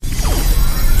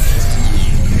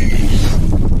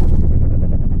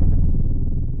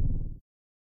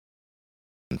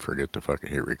and forget to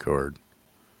fucking hit record.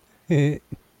 I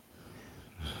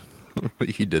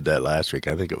He did that last week.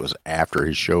 I think it was after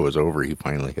his show was over, he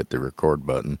finally hit the record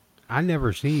button.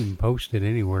 never seen him post it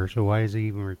anywhere, so why is he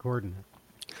even recording it?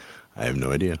 I have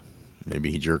no idea.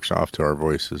 Maybe he jerks off to our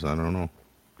voices. I don't know.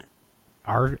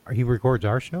 He records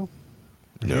our show?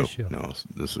 Or No, his show? no.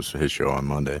 This is his show on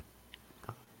Monday.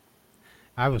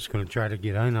 I was going to try to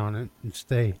get in on it and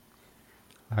stay.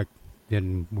 I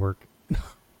didn't work.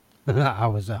 I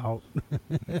was out.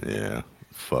 Yeah,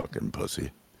 fucking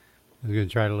pussy. I was going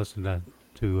to try to listen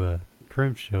to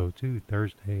Crimp's show, too,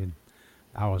 Thursday, and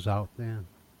I was out then.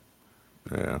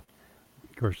 Yeah.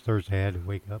 Of course, Thursday I had to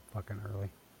wake up fucking early.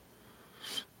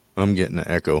 I'm getting an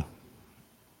echo.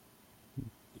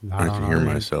 Not I on can our hear end.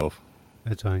 myself.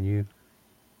 That's on you.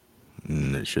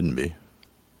 It shouldn't be.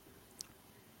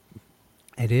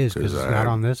 It is, because it's not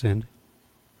on this end.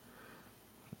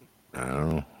 I don't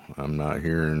know. I'm not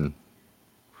hearing.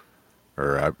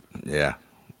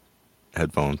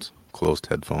 Headphones. Closed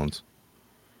headphones.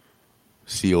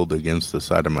 Sealed against the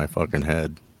side of my fucking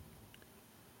head.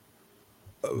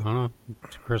 No,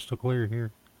 it's crystal clear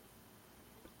here.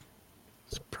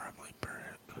 It's probably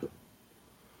Brett.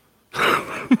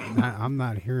 I'm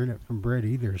not hearing it from Brett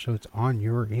either, so it's on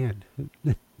your end.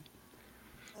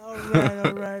 All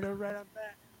right, I'm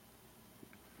back.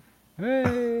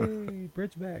 Hey,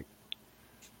 Brett's back.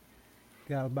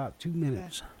 Got about 2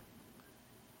 minutes.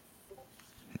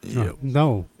 Yep.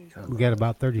 No, we got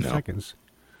about 30 No. seconds.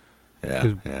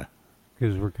 Yeah, yeah.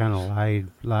 Because we're kind of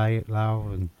loud,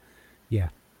 and yeah.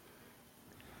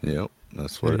 Yep,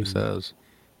 that's what it says.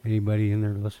 Anybody in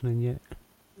there listening yet?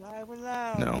 Live and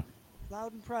loud. No.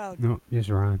 Loud and proud. No, just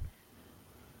Ron.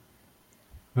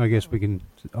 I guess we can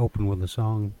open with a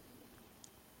song.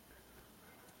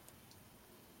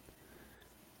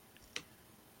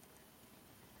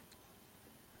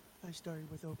 I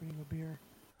started with opening a beer.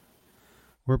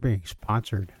 We're being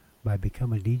sponsored by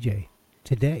Become a DJ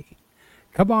today.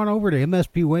 Come on over to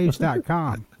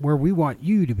mspwaves.com where we want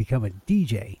you to become a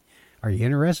DJ. Are you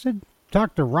interested?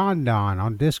 Talk to Rondon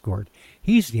on Discord.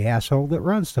 He's the asshole that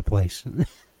runs the place.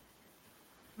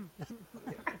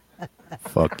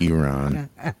 Fuck you, Ron.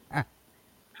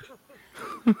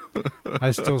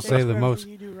 I still say the most.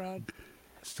 You do, Rod.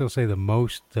 Still say the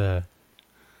most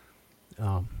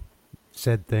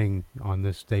said thing on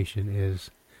this station is,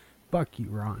 "Fuck you,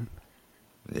 Ron."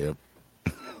 Yep.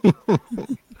 Oh,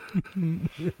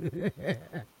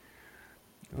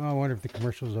 I wonder if the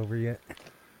commercial's over yet.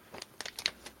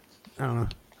 I don't know,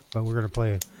 but we're gonna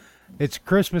play it. It's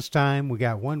Christmas time. We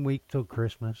got 1 week till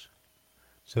Christmas,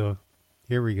 so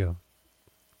here we go.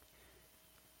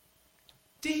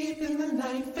 Deep in the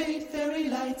night, fade fairy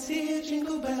lights, hear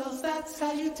jingle bells, that's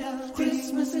how you tell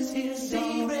Christmas is here.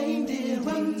 See reindeer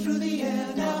run through the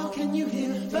air, now can you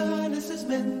hear furnaces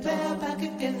men, they're back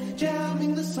again,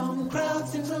 jamming the song, crowd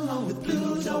sings along with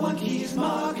Pluto on keys,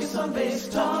 Marcus on bass,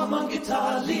 Tom on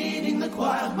guitar, leading the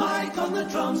choir, Mike on the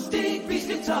drums, Steve bass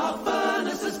guitar,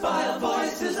 furnaces fire,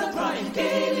 voices are crying,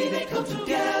 gaily they come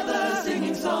together,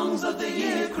 singing songs of the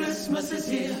year. Christmas is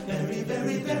here, very,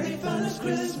 very, very furnace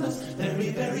Christmas,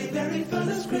 very, very, very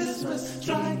furnace Christmas,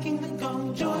 striking the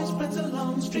gong, joy spreads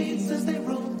along streets as they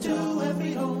roam to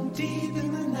every home. Deep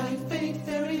in the night, fade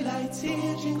fairy lights,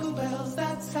 hear jingle bells,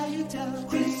 that's how you tell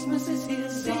Christmas is here.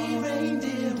 See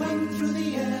reindeer run through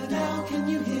the air, now can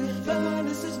you hear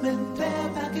furnaces men, they're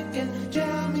back again,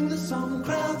 jamming the song,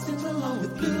 crowd sings along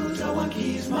with Pluto on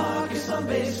keys, Marcus on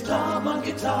bass, Tom on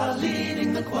guitar,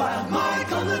 leading the choir,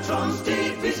 Mike on the drums,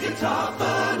 Steve bass guitar,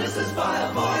 furnaces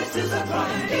fire, voices are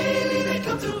crying, gaily they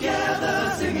come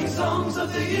together, singing songs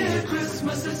of the year.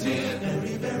 Christmas is here,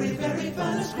 very, very, very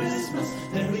furnace Christmas,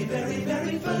 very, very,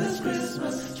 very furnace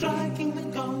Christmas, striking the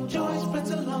gong, joy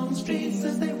spreads along streets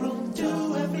as they roam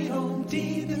to every home.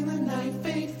 Deep in the night,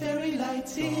 fade fairy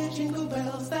lights, hear jingle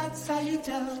bells, that's how you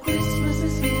tell Christmas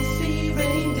is here. See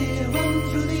reindeer run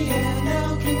through the air,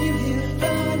 now can you hear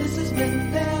furnaces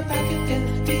men, they're back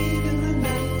again. Deep in the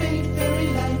night, fade fairy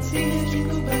lights, hear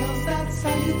jingle bells, that's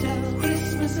how you tell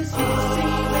Christmas is here.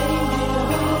 See reindeer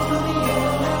run through the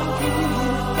air, now can you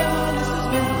hear furnaces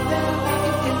men, they're back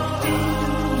again. Deep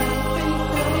in the night, fade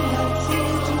fairy lights,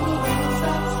 hear jingle bells,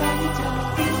 that's how you tell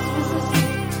Christmas is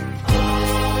here.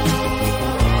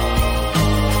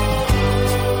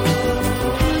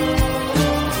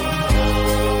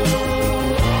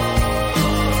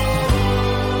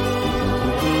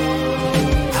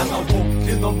 As I walk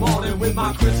in the morning with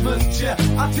my Christmas cheer,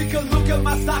 I take a look at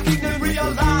my stocking and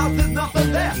realize there's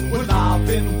nothing there. Well, I've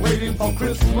been waiting for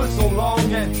Christmas so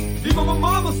long, and Even my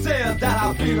mama said that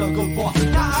I've been a good boy.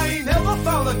 Now I ain't never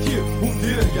found a kid who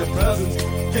didn't get presents.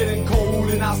 Getting cold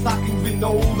in our stockings, we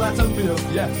know that's a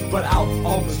myth, yeah. But out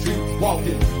on the street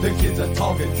walking, the kids are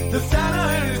talking. The Santa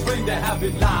and his ring, they have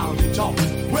been loud and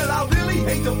talking. Well, I really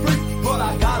hate the freak, but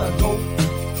I gotta go.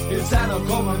 Is Santa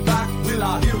coming back? Will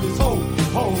I hear his ho,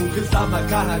 ho? Cause I'm the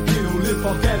kind of kid who lives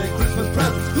for getting Christmas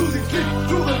presents. Losing sleep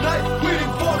through the night,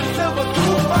 waiting for December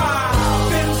to arrive.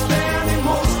 Been spending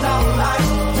most our lives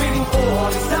waiting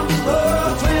for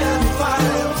December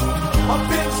 25. I've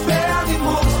been spending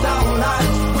most our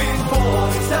lives waiting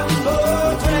for December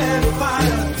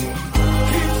 25.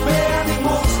 Keep spending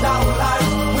most our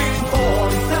lives waiting for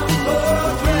December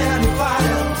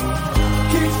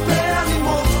 25. Keep spending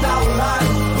most our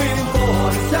lives waiting for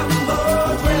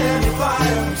December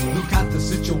 25. Look at the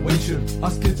situation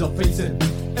us kids are facing.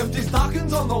 Empty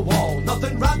stockings on the wall,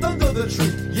 nothing wrapped under the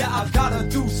tree. Yeah, I've gotta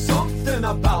do something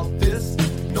about this.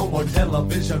 No more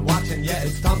television watching, yeah,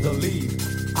 it's time to leave.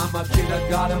 I'm a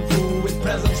kindergarten fool with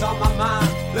presents on my mind.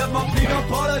 Left my peanut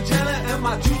butter jelly and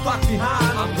my jukebox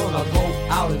behind. I'm gonna go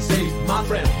out and save my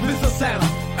friend, Mr. Santa.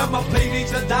 And my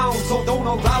playmates are down, so don't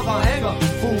arouse our anger.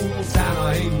 Fool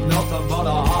Santa ain't nothing but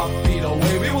a heartbeat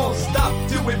away. We won't stop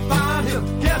till we find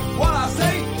him. Guess what I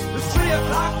say? It's 3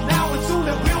 o'clock now and soon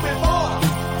it will be 4.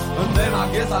 And then I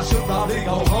guess I should probably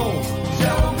go home.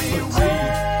 Tell me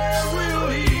where will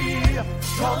he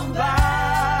come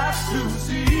back to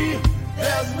see?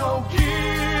 There's no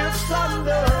gifts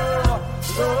under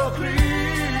the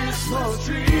Christmas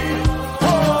tree.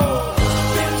 Oh,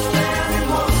 been spending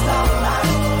most our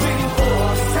life waiting for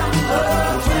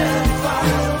December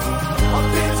 25. I've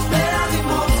been spending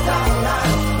most our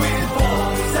life waiting for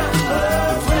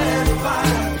December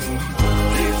 25.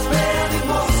 Keep spending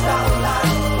most our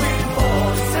life waiting for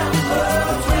December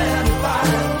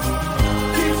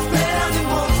 25. Keep spending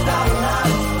most our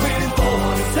life waiting for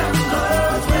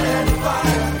December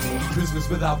 25. Christmas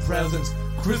without presents,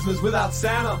 Christmas without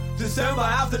Santa. December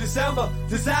after December,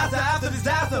 disaster after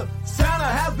disaster. Santa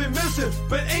has been missing,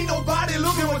 but ain't nobody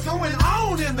looking what's going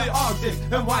on in the Arctic.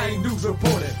 And why ain't news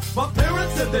reported? My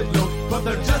parents said they'd look, but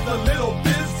they're just a little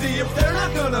busy. If they're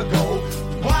not gonna go,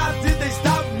 why did they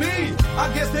stop me?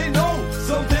 I guess they know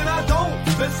something I don't.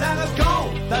 That Santa's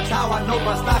gone. That's how I know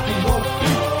my stocking won't be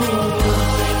full.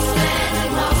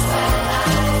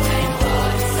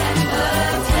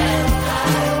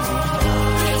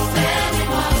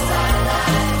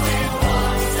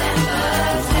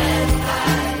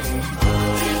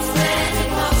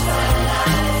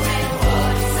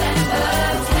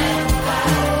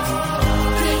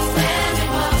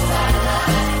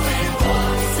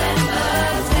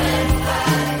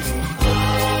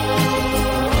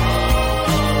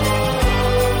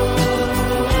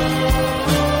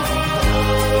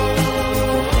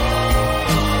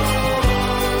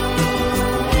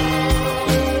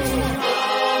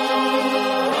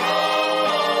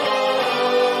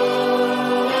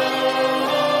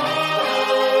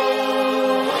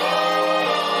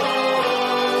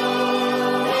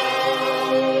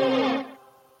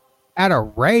 At a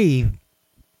rave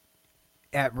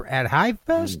at Hive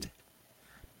Fest?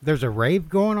 There's a rave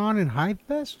going on in Hive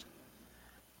Fest?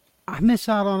 I miss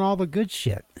out on all the good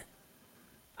shit.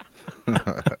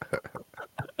 Yeah.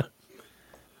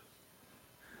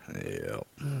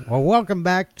 Well, welcome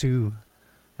back to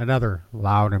another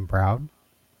Loud and Proud.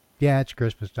 Yeah, it's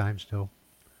Christmas time still.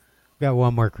 Got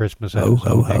one more Christmas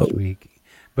episode next week.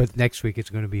 But next week it's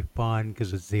going to be fun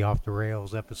because it's the Off the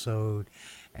Rails episode.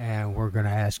 And we're going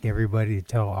to ask everybody to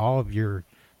tell all of your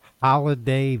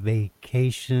holiday,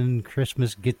 vacation,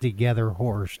 Christmas get-together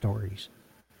horror stories.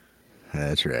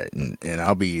 That's right. And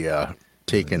I'll be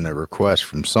taking a request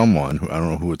from someone, who I don't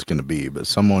know who it's going to be, but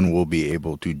someone will be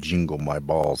able to jingle my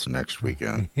balls next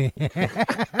weekend. I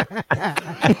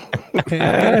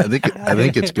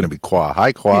think it's going to be Qua.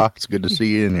 Hi, Qua. It's good to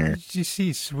see you in here. Did you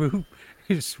see Swoop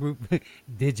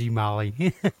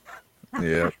Digimolly?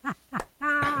 Yeah.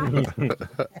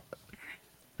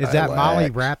 Is that Molly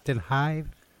Relax. wrapped in Hive?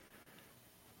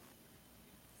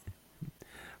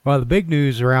 Well, the big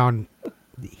news around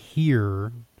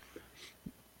here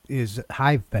is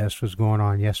Hive Fest was going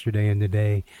on yesterday and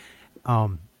today. I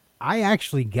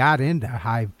actually got into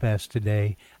Hive Fest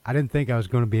today. I didn't think I was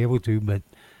going to be able to, but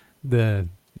the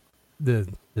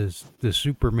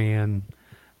Superman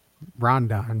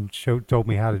Rondon told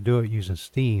me how to do it using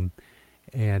Steam,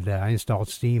 and I installed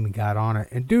Steam and got on it.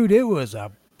 And dude, it was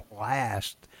a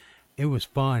blast. It was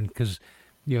fun because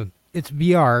it's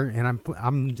VR, and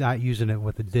I'm not using it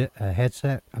with a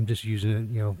headset. I'm just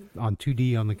using it on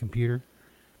 2D on the computer.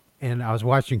 And I was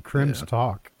watching Crims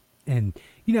talk, and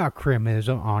you know how Krim is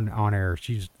on air.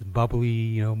 She's bubbly,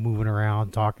 you know, moving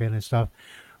around, talking and stuff.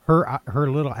 Her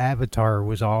little avatar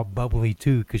was all bubbly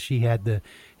too, because she's got the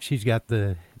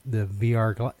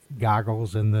VR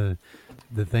goggles and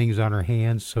the things on her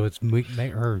hands, so it's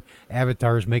her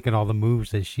avatar is making all the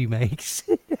moves that she makes,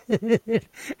 and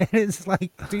it's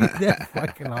like, dude, that's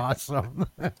fucking awesome.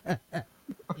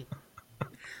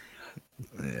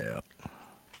 Yeah.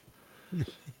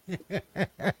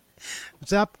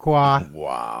 What's up, Qua?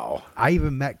 Wow. I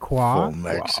even met Qua. Full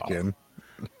Mexican.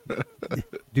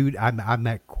 Dude, I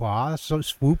met Qua. So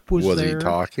Swoop was Was there. he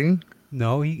talking?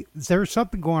 No, there was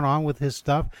something going on with his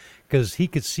stuff, because he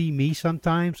could see me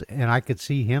sometimes and I could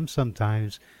see him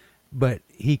sometimes, but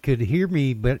he could hear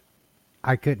me, but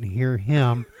I couldn't hear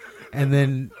him, and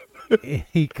then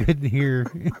he couldn't hear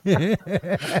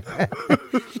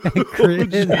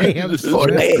Chris and him.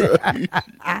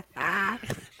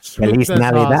 Feliz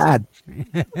Navidad.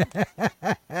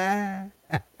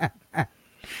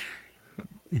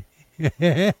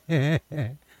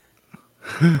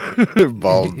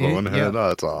 Bald blowing Yeah. head. Oh,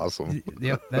 that's awesome.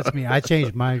 Yep, that's me. I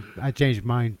changed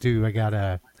mine too. I got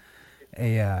a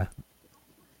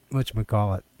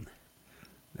whatchamacallit,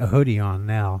 a hoodie on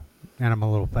now, and I'm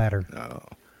a little fatter. Oh.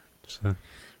 So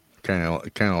Kind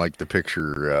of like the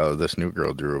picture this new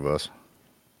girl drew of us.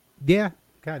 yeah,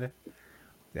 kind of.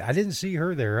 I didn't see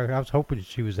her there. I was hoping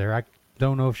she was there. I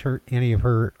don't know if any of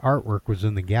her artwork was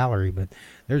in the gallery, but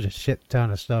there's a shit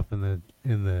ton of stuff in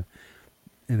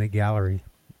the gallery.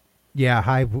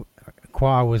 Yeah,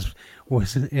 Qua was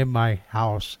in my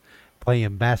house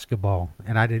playing basketball,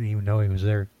 and I didn't even know he was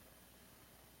there.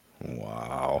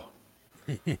 Wow.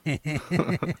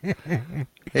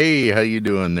 Hey, how you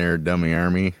doing there, Dummy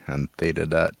Army on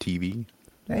Theta.tv?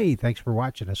 Hey, thanks for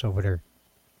watching us over there.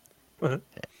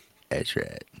 That's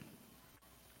right.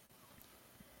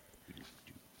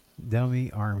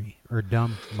 Dummy Army, or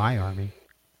Dumb My Army.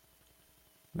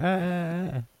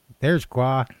 There's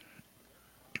Qua.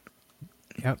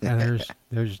 Yep, and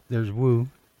there's Woo.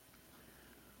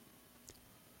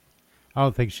 I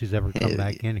don't think she's ever come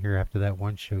back in here after that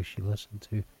one show she listened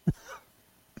to.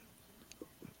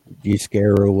 You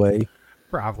scare her away.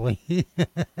 Probably.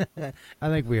 I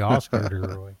think we all scared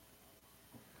her away.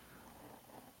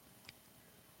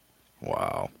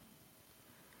 Wow.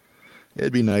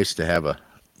 It'd be nice to have a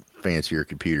fancier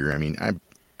computer. I mean, I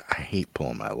hate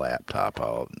pulling my laptop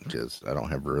out because I don't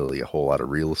have really a whole lot of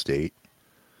real estate.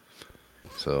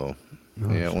 So, yeah,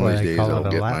 That's one why of I these days call I'll it a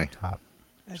get laptop.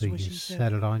 That's So you what can she set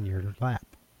said. it on your lap.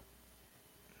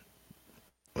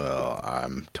 well,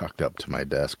 I'm tucked up to my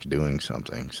desk doing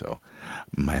something, so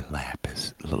my lap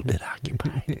is a little bit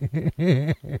occupied.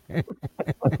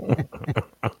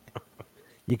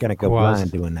 You're gonna go Quas.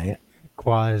 blind doing that.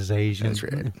 Qua is Asian. That's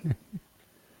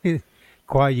right.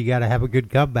 Qua, you got to have a good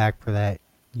comeback for that.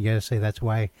 You got to say, that's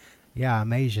why, yeah,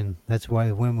 I'm Asian. That's why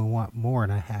the women want more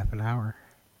in a half an hour.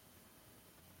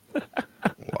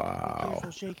 Wow.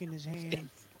 Careful shaking his hand.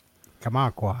 Come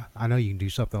on, Qua. I know you can do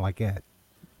something like that.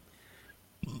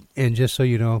 And just so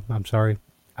you know, I'm sorry,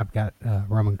 I've got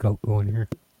rum and coke going here.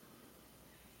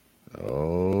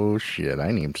 Oh, shit. I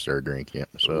didn't even start drinking it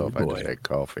myself. Oh, I boy. just had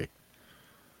coffee.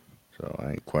 So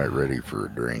I ain't quite ready for a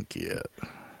drink yet.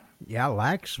 Yeah,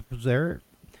 Lax was there.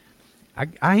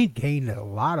 I gained a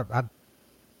lot of, I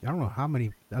don't know how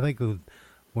many, I think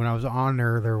when I was on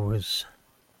there was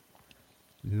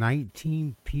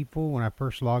 19 people when I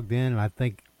first logged in, and I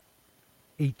think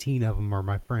 18 of them are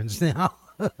my friends now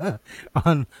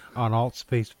on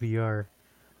AltSpace VR.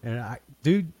 And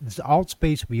dude, this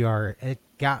AltSpace VR, it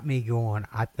got me going.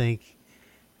 I think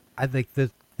that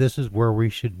this is where we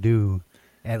should do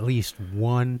at least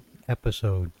one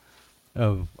episode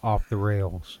of Off the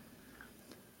Rails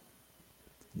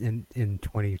in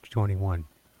 2021.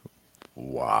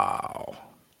 Wow.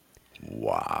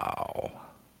 Wow.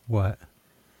 What?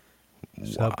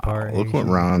 Subpar Look what Asian.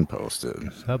 Ron posted.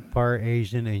 Subpar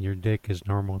Asian and your dick is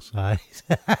normal size.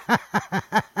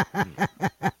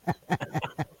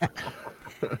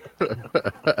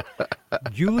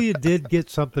 Julia did get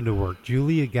something to work.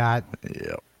 Julia got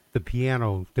Yep. the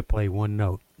piano to play one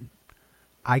note.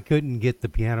 I couldn't get the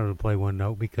piano to play one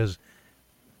note because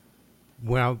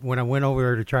when I went over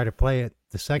there to try to play it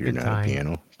the You're second not time, a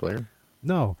piano player?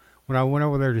 no, when I went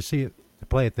over there to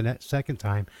play it the second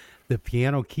time, the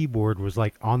piano keyboard was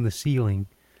like on the ceiling,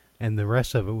 and the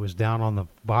rest of it was down on the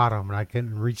bottom, and I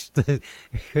couldn't reach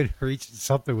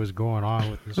something was going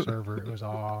on with the server. It was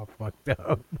all fucked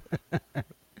up.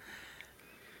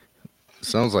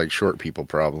 Sounds like short people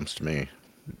problems to me.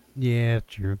 Yeah,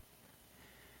 true.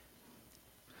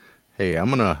 Hey,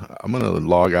 I'm gonna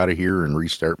log out of here and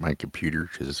restart my computer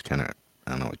because it's kind of,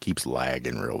 I don't know, it keeps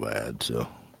lagging real bad. So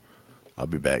I'll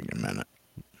be back in a minute.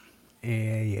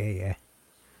 Yeah.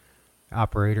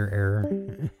 Operator error.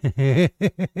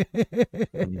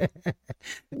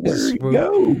 Where you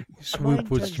go? Swoop Mine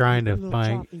was tends trying be a to little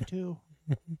find. choppy, too.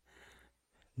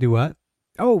 Do what?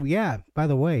 Oh yeah. By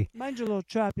the way, Mine's a little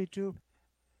choppy too.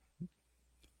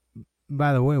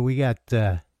 we got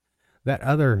that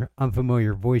other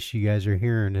unfamiliar voice you guys are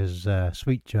hearing is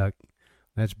Sweet Chuck.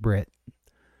 That's Britt.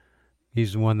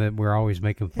 He's the one that we're always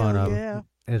making fun Hell of yeah.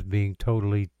 as being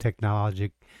totally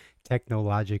technological.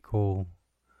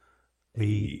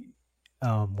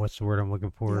 What's the word I'm looking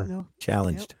for? Yeah, no.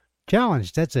 Challenged.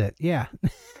 Challenged. That's it. Yeah.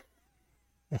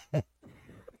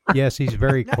 Yes, he's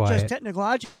very Not quiet. just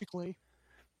technologically.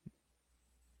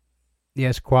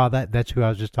 Yes, that's who I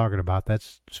was just talking about.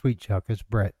 That's Sweet Chuck. It's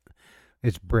Brett.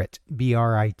 It's Britt.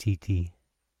 Britt.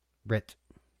 Britt.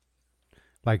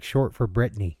 Like short for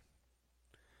Brittany.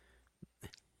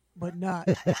 But not.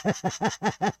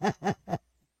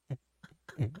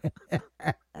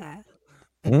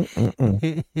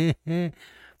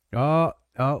 Oh,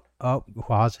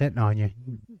 Qua's hitting on you.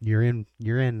 You're in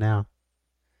now.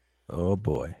 Oh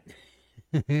boy.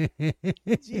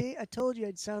 See, I told you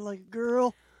I'd sound like a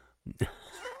girl.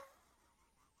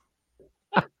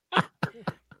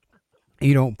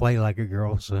 You don't play like a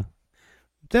girl, so.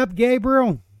 What's up,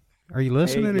 Gabriel? Are you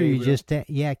listening or are you Gabriel. just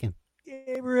yakking?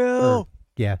 Gabriel.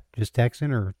 Yeah, just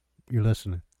texting or you're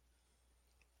listening?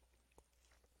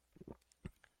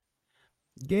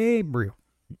 Gabriel.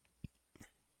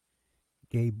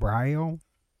 Gabriel?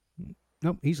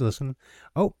 Nope, he's listening.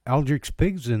 Oh, Aldrich's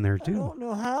Pig's in there I too. don't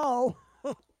know how.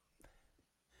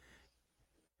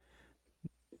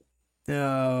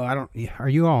 No, I don't. Are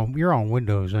you on? You're on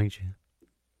Windows, ain't you?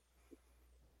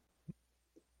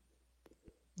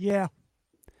 Yeah.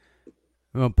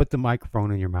 Well, put the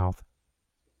microphone in your mouth.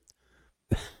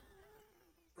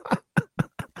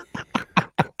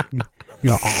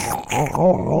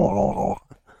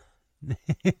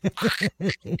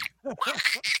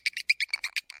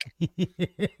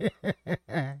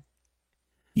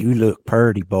 You look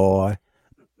purty, boy.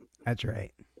 That's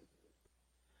right.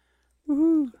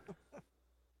 How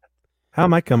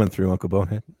am I coming through, Uncle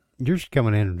Bonehead? You're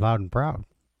coming in loud and proud.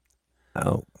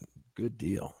 Oh, good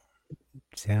deal.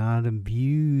 Sounding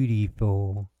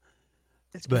beautiful.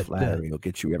 It's But Flattery will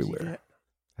get you everywhere.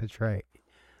 that's right.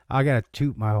 I gotta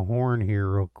toot my horn here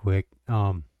real quick.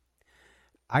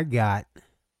 I got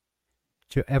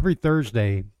to every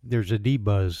Thursday. There's a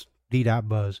D-Buzz.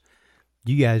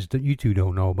 You two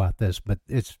don't know about this, but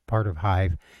it's part of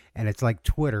Hive, and it's like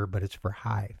Twitter, but it's for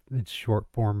Hive. It's short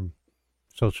form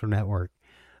social network.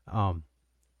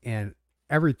 And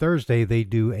every Thursday they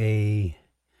do a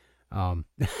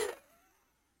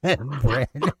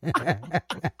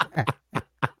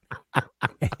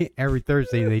every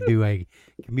Thursday they do a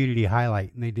community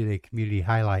highlight, and they did a community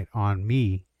highlight on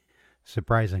me,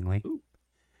 surprisingly.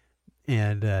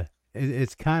 And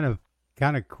it's kind of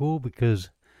cool because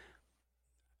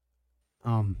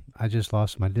I just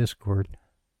lost my Discord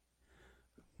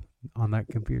on that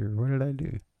computer. What did I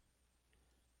do?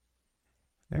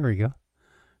 There we go.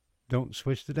 Don't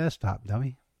switch to desktop,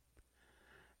 dummy.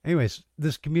 Anyways,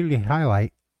 this community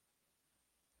highlight.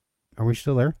 Are we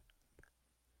still there?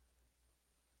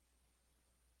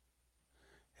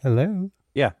 Hello?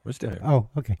 Yeah, we're still here. Oh,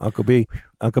 okay. Uncle B,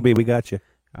 we got you.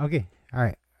 Okay. All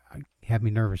right. Had me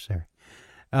nervous there.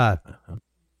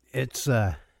 It's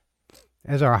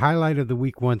as our highlight of the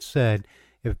week once said,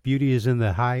 if beauty is in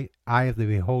the eye of the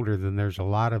beholder, then there's a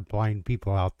lot of blind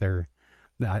people out there.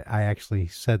 I actually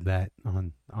said that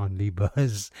on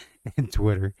D-Buzz and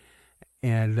Twitter.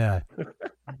 And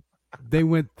they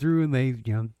went through and they,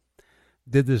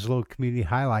 did this little community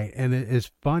highlight. And it is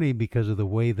funny because of the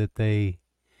way that they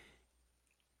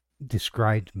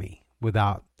described me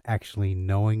without actually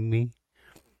knowing me.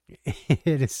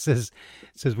 It says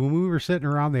when we were sitting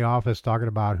around the office talking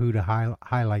about who to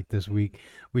highlight this week,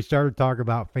 we started talking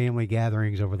about family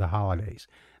gatherings over the holidays.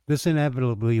 This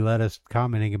inevitably led us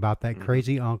commenting about that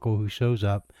crazy uncle who shows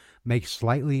up, makes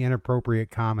slightly inappropriate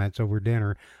comments over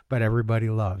dinner, but everybody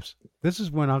loves. This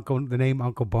is when the name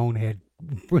Uncle Bonehead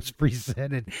was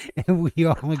presented, and we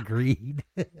all agreed.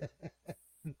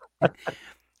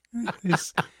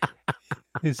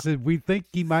 It said, we think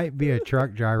he might be a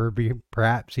truck driver.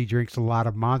 Perhaps he drinks a lot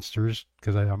of Monsters,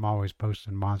 because I'm always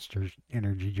posting Monsters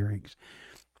energy drinks.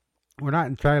 We're not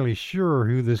entirely sure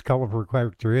who this colorful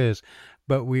character is,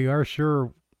 but we are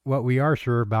sure what we are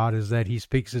sure about is that he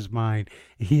speaks his mind.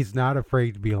 He's not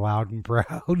afraid to be loud and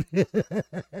proud.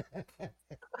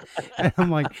 And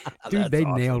I'm like, dude, That's they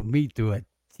awesome. nailed me to a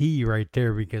T right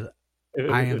there because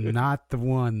I am not the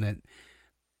one that,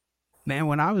 man,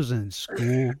 when I was in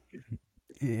school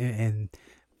and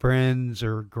friends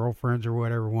or girlfriends or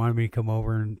whatever wanted me to come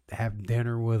over and have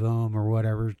dinner with them or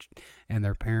whatever and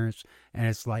their parents, and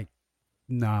it's like,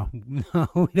 no, we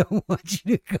don't want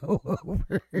you to go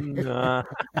over. Nah,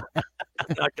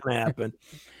 not gonna happen.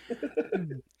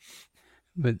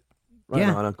 But Right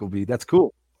yeah, on, Uncle B. That's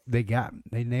cool. they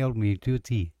nailed me to a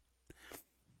T.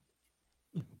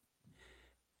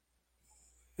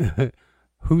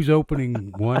 Who's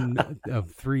opening one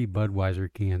of 3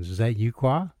 Budweiser cans? Is that you,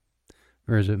 Qua?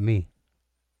 Or is it me?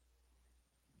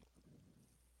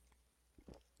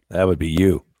 That would be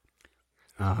you.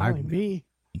 Probably me.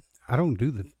 I don't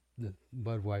do the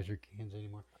Budweiser cans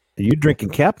anymore. You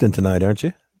drinking Captain tonight, aren't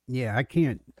you? Yeah, I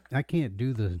can't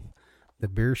do the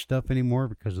beer stuff anymore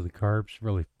because of the carbs.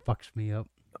 Really fucks me up.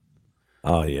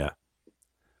 Oh yeah,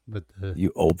 But the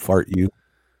you old fart, you.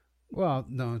 well,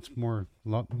 no, it's a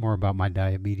lot more about my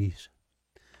diabetes.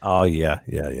 Oh yeah,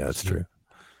 that's true.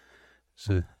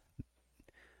 So,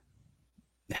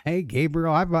 hey,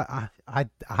 Gabriel, I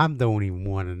don't even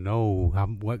want to know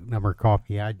what number of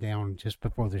coffee I downed just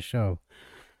before the show.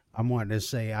 I'm wanting to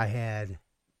say I had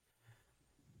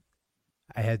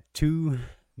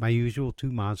my usual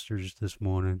 2 monsters this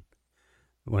morning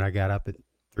when I got up at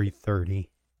 3:30,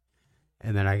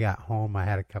 and then I got home. I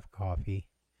had a cup of coffee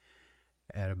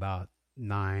at about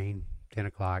 9, 10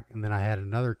 o'clock, and then I had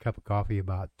another cup of coffee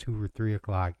about 2 or 3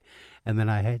 o'clock, and then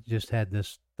I had just had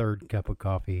this third cup of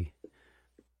coffee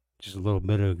just a little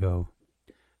bit ago,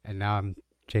 and now I'm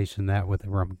chasing that with a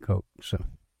rum and coke. So,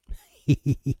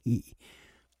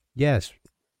 yes,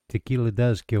 tequila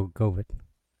does kill COVID.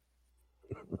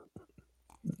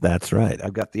 That's right.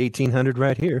 I've got the 1800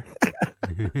 right here.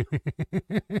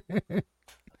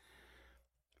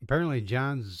 Apparently,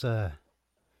 John's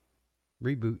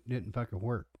reboot didn't fucking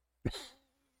work.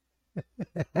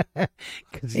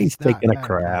 'Cause He's not taking a that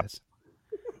crap. nice.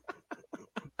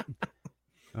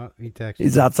 Oh, he texted.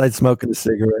 He's outside smoking a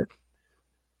cigarette.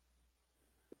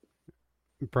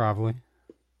 Probably.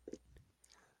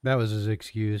 That was his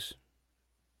excuse.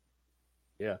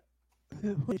 Yeah.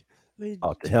 Wait,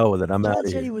 Oh, to hell with it. I'm John out of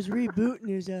said he here. was rebooting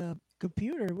his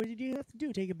computer. What did you have to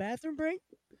do? Take a bathroom break?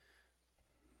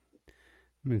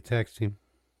 I'm going to text him.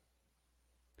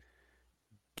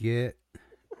 Get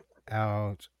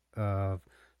out of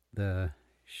the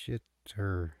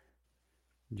shitter,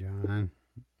 John.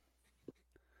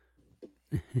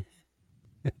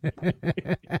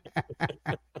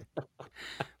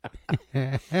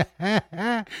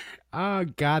 Oh,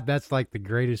 God, that's like the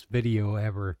greatest video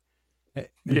ever. Have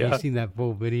you seen that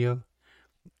full video?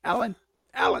 Ellen,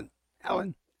 Ellen,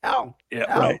 Ellen, ow. Yeah,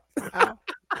 ow, right. Ow,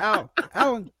 ow,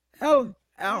 Ellen, Ellen,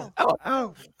 ow,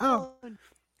 ow, ow.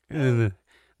 And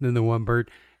then the one bird,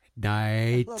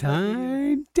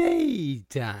 nighttime,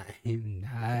 daytime,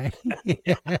 night.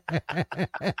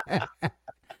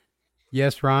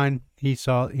 Yes, Ron, he's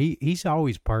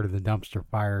always part of the dumpster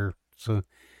fire, so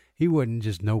he wouldn't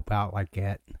just nope out like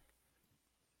that.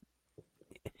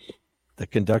 The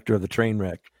conductor of the train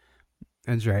wreck.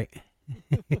 That's right.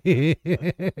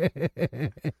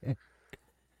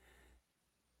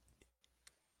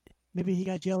 Maybe he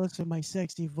got jealous of my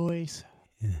sexy voice.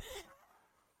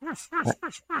 I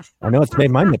know it's made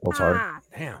my nipples hard.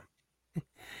 Damn.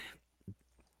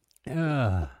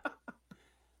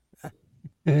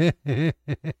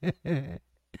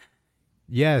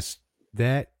 Yes,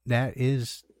 that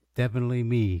is definitely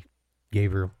me,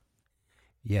 Gabriel.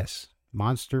 Yes,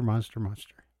 monster.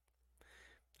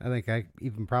 I think I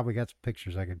even probably got some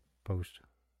pictures I could post.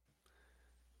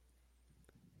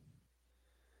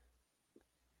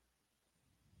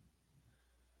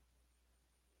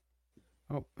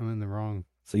 Oh, I'm in the wrong.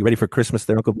 So you ready for Christmas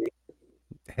there, Uncle B?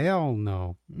 Hell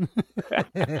no.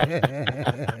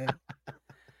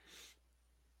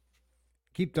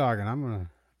 Keep talking. I'm going to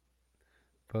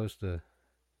post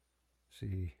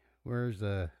see, where's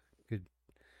the good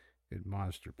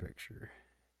monster picture?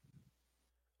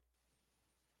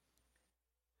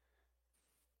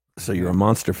 So you're a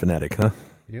monster fanatic, huh?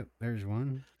 Yep, there's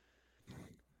one.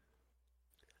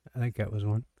 I think that was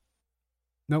one.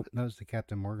 Nope, that was the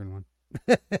Captain Morgan one.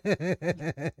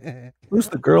 Who's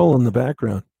the girl in the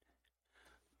background?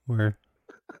 Where?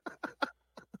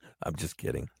 I'm just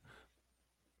kidding.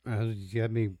 You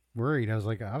had me worried. I was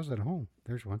like, I was at home.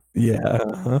 There's one. Yeah.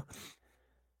 Uh-huh.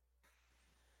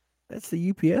 That's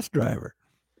the UPS driver.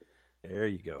 There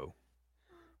you go.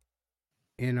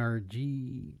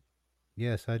 NRG.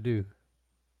 Yes, I do.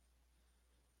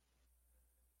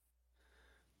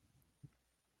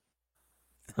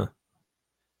 Huh.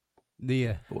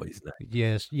 The Boys night.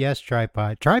 yes,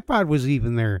 tripod. Tripod was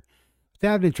even there.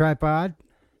 Stabbed in tripod.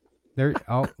 There.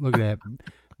 Oh, look at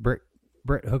that.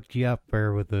 Brett hooked you up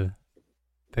there with the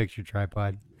picture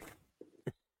tripod.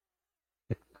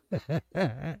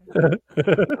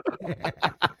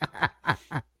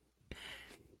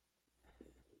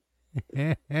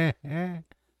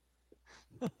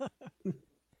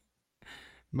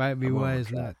 Might be I'm on wise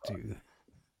tripod. not to.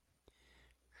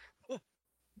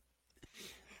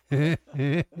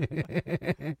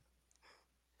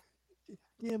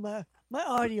 Yeah, my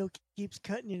audio keeps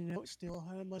cutting in and out still.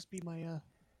 It must be my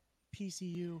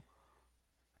PCU.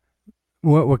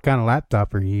 What kind of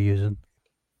laptop are you using?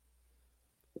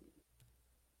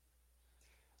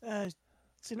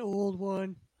 It's an old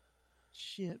one.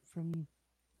 Shit, from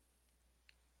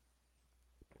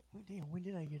damn, when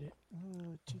did I get it?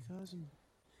 2000.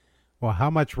 Well, how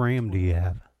much RAM do you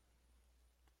have?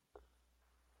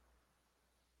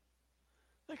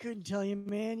 I couldn't tell you,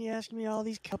 man. You asking me all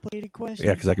these complicated questions.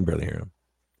 Yeah, because I can barely hear him.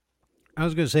 I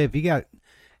was gonna say if you got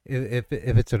if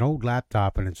it's an old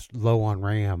laptop and it's low on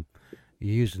RAM,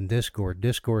 you're using Discord.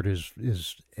 Discord is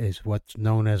what's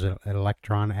known as an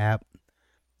Electron app.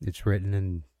 It's written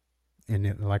in an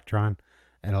Electron.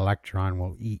 An Electron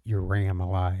will eat your RAM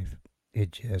alive.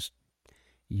 It just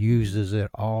uses it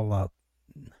all up.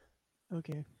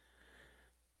 Okay.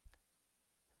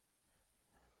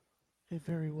 It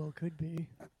very well could be.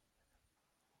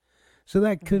 So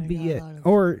that I could mean, I be got a it, lot of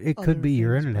or it other could be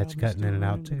your things internet's probably cutting in still and out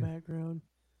running in the too. background.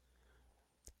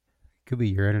 Could be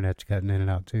your internet's cutting in and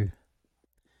out too.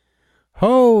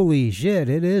 Holy shit!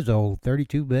 It is old,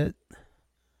 32-bit.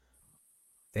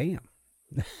 Damn.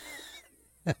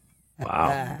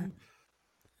 Wow.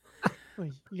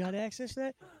 Wait, you got access to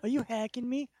that? Are you hacking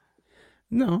me?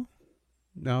 No,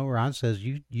 Ron says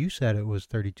you said it was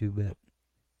 32-bit.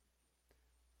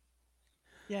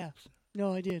 Yeah.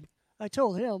 No, I did. I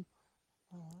told him.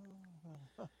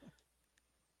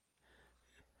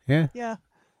 Yeah. Yeah.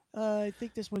 I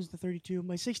think this one's the 32.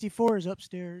 My 64 is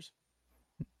upstairs.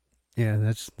 Yeah,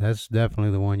 that's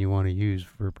definitely the one you want to use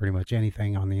for pretty much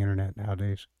anything on the internet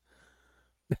nowadays.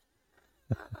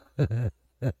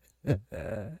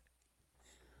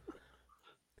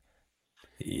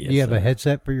 Yes, Do you have a sir.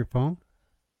 headset for your phone?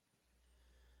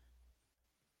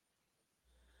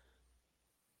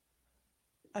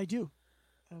 I do.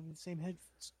 The same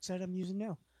headset I'm using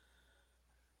now.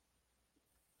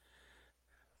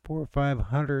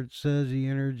 4500 says he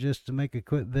entered just to make a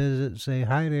quick visit and say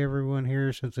hi to everyone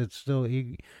here since it's still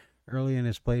early in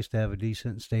his place to have a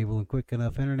decent, stable, and quick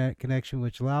enough internet connection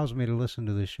which allows me to listen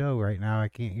to the show. Right now I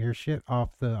can't hear shit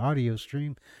off the audio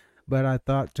stream, but I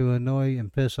thought to annoy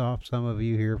and piss off some of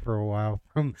you here for a while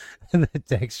from the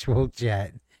textual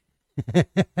chat.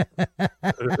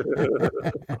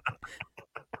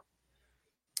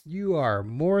 You are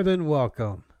more than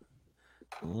welcome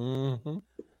Mm-hmm.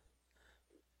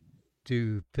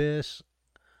 to piss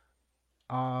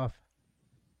off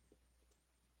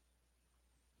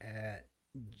at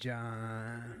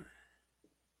John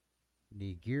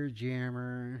the Gear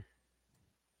Jammer.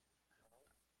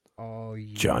 Oh,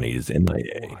 you Johnny is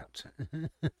MIA. want.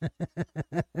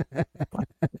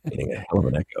 Getting a hell of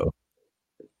an echo.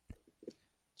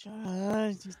 John,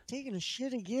 he's taking a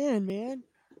shit again, man.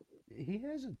 He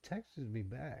hasn't texted me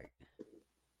back.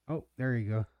 Oh, there you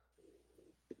go.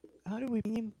 How do we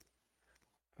ping him?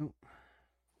 Oh,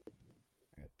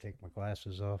 I gotta take my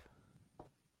glasses off.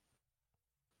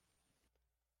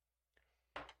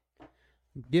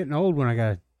 I'm getting old when I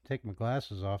gotta take my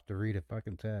glasses off to read a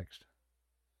fucking text.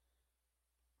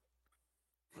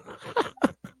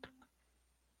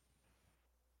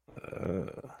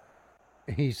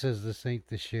 He says this ain't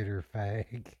the shitter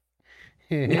fag.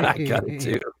 I got it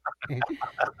too.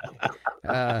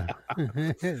 uh,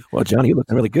 Well, Johnny, you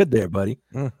looking really good there, buddy.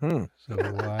 Mm-hmm. so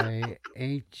why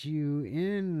ain't you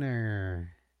in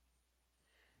there?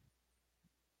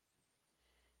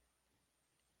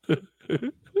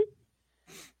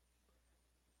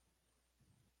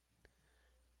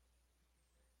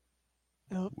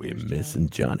 Oh, We're there's missing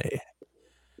Johnny.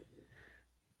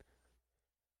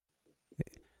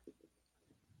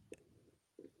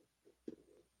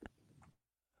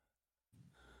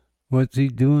 What's he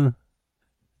doing?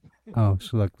 Oh,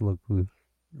 select local.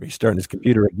 Restarting his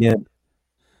computer again.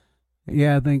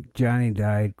 Yeah, I think Johnny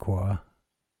died, Qua.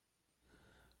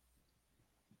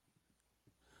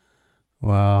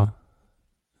 Well,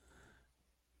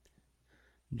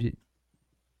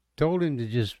 told him to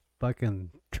just fucking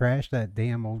trash that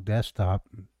damn old desktop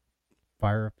and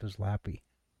fire up his Lappy.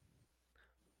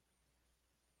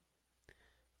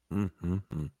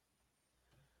 Mm-hmm.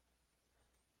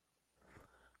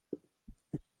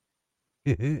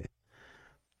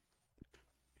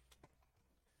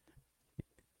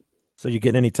 So you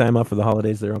getting any time off for the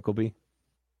holidays there, Uncle B?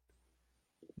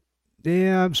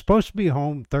 Yeah, I'm supposed to be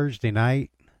home Thursday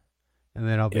night, and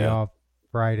then I'll be Yeah. off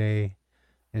Friday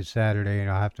and Saturday, and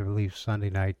I'll have to leave Sunday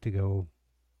night to go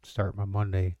start my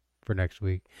Monday for next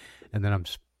week. And then I'm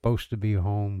supposed to be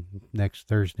home next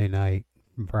Thursday night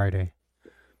and Friday.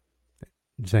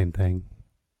 Same thing.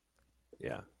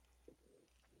 Yeah.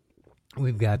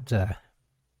 We've got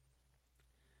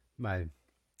my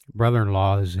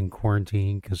brother-in-law is in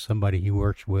quarantine because somebody he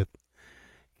works with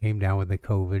came down with the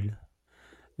COVID,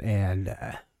 and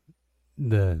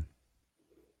the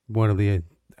one of the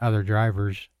other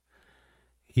drivers,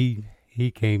 he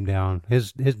came down.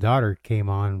 His daughter came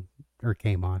down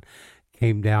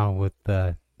with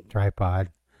the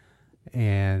tripod,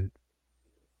 and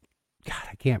God,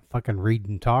 I can't fucking read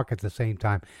and talk at the same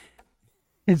time.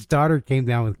 His daughter came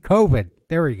down with COVID.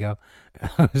 There we go.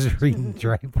 I was reading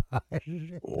tripod.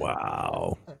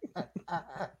 Wow.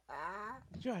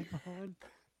 Tripod.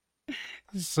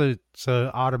 So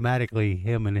automatically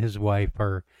him and his wife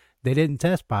they didn't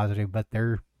test positive, but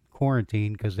they're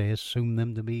quarantined because they assume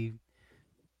them to be,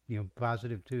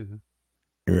 positive too.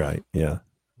 Right. Yeah.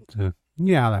 So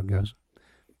yeah, how that goes.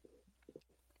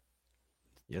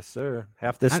 Yes, sir.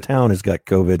 Half this town has got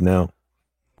COVID now.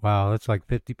 Wow, that's like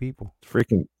 50 people. It's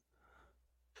freaking.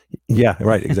 Yeah.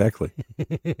 Right. Exactly.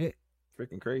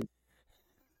 Freaking crazy.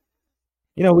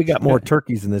 We got more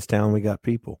turkeys in this town. than We got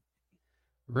people.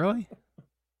 Really?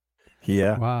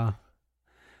 Yeah. Wow.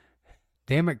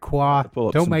 Damn it, Qua. Pull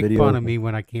up Don't some make video. fun of me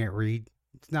when I can't read.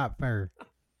 It's not fair.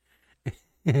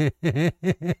 You're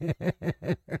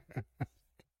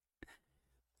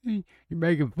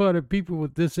making fun of people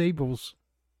with disables.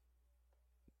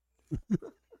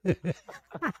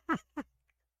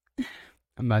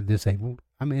 I'm not disabled.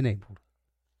 I'm enabled.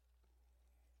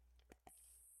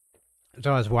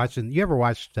 So I was watching. You ever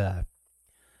watched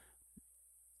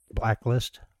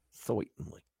Blacklist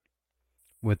Certainly.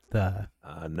 with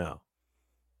No.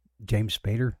 James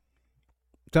Spader?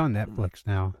 It's on Netflix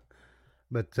now.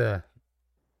 But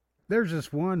there's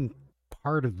this one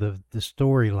part of the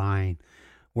storyline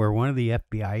where one of the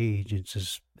FBI agents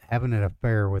is having an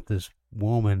affair with this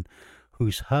woman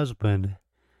whose husband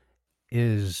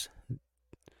is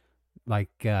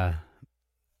like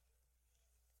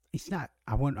he's not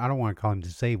I don't want to call him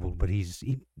disabled, but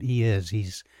he is.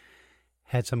 He's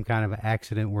had some kind of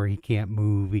accident where he can't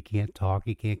move, he can't talk,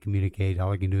 he can't communicate.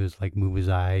 All he can do is like move his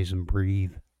eyes and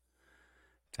breathe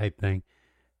type thing.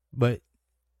 But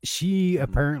she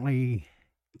apparently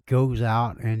goes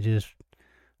out and just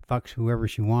fucks whoever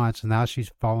she wants, and now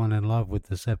she's fallen in love with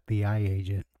this FBI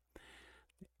agent.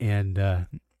 And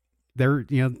they're,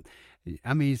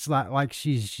 I mean, it's not like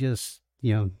she's just,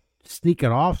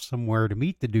 sneaking off somewhere to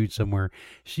meet the dude somewhere.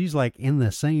 She's like in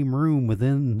the same room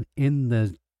in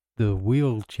the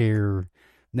wheelchair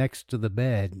next to the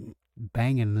bed,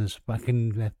 banging this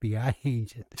fucking FBI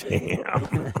agent.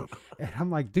 Damn. And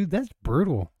I'm like, dude, that's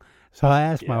brutal. So I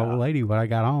asked my old lady when I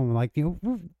got home, I'm like,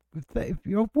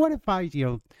 what if I,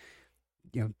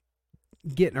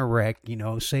 getting a wreck,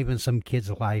 saving some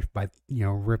kid's life by,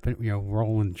 ripping,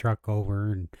 rolling the truck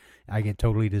over, and I get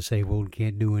totally disabled,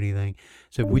 can't do anything.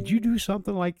 So would you do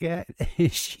something like that?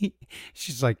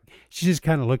 She's like, she just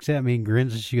kind of looks at me and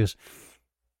grins, and she goes,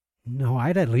 no,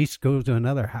 I'd at least go to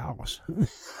another house.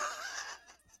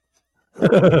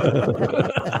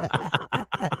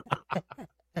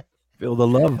 Feel the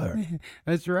love there.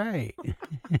 That's right.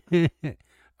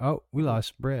 Oh, we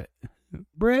lost Brett.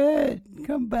 Brett,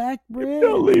 come back, Brett.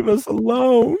 Don't leave us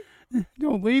alone.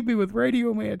 Don't leave me with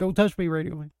Radio Man. Don't touch me,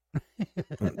 Radio Man.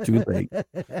 Too late.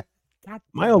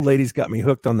 My old lady's got me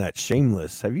hooked on that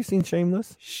Shameless. Have you seen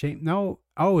Shameless? No.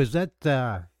 Oh, is that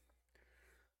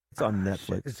It's on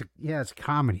Netflix. It's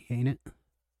comedy, ain't it?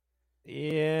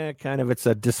 Yeah, kind of. It's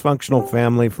a dysfunctional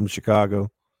family from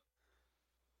Chicago.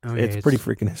 Oh, yeah, It's pretty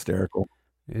freaking hysterical.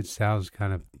 It sounds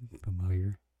kind of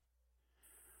familiar.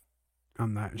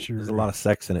 I'm not sure. There's a lot of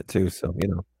sex in it too, so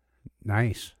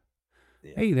Nice.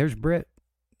 Yeah. Hey, there's Brett.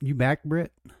 You back,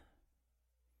 Brett?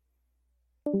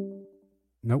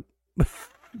 Nope.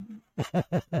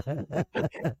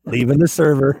 Leaving the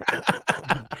server.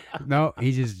 No,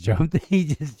 he just jumped. He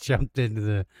just jumped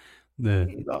into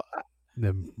the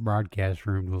broadcast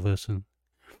room to listen.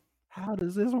 How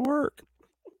does this work?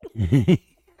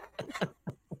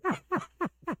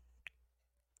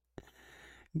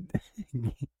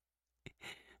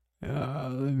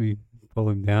 Let me pull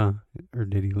him down. Or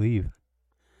did he leave?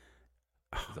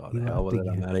 Oh, He the hell left with it.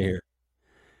 I'm again. out of here.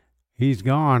 He's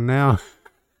gone now.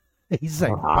 He's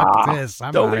like, fuck this.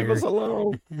 I'm Don't out leave us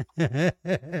alone.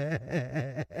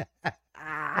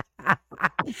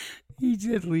 He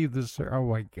did leave the server. Oh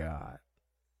my god.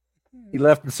 He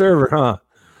left the server, huh?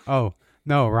 Oh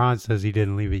no, Ron says he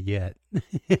didn't leave it yet.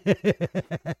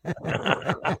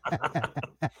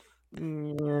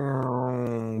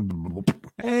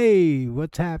 Hey,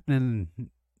 what's happening,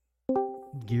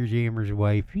 Gear Jammer's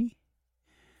wifey?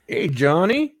 Hey,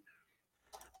 Johnny.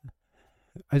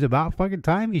 It's about fucking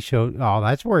time he showed. Oh,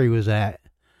 that's where he was at.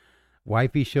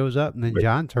 Wifey shows up, and then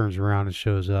John turns around and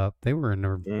shows up. They were in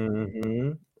there.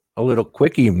 Mm-hmm. A little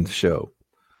quickie in the show.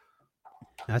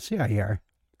 I see how you are.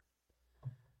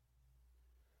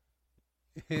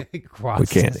 We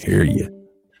can't hear you.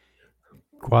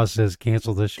 Quaz says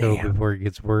cancel the show before it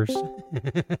gets worse.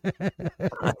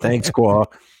 Thanks, Qua.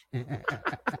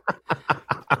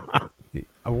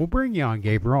 We'll bring you on,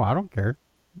 Gabriel. I don't care.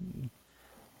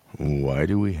 Why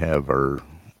do we have our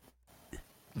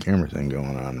camera thing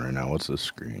going on right now? What's this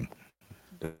screen?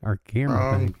 Our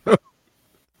camera thing.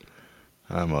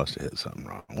 I must have hit something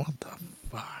wrong. What the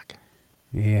fuck?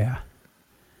 Yeah.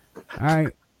 All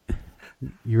right.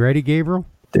 You ready, Gabriel?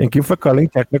 Thank you for calling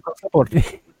technical support.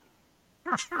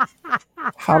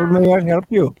 How may I help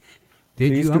you?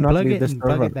 Did Please you do not unplug leave it the and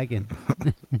plug server. it back in?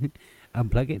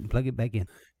 Unplug it and plug it back in.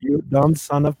 You dumb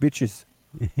son of bitches.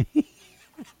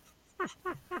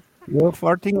 You're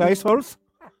farting ice holes?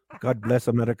 God bless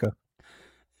America.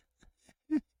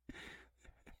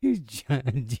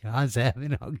 John's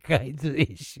having all kinds of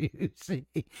issues.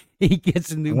 He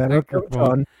gets a new Welcome, microphone.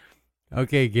 John.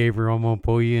 Okay, Gabriel, I'm going to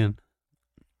pull you in.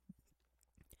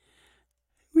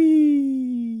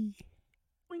 Whee!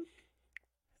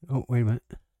 Oh, wait a minute.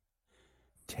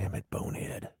 Damn it,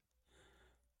 bonehead.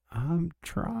 I'm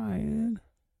trying.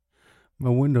 My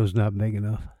window's not big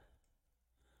enough.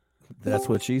 That's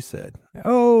what she said.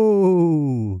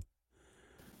 Oh!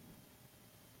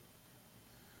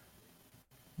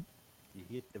 You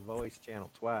hit the voice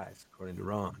channel twice, according to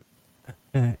Ron.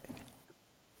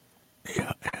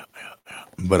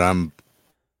 But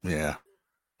yeah.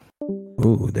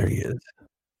 Ooh, there he is.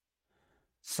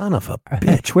 Son of a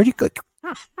bitch. Where'd you go?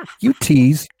 You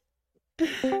tease.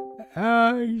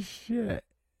 Oh, shit.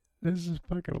 This is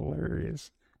fucking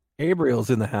hilarious. Gabriel's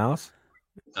in the house.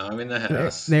 I'm in the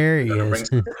house. There he Gotta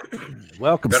is.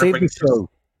 Welcome. Gotta Save bring the show.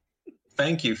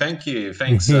 Thank you.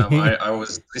 Thanks. I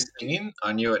was listening in.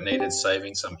 I knew it needed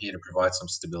saving, so I'm here to provide some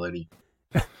stability.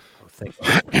 Oh, thank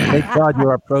God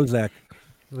you're our Prozac.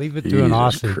 Leave it to an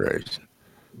Aussie. Christ.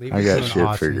 Leave I it got to an shit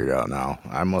Aussie. figured out now.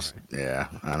 I know.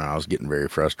 I was getting very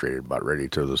frustrated about ready to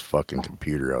throw this fucking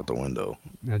computer out the window.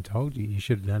 I told you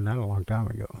should have done that a long time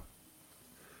ago.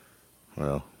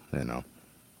 Well, It I'm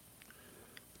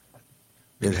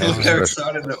has very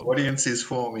excited the audience is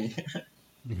for me.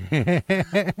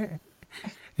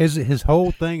 His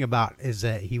whole thing about is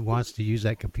that he wants to use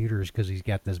that computer is because he's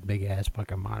got this big ass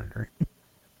fucking monitor.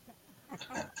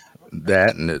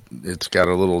 that, and it's got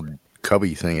a little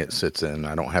cubby thing it sits in.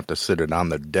 I don't have to sit it on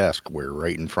the desk where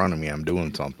right in front of me I'm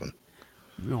doing something.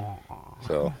 Aww.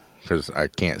 So, because I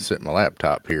can't sit my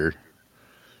laptop here,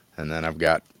 and then I've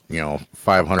got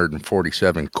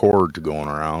 547 cords going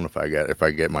around. If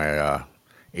I get my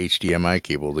HDMI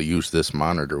cable to use this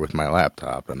monitor with my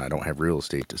laptop, and I don't have real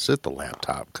estate to sit the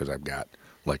laptop because I've got,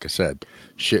 like I said,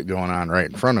 shit going on right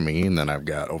in front of me, and then I've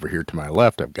got over here to my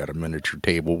left, I've got a miniature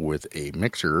table with a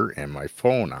mixer and my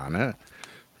phone on it.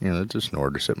 It's just in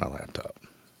order to sit my laptop.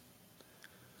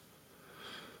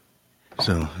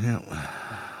 So,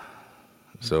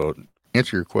 So,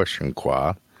 answer your question,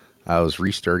 Qua. I was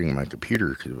restarting my computer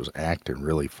because it was acting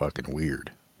really fucking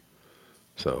weird.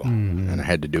 So, and I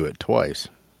had to do it twice.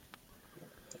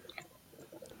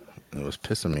 It was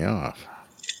pissing me off.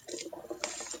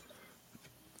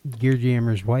 Gear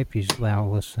Jammer's wife is now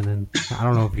listening. I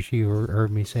don't know if she heard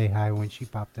me say hi when she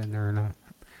popped in there or not.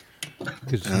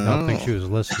 Because I don't think she was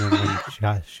listening when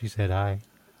she said hi.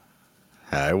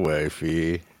 Hi,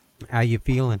 wifey. How you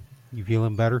feeling? You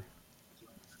feeling better?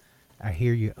 I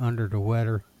hear you under the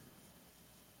weather.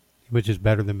 Which is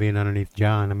better than being underneath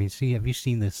John. I mean, have you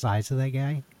seen the size of that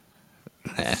guy?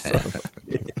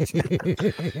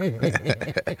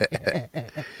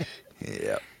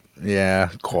 Yep. Yeah,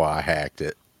 Qua hacked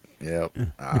it. Yep.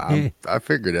 I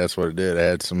figured that's what it did. It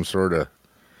had some sort of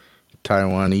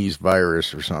Taiwanese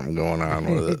virus or something going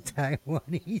on with it.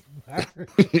 Taiwanese virus.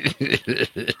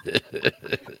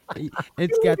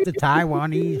 It's got the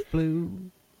Taiwanese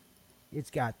flu. It's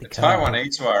got the The content.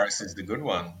 Taiwanese virus is the good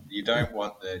one. You don't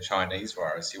want the Chinese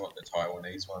virus. You want the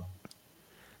Taiwanese one.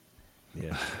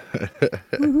 Yeah.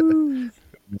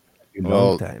 Well,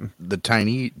 Long time. the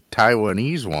tiny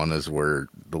Taiwanese one is where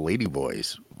the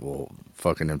ladyboys will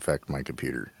fucking infect my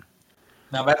computer.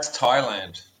 Now that's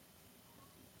Thailand.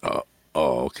 Oh,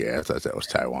 okay. I thought that was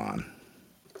Taiwan.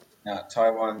 Now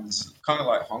Taiwan's kind of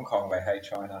like Hong Kong. They hate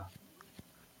China.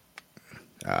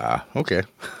 Okay.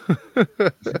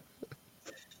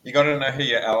 You got to know who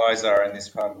your allies are in this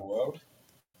part of the world.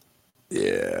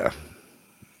 Yeah.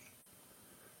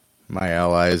 My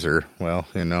allies are, well,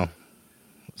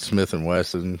 Smith &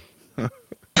 Wesson,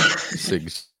 Sig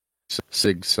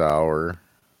Sauer.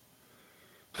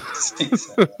 Stick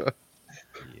sour.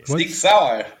 Stick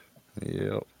sour.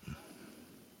 Yep.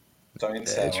 Don't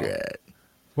That's sour. right.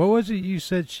 What was it you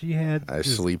said she had? I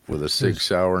sleep with a Sig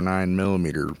Sauer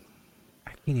 9mm.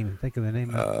 I can't even think of the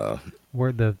name of it.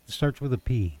 Where the starts with a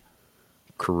P.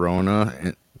 Corona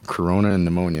and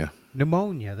pneumonia.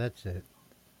 Pneumonia, that's it.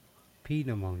 P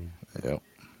pneumonia. Yep.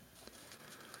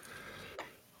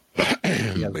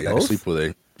 You have But yeah, I both? sleep with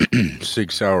a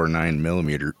Sig Sauer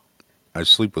 9mm. I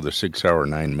sleep with a Sig Sauer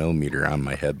 9mm on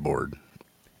my headboard.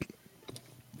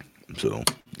 So,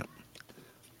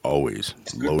 always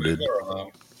It's a good loaded. burglar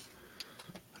alarm.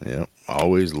 Yep,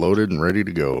 always loaded and ready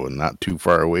to go, and not too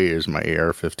far away is my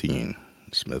AR-15,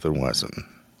 Smith & Wesson.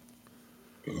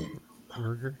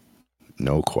 Burger?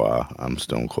 No qua, I'm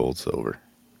stone cold sober.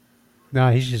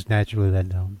 No, he's just naturally that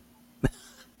dumb.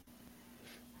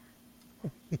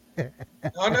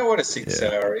 I know what a Sig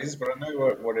Sauer is, but I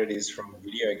know what it is from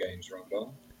video games,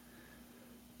 Rondon.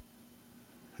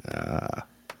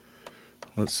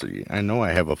 Let's see, I know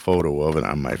I have a photo of it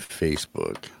on my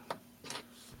Facebook.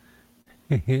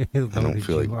 I don't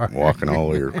feel like walking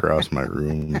all the way across my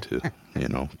room to,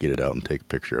 get it out and take a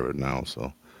picture of it now,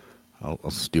 so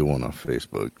I'll steal one off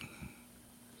Facebook.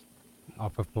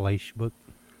 Off of Facebook.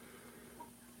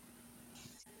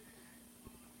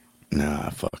 Nah,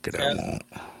 fuck it, I won't.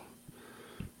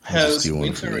 Has steal one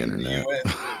winter from the in the internet.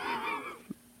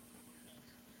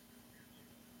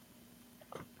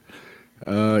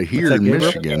 US? Here that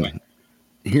in game,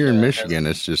 Rob? Michigan,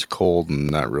 it's just cold and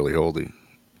not really holdy.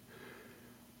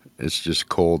 It's just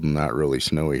cold and not really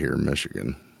snowy here in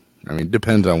Michigan. I mean,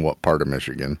 depends on what part of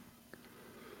Michigan.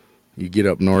 You get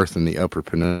up north in the Upper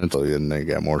Peninsula, and they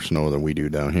got more snow than we do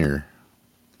down here.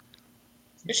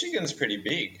 Michigan's pretty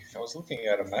big. I was looking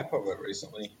at a map of it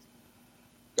recently.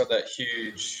 Got that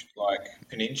huge,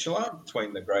 peninsula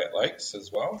between the Great Lakes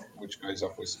as well, which goes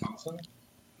off Wisconsin.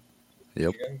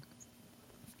 Yep. Michigan.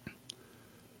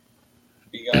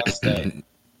 Big ass state.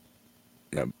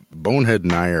 Yeah, Bonehead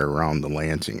and I are around the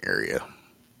Lansing area.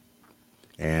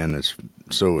 And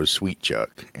so is Sweet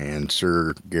Chuck and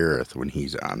Sir Gareth when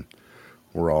he's on.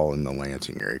 We're all in the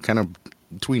Lansing area, kind of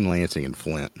between Lansing and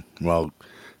Flint. Well,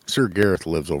 Sir Gareth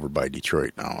lives over by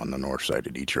Detroit now, on the north side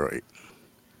of Detroit.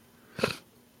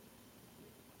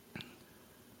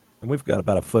 And we've got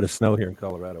about a foot of snow here in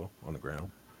Colorado on the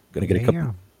ground. Going to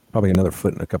get probably another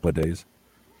foot in a couple of days.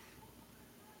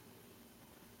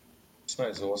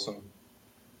 Snow's awesome.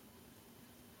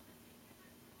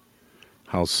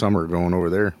 How's summer going over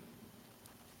there?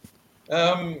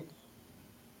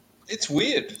 It's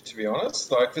weird, to be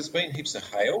honest. There's been heaps of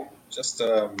hail just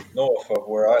north of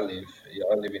where I live.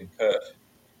 I live in Perth.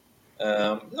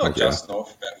 Not just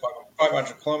north, about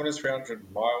 500 kilometres, 300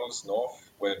 miles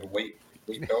north, where the wheat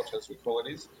belt, as we call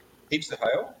it, is. Heaps of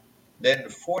hail. Then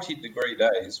 40-degree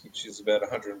days, which is about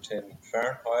 110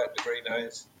 Fahrenheit degree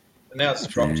days. And now it's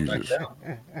dropped back down.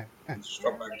 It's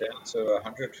dropped back down to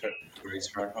 100 degrees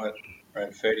Fahrenheit,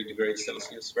 around 30 degrees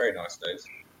Celsius. Very nice days.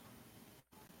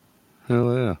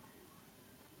 Hell yeah.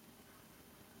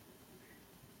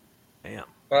 Damn.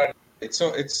 But it's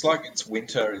like it's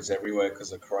winter is everywhere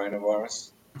because of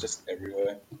coronavirus. Just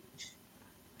everywhere.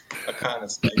 I can't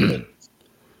escape it.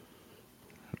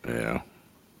 Yeah.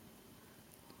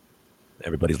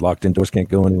 Everybody's locked indoors, can't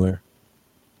go anywhere.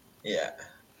 Yeah.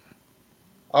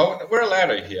 Oh, we're allowed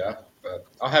to here, but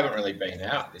I haven't really been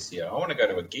out this year. I want to go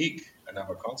to a gig,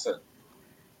 another concert.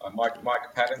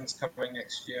 Mike Patton's coming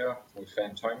next year with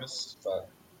Fantomas, but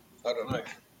I don't know.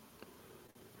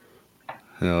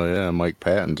 Hell yeah, Mike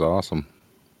Patton's awesome.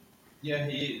 Yeah,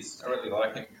 he is. I really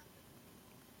like him.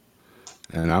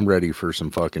 And I'm ready for some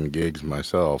fucking gigs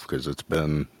myself, because it's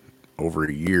been over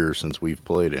a year since we've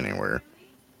played anywhere.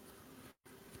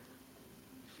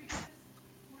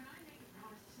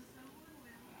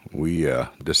 We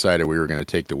decided we were going to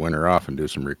take the winter off and do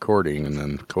some recording, and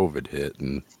then COVID hit,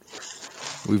 and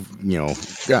we've,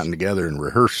 gotten together and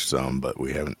rehearsed some, but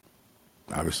we haven't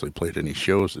obviously played any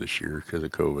shows this year because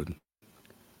of COVID.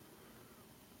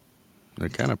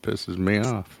 That kind of pisses me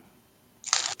off.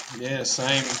 Yeah,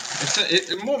 same.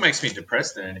 It more makes me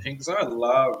depressed than anything because I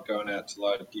love going out to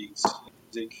live gigs.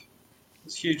 Music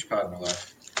is a huge part of my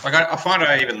life. Like I find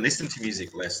I even listen to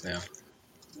music less now.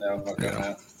 Now I'm not going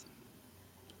out.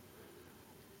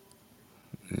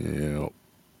 Yeah.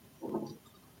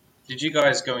 Did you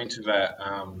guys go into that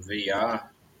VR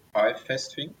Hive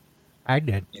Fest thing I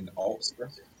did. in Alps?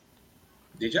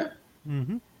 Did you?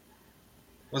 Mm-hmm.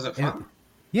 Was it fun?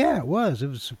 Yeah, it was. It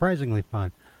was surprisingly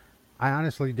fun. I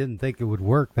honestly didn't think it would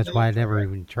work. That's why I never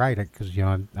even tried it because, you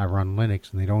know, I run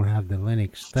Linux and they don't have the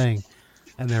Linux thing.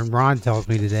 And then Ron tells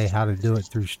me today how to do it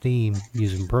through Steam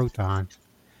using Proton.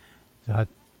 So I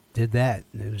did that.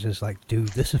 And it was just like, dude,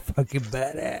 this is fucking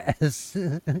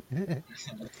badass.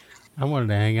 I wanted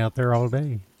to hang out there all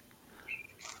day.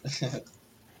 It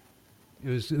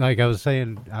was like I was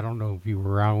saying, I don't know if you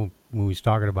were around when we was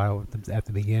talking about it at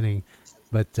the beginning,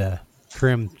 but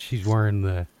Trim, she's wearing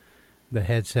the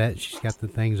headset. She's got the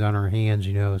things on her hands,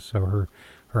 you know, so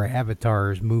her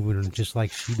avatar is moving just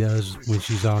like she does when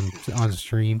she's on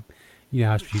stream. You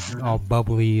know how she's all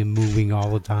bubbly and moving all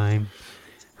the time.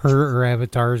 Her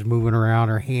avatar is moving around.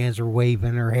 Her hands are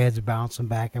waving. Her head's bouncing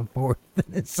back and forth.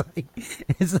 And it's like,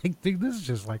 dude, this is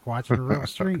just like watching a real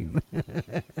stream.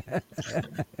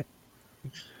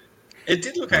 It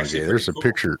did look actually. There's pretty a cool.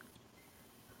 picture.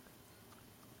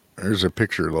 There's a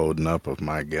picture loading up of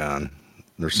my gun.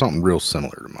 There's something real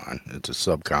similar to mine. It's a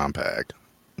subcompact.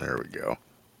 There we go.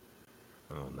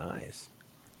 Oh, nice.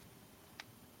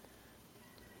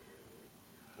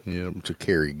 Yeah, it's a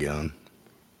carry gun.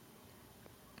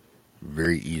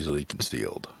 Very easily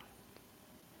concealed.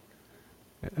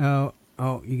 Oh,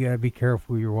 you gotta be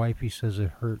careful. Your wifey says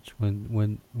it hurts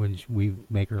when we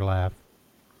make her laugh.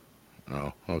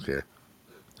 Oh, okay.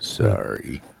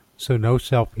 Sorry. So no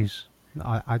selfies.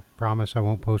 I promise I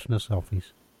won't post no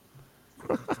selfies.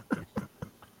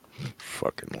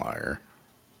 Fucking liar.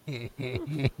 Yep.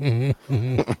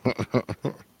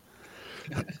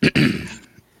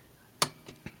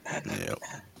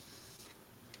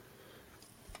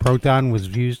 Proton was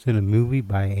used in a movie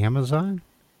by Amazon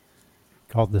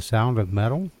called The Sound of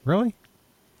Metal. Really?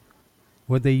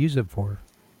 What'd they use it for?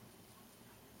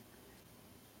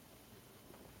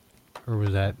 Or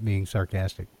was that being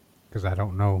sarcastic? Because I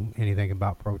don't know anything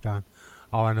about Proton.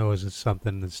 All I know is it's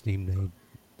something that Steam made.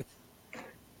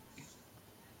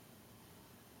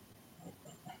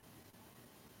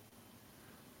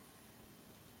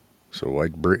 So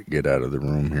why'd Britt get out of the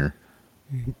room here?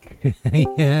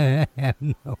 Yeah, I have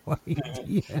no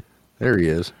idea. There he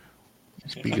is.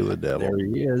 Speak of the devil. There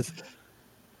he is.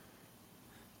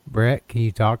 Brett, can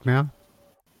you talk now?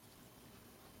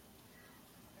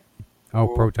 Oh,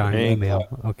 Proton Hank. email.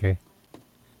 Okay.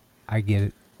 I get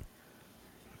it.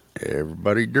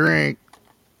 Everybody drink.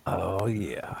 Oh,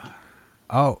 yeah.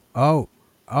 Oh.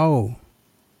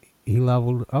 He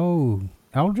leveled. Oh,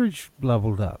 Eldridge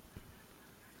leveled up.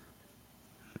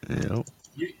 Yep.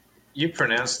 You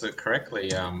pronounced it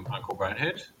correctly, Uncle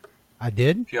Bonehead. I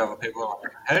did? A few other people are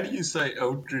like, how do you say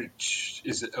Eldritch?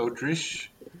 Is it Eldritch?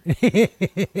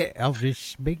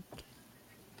 Eldridge big.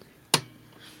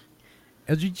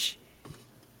 Eldridge.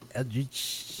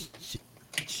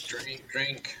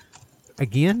 Drink.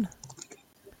 Again?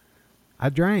 I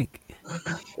drank.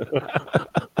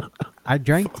 I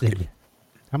drank it.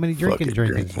 How many drinkings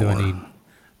drink do I more. need?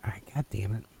 God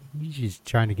damn it. You're just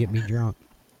trying to get me drunk.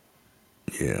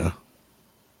 Yeah.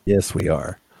 Yes, we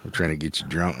are. I'm trying to get you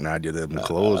drunk, not do them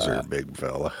clothes there, big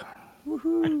fella.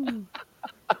 Woohoo.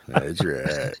 That's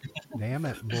right. Damn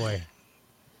it, boy.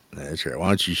 That's right. Why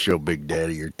don't you show Big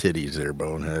Daddy your titties there,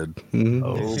 Bonehead? Hmm?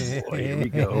 Oh, boy. Here we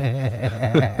go.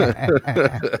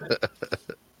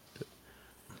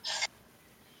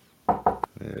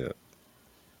 Yeah.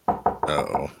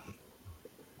 Uh-oh. Oh,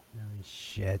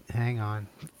 shit. Hang on.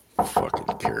 Fucking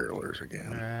carolers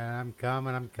again. I'm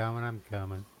coming.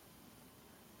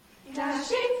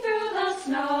 Dashing through the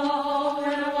snow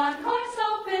in a one-horse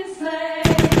open sleigh,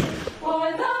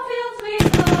 o'er the fields we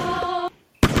go.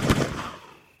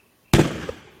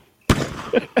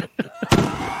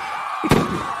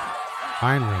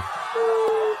 Finally.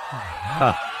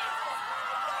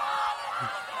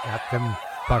 Got them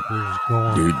fuckers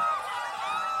going.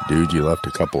 Dude, you left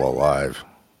a couple alive.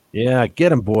 Yeah,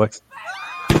 get him, boy.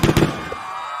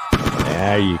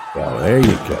 There you go. There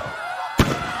you go.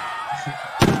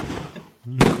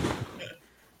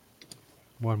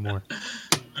 One more.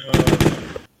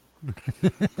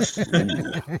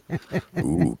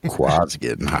 Ooh, quad's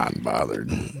getting hot and bothered.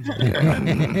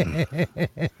 Yeah.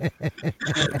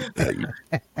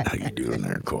 How you doing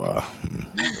there, Qua?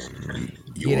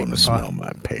 You Get it, want to Qua. smell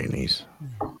my panties?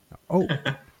 Oh.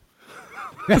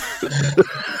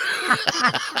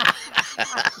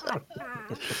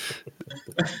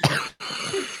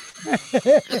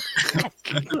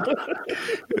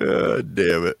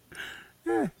 Damn it.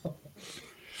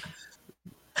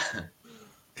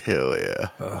 Hell yeah.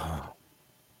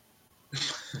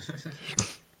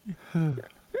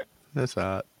 That's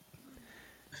hot.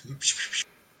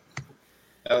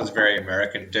 That was very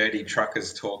American. Dirty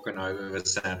truckers talking over the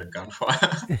sound of gunfire.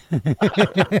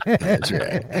 That's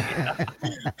right.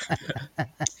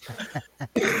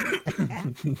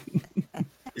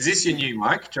 Is this your new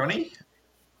mic, Johnny?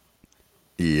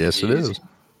 Yes, it is.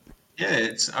 Yeah,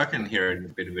 I can hear a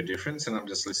bit of a difference, and I'm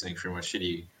just listening through my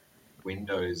shitty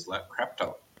Windows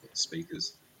laptop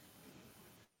speakers.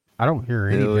 I don't hear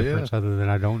any Hell yeah. difference other than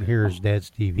I don't hear his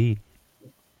dad's TV.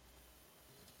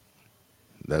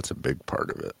 That's a big part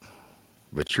of it.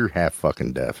 But you're half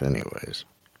fucking deaf anyways.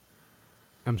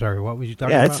 I'm sorry, what was you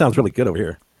talking Yeah, about? it sounds really good over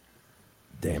here.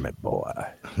 Damn it, boy.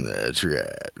 That's right.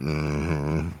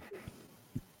 Mm-hmm.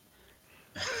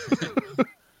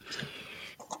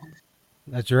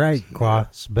 That's right, Qua.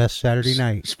 It's the best Saturday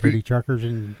night. Dirty truckers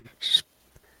and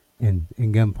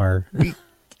gunfire.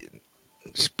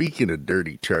 Speaking of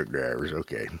dirty truck drivers,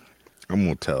 okay, I'm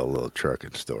going to tell a little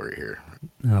trucking story here.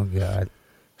 Oh, God.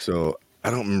 So, I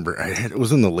don't remember. It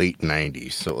was in the late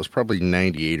 90s, so it was probably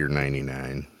 98 or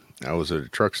 99. I was at a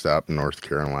truck stop in North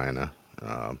Carolina.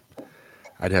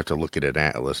 I'd have to look at an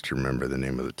atlas to remember the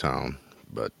name of the town.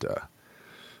 But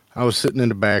I was sitting in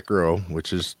the back row,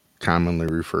 which is commonly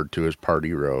referred to as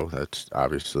party row. That's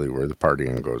obviously where the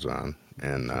partying goes on.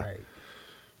 And Right.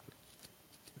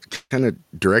 kind of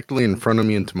directly in front of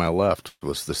me and to my left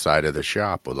was the side of the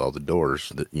shop with all the doors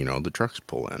that, you know, the trucks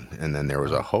pull in. And then there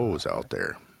was a hose out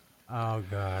there. Oh,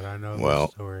 God, I know Well,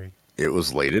 the story. It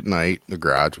was late at night. The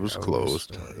garage was Oh,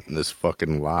 closed. story. And this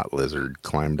fucking lot lizard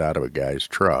climbed out of a guy's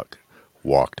truck,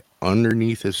 walked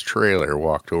underneath his trailer,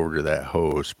 walked over to that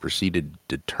hose, proceeded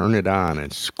to turn it on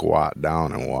and squat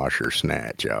down and wash her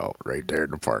snatch out right there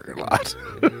in the parking lot.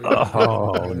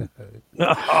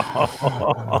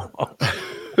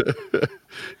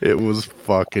 It was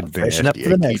fucking Freshen up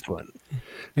nasty. for the next one.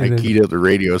 I keyed up the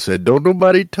radio, said, "Don't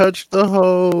nobody touch the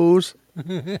hose."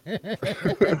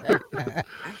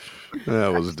 That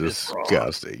was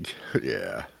disgusting.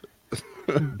 Yeah.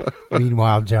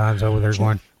 Meanwhile, John's over there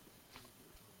going,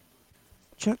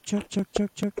 Chuck, chuck, chuck, chuck,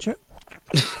 chuck, chuck.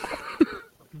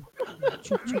 Chuck,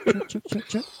 chuck, chuck, chuck, chuck,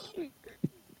 chuck.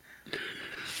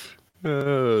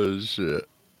 Oh, shit.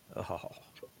 Oh.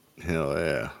 Hell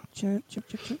yeah. Chuck, chuck,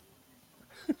 chuck, chuck.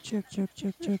 Chuck, chuck,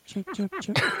 chuck, chuck, chuck, chuck,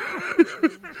 chuck.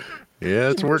 Yeah,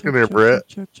 it's Chuck, working chuck, there, chuck, Brett.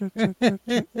 Chuck, chuck, chuck,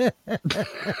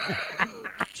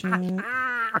 chuck, chuck.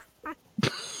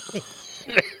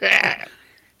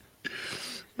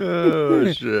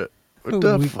 Oh, shit. What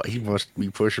the We- fuck? He must be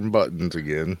pushing buttons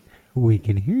again. "We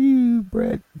can hear you,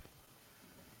 Brett."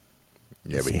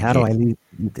 Yeah, but See, he how do I can't-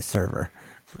 leave the server?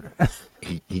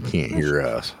 He can't hear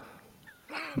us.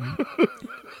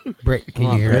 Brett, can Come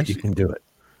on, you hear Brett, us? you can do it.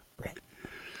 Brett.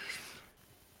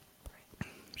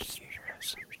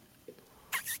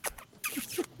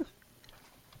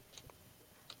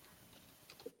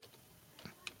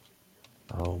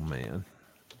 Oh, man.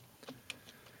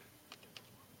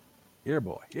 Here,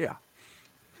 boy. Yeah.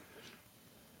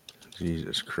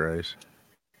 Jesus Christ.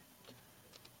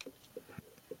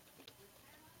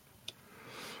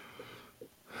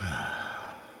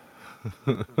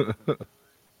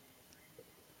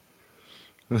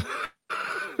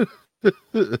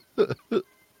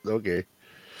 Okay.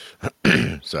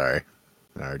 Sorry.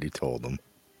 I already told them.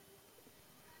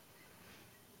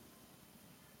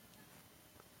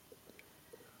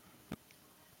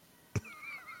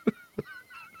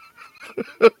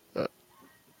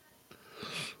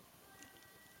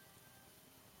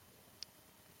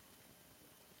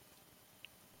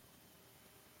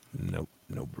 Nope.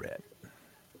 No Brett.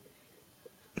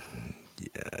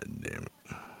 Yeah, damn it.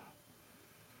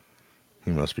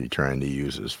 He must be trying to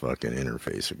use his fucking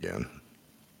interface again.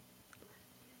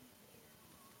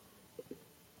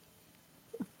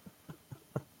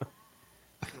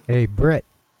 Hey, Brett.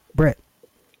 Brett.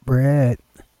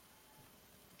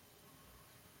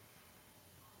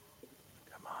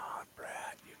 Come on,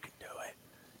 Brett. You can do it.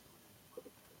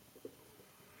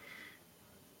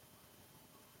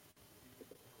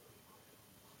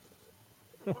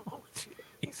 Oh,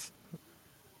 jeez.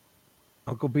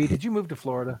 Uncle B, did you move to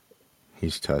Florida?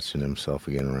 He's touching himself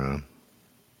again, Ron.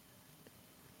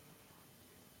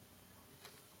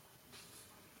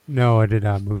 No, I did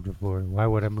not move to Florida. Why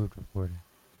would I move to Florida?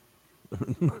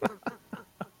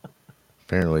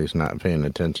 Apparently, he's not paying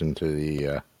attention to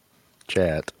the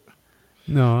chat.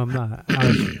 No, I'm not. I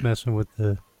was messing with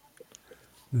the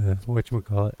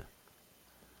whatchamacallit.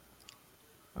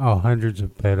 Oh, hundreds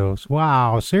of pedos.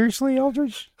 Wow, seriously,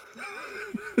 Eldridge?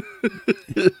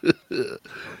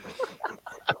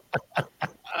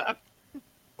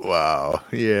 Wow.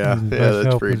 Yeah, The yeah, best that's very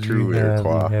helpers true we there, have,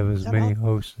 Qua. we have as many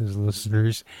hosts as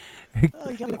listeners. Oh,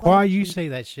 you got me Qua, quiet. you say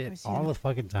that shit I see all it. the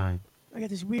fucking time. I got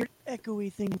this weird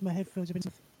echoey thing with my headphones. I've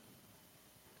been-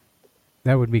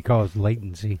 That would be called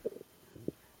latency.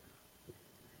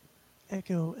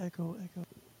 Echo, echo, echo.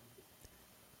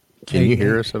 Can Hey, you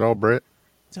hear hey. us at all, Brett?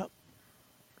 What's up?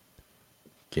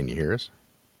 Can you hear us?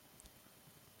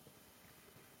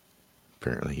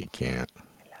 Apparently he can't.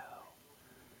 Hello.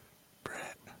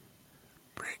 Brett.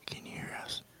 Brett, can you hear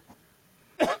us?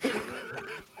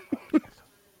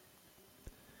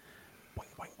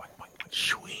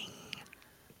 Swing.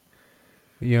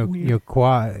 You know,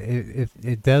 Qua,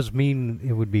 it does mean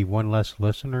it would be one less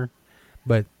listener,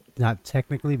 but not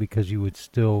technically because you would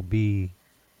still be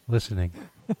listening,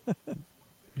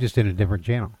 just in a different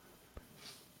channel.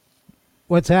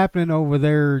 What's happening over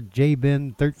there,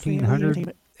 JBen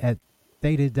 1300 at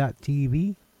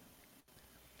Theta.tv?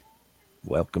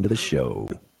 Welcome to the show.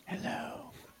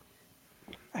 Hello.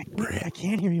 I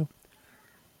can't hear you.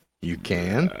 You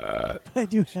can? I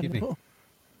do. Excuse me. Hello.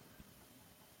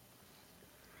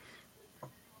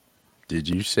 Did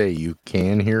you say you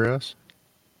can hear us?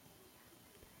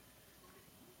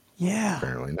 Yeah.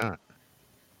 Apparently not.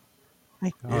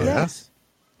 Oh, Yes.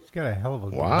 It's got a hell of a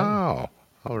good Wow.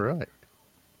 All right.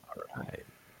 Right.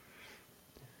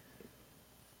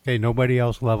 Okay, nobody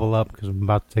else level up because I'm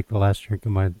about to take the last drink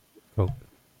of my Coke.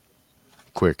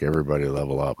 Quick, everybody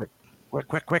level up.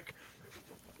 Quick.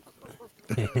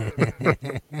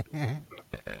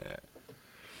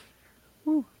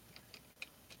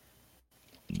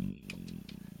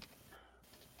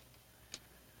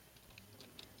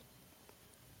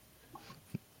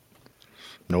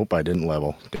 Nope, I didn't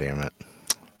level. Damn it.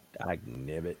 I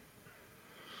nib it.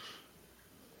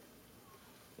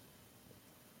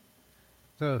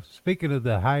 So, speaking of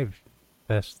the Hive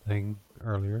Fest thing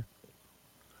earlier,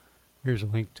 here's a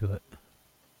link to it.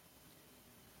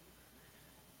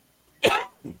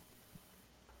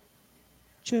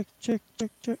 Check, check,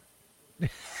 check, check.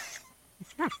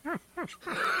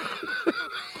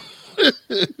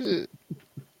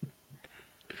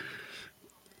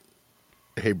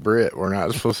 Hey, Britt, we're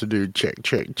not supposed to do check,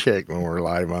 check, check when we're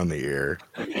live on the air.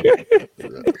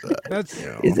 That's You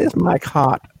know, Is this mic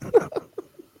hot?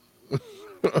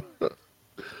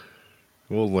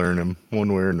 we'll learn him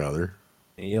one way or another.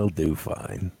 He'll do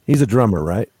fine. He's a drummer,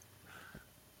 right?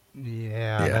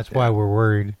 yeah, Yeah, that's yeah. why we're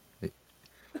worried.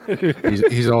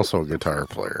 He's also a guitar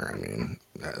player. I mean,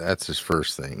 that's his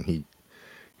first thing.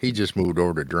 He just moved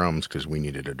over to drums because we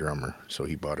needed a drummer, so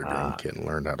he bought a drum kit and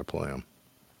learned how to play them.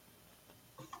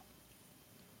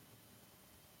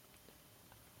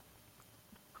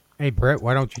 Hey, Brett,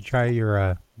 why don't you try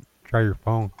your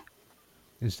phone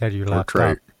instead of your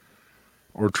laptop?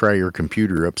 Or try your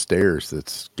computer upstairs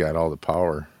that's got all the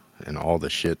power and all the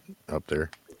shit up there.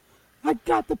 I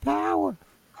got the power.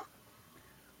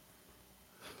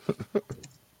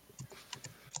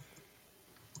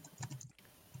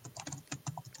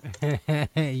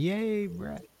 Yay,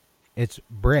 Brett. It's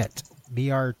Brett.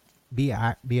 B-R-I-T-T.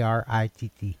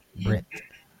 Brett.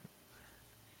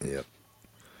 Yep.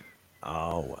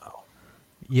 Oh, wow.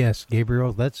 Yes,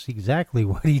 Gabriel, that's exactly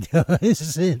what he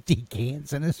does. Empty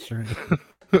cans in his shirt.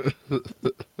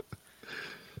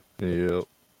 Yep.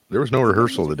 There was no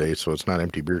rehearsal today, so it's not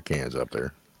empty beer cans up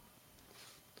there.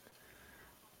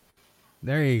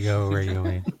 There you go, Radio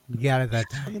Man. You got it that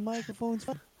time. The microphone's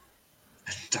fine.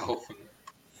 Dolphin.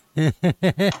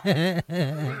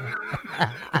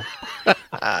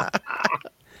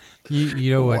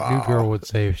 You know what New Girl would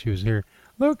say if she was here?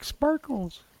 Look,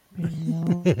 sparkles.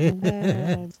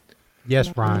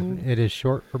 Yes, Ron. It is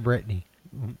short for Brittany.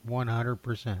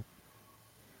 100%.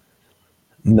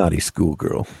 Naughty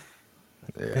schoolgirl.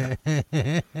 Yeah.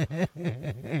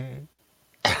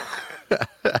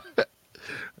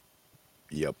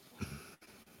 Yep.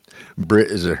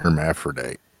 Brit is a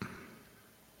hermaphrodite.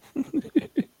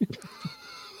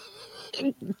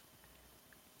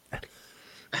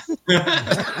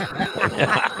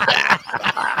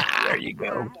 There you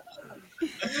go.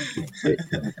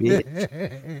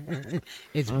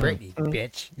 It's Brittany,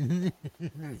 bitch.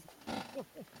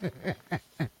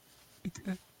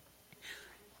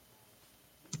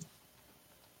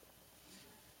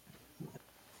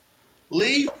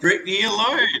 Leave Brittany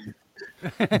alone.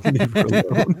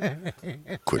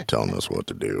 Quit telling us what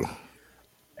to do.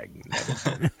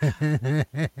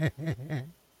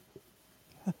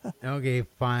 Okay,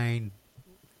 fine.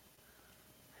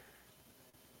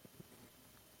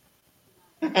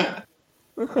 Yeah.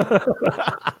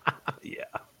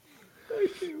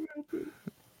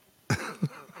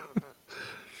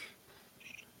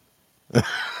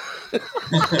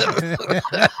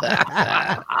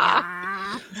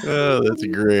 Oh, that's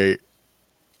great.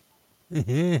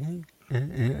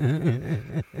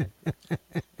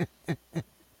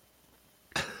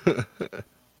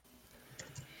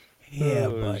 Yeah,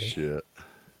 Oh, buddy. shit.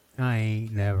 I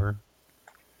ain't never.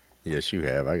 Yes, you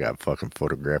have. I got fucking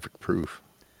photographic proof.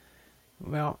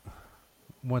 Well,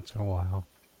 once in a while.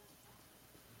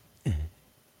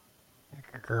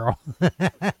 Girl.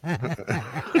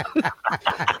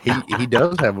 He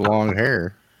does have long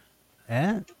hair.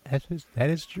 Yeah, that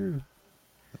is true.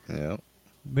 Yeah.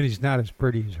 But he's not as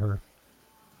pretty as her.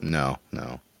 No.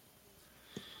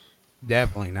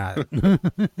 Definitely not.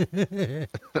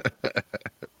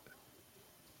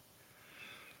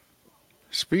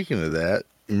 Speaking of that,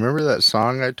 you remember that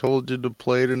song I told you to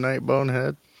play tonight,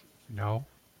 Bonehead? No.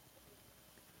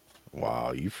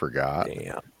 Wow, you forgot.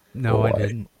 Damn. No, I Boy.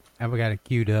 didn't. I've got it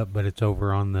queued up, but it's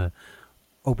over on the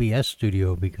OBS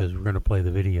studio because we're going to play the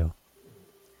video.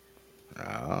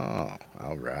 Oh,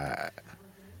 all right.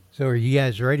 So are you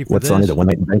guys ready for What this? song is it? One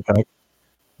Night in Bangkok?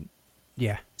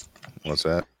 Yeah. What's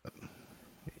that?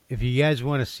 If you guys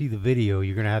want to see the video,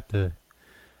 you're going to have to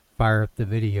fire up the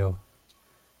video.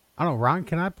 I don't know, Ron,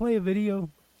 can I play a video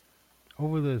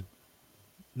over the...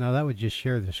 No, that would just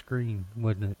share the screen,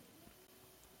 wouldn't it?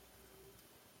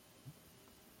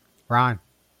 Ron.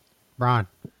 Can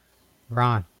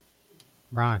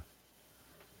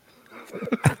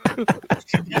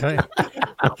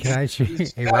I show you?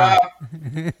 Hey, Ron.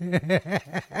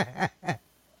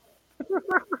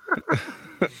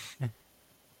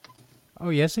 Oh,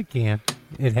 yes, it can.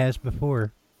 It has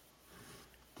before.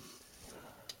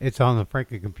 It's on the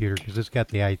Franken computer because it's got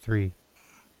the i3.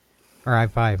 Or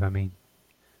i5, I mean.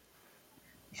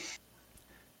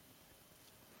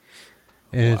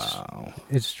 And Wow.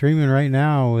 it's streaming right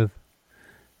now with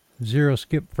 0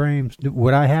 skip frames.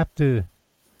 Would I have to...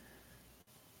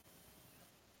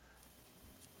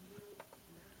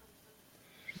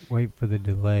 Wait for the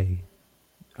delay.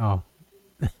 Oh.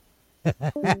 He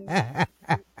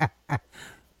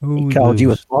called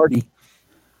you a smarty.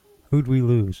 Who'd we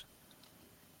lose?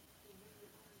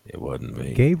 It wasn't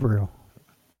me. Gabriel.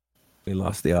 We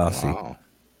lost the Aussie. Wow.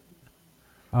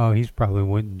 Oh, he's probably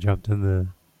went and jumped in the...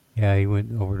 Yeah, he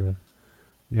went over to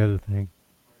the other thing.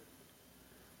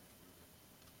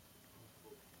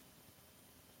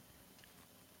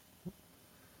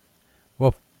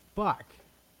 Well, fuck.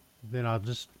 Then I'll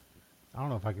just... I don't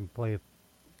know if I can play it.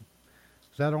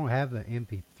 Because I don't have the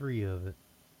MP3 of it.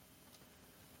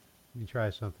 Let me try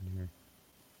something here.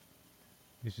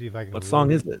 Let me see if I can... What song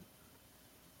load is it?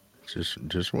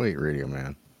 Just wait, Radio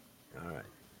Man. All right.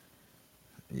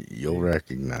 You'll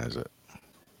recognize it.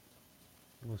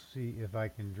 We'll see if I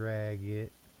can drag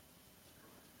it.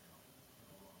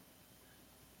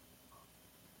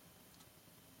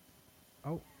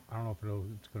 Oh, I don't know if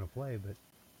it's going to play, but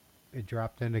it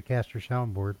dropped into Caster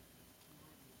Soundboard.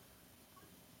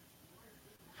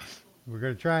 We're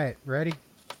going to try it. Ready?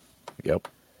 Yep.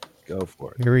 Go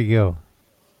for it. Here we go.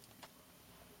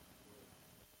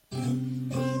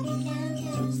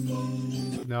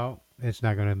 No, it's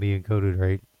not going to be encoded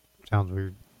right. Sounds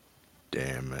weird.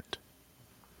 Damn it.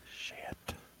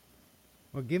 Shit.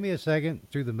 Well, give me a second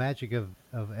through the magic of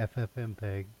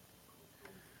FFmpeg.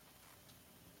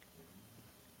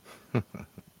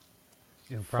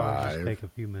 It'll probably just 5, take a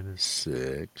few minutes.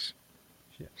 6,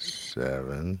 Shit.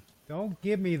 7. Don't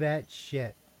give me that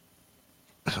shit.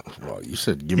 Well, you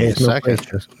said give me a There's no second.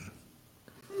 pressure.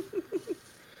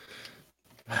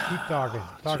 Keep talking.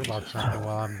 Talk about something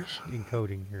while I'm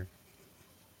encoding here.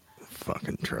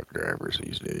 Fucking truck drivers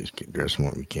these days. Guess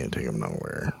what? We can't take them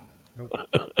nowhere. Nope.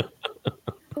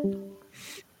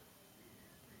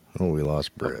 Oh, we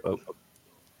lost Britt. Oh,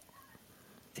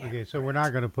 Okay, so we're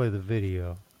not going to play the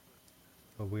video,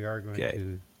 but we are going Okay.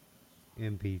 to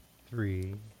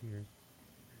MP3 here.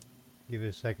 Give it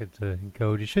a second to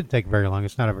encode. It shouldn't take very long.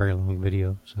 It's not a very long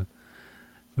video, so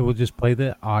we'll just play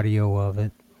the audio of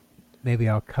it. Maybe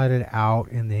I'll cut it out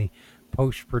in the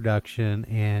post-production,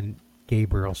 and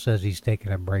Gabriel says he's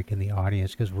taking a break in the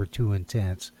audience because we're too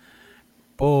intense.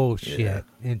 Bullshit. Yeah.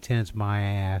 Intense my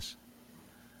ass.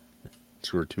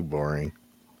 So we're too boring.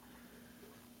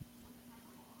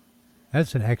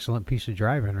 That's an excellent piece of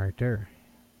driving right there.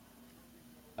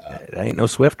 It ain't no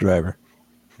Swift driver.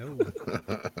 No.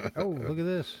 Oh, look at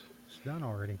this. It's done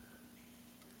already.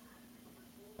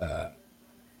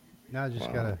 Now I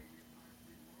just gotta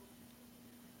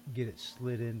get it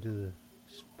slid into the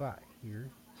spot here.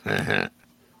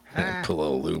 Put a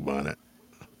little lube on it.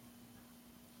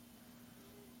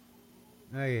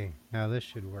 Okay, now this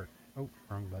should work. Oh,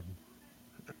 wrong button.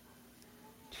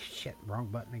 Shit, wrong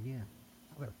button again.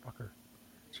 Motherfucker.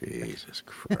 Jesus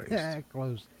Christ.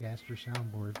 Close the caster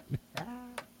soundboard.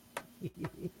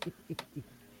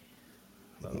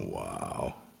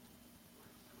 Wow.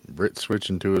 Britt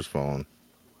switching to his phone.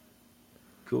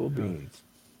 Cool beans.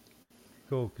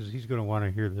 Cool, because he's going to want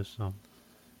to hear this song.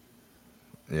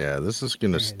 Yeah, this is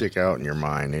going to stick out in your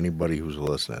mind. Anybody who's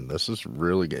listening, this is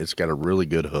really good. It's got a really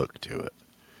good hook to it.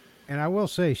 And I will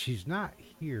say, she's not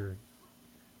here.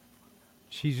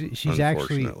 She's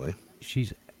Unfortunately. she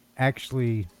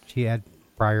had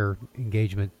prior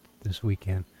engagement this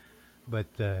weekend, but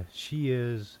she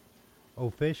is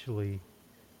officially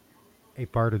a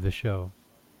part of the show.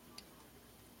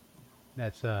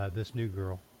 That's this new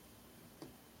girl.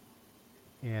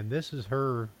 And this is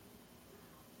her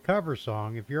cover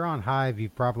song. If you're on Hive,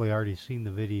 you've probably already seen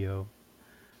the video,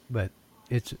 but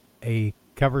it's a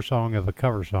cover song of a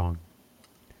cover song.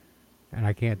 And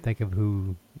I can't think of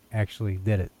who actually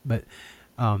did it, but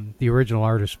the original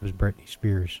artist was Britney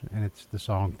Spears, and it's the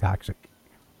song Toxic.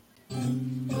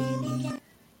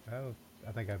 Oh,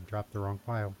 I think I've dropped the wrong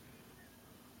file.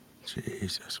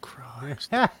 Jesus Christ.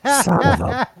 Son of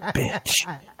a bitch.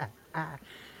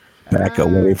 Back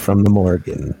away from the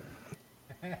Morgan.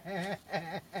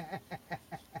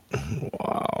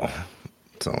 Wow.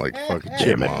 Sound like fucking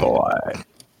Jimmy Jimmy boy.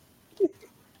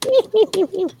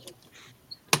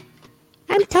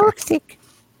 I'm toxic.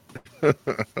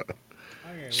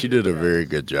 She did a very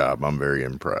good job. I'm very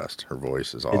impressed. Her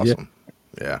voice is you? awesome.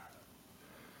 Yeah.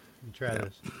 Try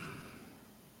this.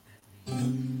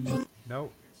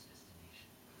 Nope.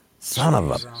 Son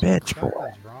of a bitch, boy.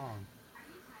 Something's wrong.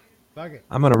 Fuck it.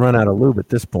 I'm going to run out of lube at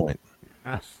this point.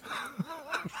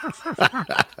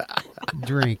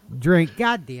 Drink.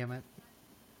 God damn it.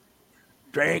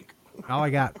 Drink. All I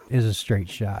got is a straight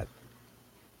shot.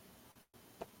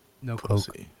 No coke.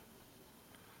 Pussy.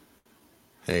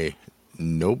 Hey,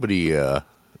 nobody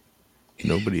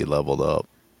leveled up.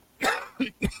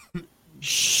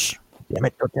 Shh. Damn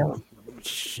it, don't tell him.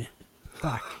 Shit.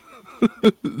 Fuck. All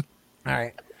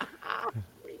right.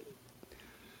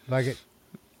 Like it.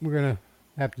 We're going to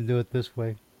have to do it this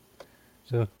way.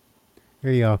 So,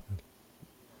 here you go.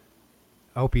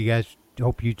 I hope you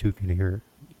two can hear it.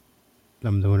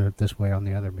 I'm doing it this way on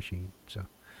the other machine. So,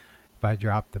 if I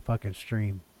drop the fucking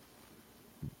stream,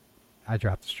 I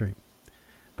drop the stream.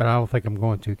 But I don't think I'm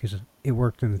going to because it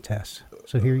worked in the test.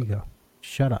 So, here you go.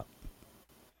 Shut up.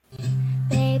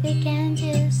 Baby, can't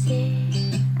you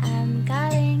see I'm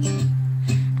calling?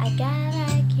 I got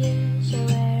like you, should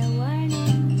wear a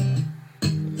warning.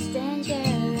 It's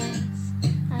dangerous,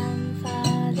 I'm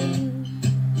falling.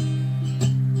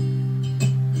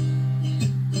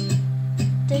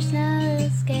 There's no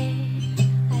escape,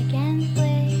 I can't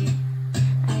wait.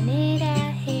 I need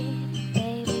a hit,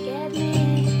 baby, get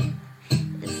me.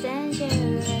 It's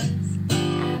dangerous,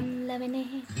 I'm loving it.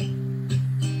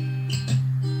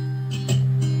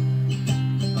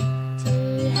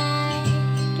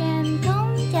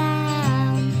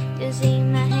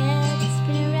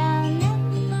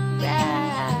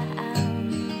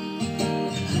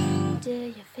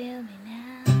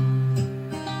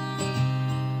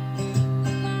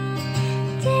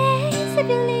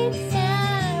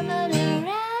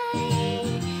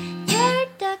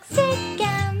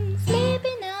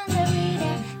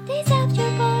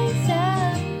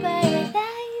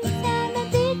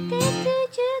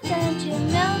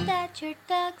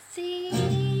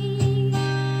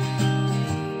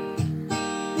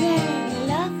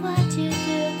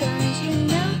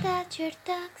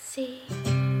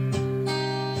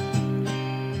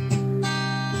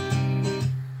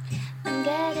 I'm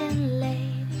getting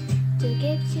late to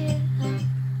give you up.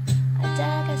 I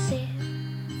took a sip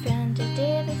from the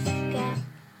deepest cup.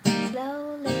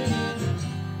 Slowly,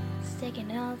 it's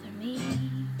taking over me.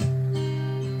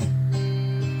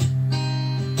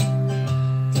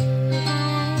 Too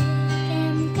high,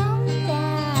 can't come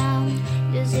down.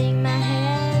 Using my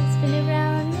head, spin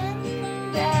around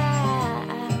and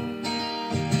round.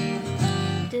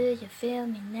 Do you feel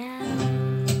me now?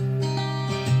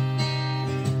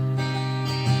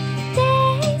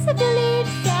 Days of your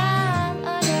lips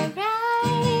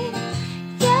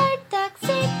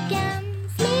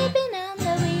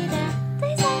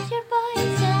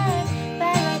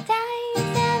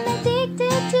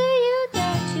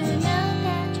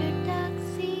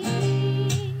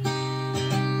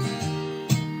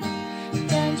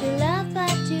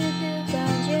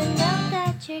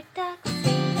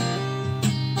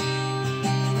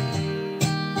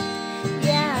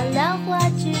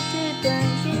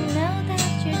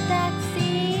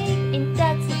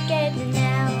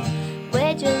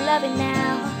loving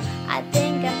now. I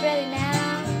think I'm ready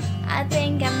now. I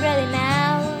think I'm ready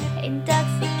now.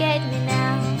 Intoxicate me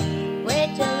now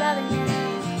with your loving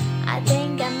now. I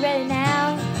think I'm ready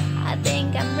now. I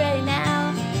think I'm ready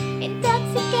now.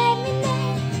 Intoxicate me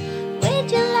now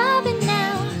with your loving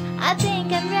now. I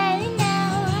think I'm ready now.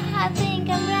 I think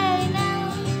I'm ready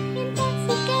now.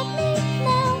 Intoxicate me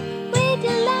now with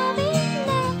your loving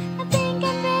now. I think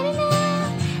I'm ready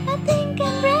now. I think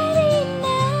I'm ready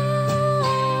now.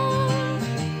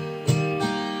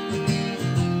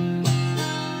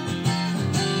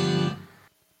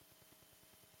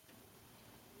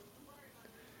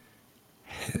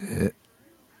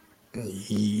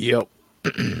 Yep.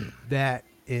 That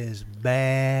is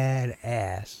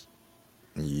badass.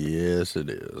 Yes, it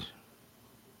is.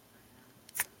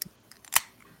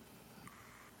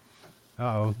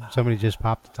 Uh-oh, somebody just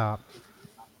popped the top.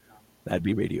 That'd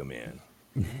be Radio Man.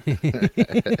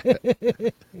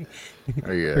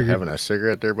 Are you having a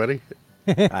cigarette there, buddy?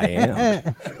 I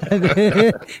am.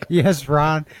 Yes,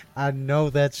 Ron, I know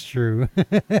that's true.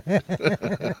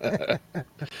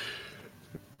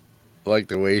 Like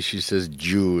the way she says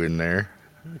Jew in there.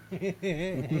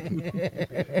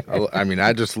 I mean,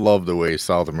 I just love the way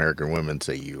South American women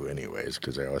say you anyways,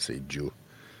 because I always say Jew.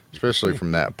 Especially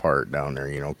from that part down there,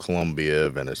 you know, Colombia,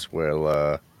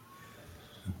 Venezuela.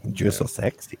 Just so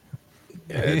sexy.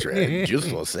 Yeah, that's right. Just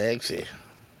so sexy. Do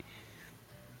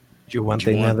you want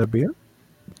Do you want- another beer?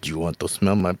 Do you want to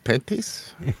smell my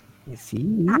panties? You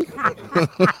see?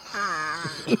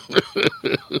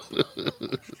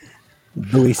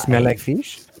 Do we smell like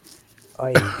fish? I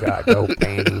ain't got no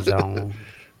panties on.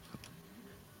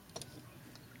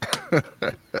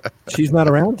 She's not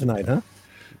around tonight, huh?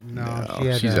 No, No, she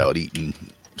had she's out eating.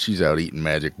 She's out eating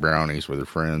magic brownies with her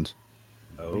friends.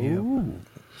 Oh.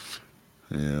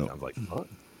 Yeah. Sounds like fun.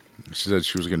 She said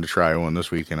she was going to try one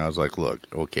this week, and I was like, "Look,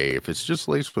 okay, if it's just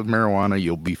laced with marijuana,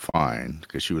 you'll be fine."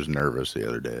 Because she was nervous the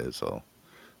other day, so I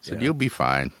said, Yeah. "You'll be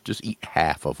fine. Just eat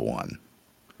half of one.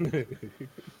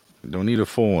 Don't eat a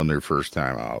full one their first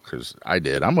time out." Because I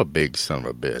did. I'm a big son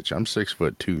of a bitch. I'm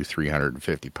 6'2",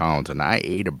 350 pounds, and I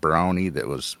ate a brownie that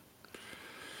was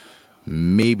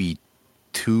maybe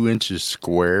 2 inches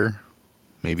square,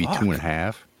 maybe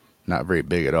 2.5. Not very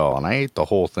big at all. And I ate the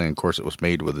whole thing. Of course, it was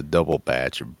made with a double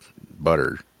batch of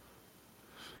butter.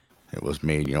 It was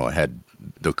made, you know, it had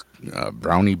the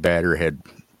brownie batter, had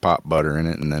pot butter in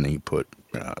it, and then he put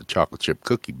chocolate chip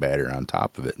cookie batter on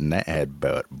top of it, and that had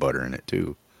butter in it,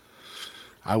 too.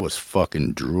 I was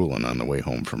fucking drooling on the way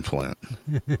home from Flint.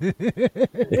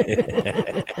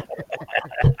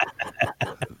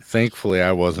 Thankfully,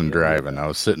 I wasn't driving. I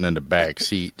was sitting in the back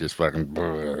seat, just fucking.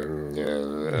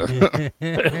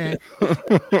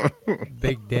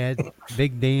 Big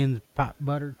Dan's pot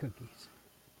butter cookies.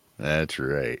 That's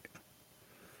right.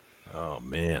 Oh,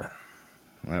 man.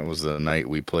 That was the night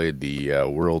we played the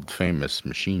world famous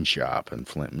machine shop in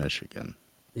Flint, Michigan.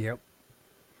 Yep.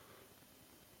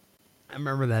 I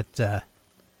remember that.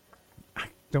 I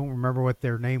don't remember what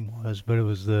their name was, but it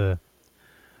was the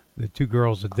two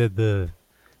girls that did the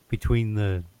between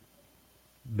the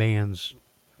bands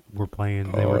were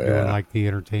playing. They Oh, were doing yeah. like the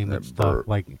entertainment That stuff,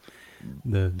 like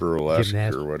the Burlesque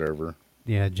gymnast- or whatever.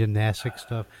 Yeah, gymnastic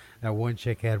stuff. That one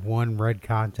chick had one red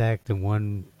contact and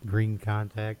one green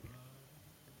contact,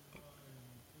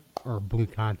 or blue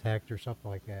contact, or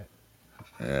something like that.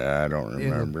 Yeah, I don't It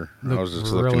remember. I looked was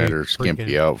just looking really at her skimpy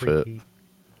freaking outfit. freaky.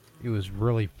 It was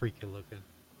really freaky looking.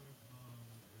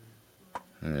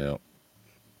 Yeah.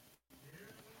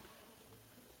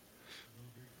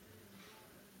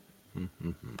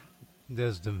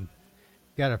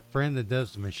 Got a friend that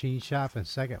does the machine shop in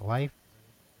Second Life?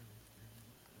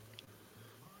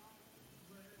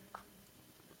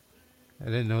 I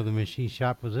didn't know the machine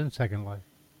shop was in Second Life.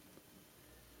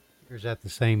 Or is that the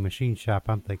same machine shop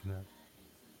I'm thinking of?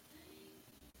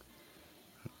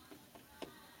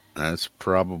 That's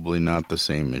probably not the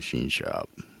same machine shop.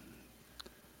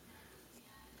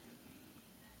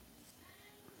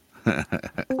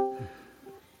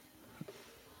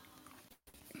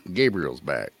 Gabriel's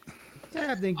back.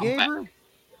 Captain Gabriel?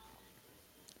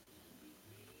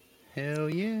 Hell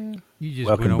yeah. You just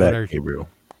Welcome went over back, there. Gabriel.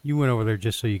 You went over there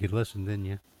just so you could listen, didn't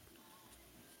you?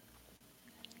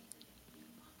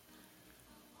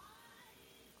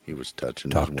 He was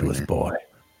touching Talk his to his wiener. boy.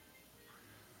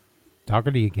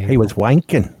 Talking to you, Gabriel. He was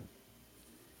wanking.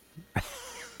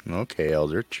 Okay,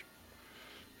 Eldritch.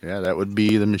 Yeah, that would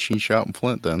be the machine shop in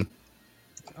Flint then.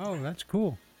 Oh, that's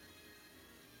cool.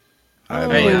 I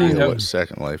have Hey, no idea yeah. what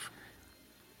Second Life.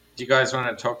 Do you guys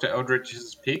want to talk to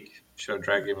Eldritch's pig? Should I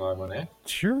drag him live on air?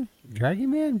 Sure. Drag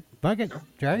him in. Bucket.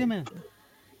 Drag him in.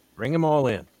 Bring them all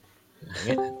in.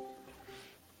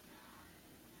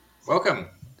 Welcome.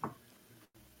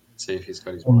 Let's see if he's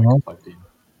got his mic plugged in.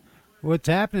 What's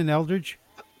happening, Eldridge?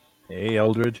 Hey,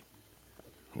 Eldridge.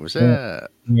 What's that?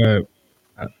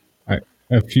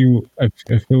 I feel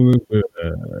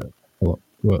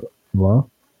hello?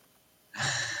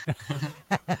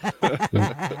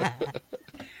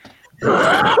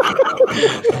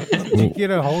 Did you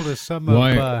get a hold of some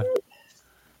Why? of?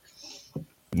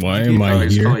 Why am I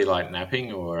It's here? probably like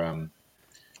napping or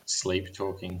sleep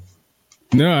talking.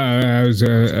 No, I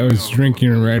was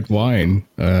drinking red wine.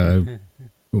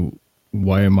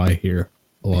 Why am I here?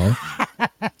 Hello?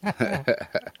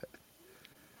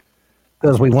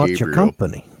 Because we want your Gabriel.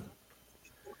 company.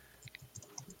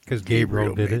 Because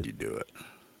Gabriel did made it. you do it.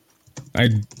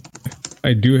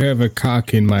 I do have a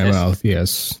cock in my mouth,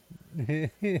 yes.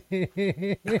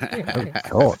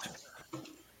 God.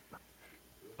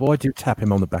 Boy, do tap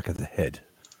him on the back of the head.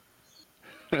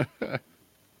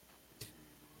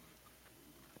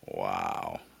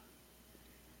 Wow.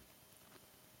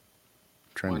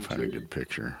 Trying to find a good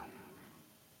picture.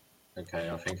 Okay,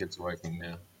 I think it's working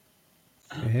now.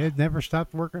 It never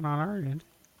stopped working on our end.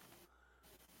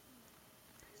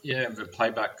 Yeah, the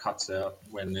playback cuts out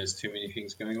when there's too many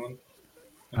things going on.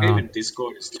 Oh. Even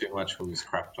Discord is too much for this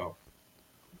crap top.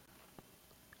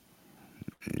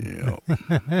 Yep.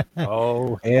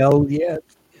 Oh, hell yeah.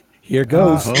 Here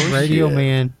goes. Radio shit.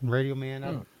 Man. Radio Man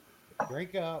up.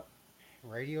 Drink up.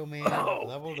 Radio Man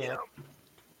leveled up.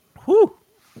 Whew.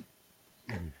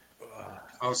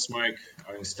 I'll smoke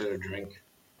instead of drink.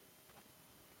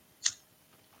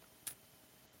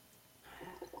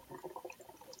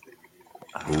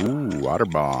 Ooh, water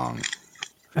bong.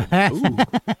 Got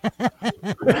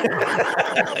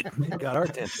our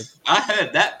attention. I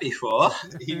heard that before.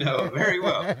 You know it very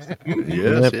well.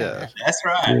 Yes, yes. That's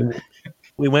right.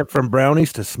 We went from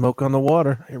brownies to smoke on the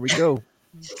water. Here we go.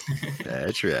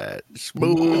 That's right.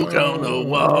 Smoke on the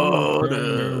water.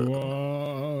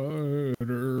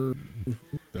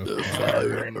 The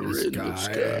fire in the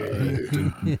sky.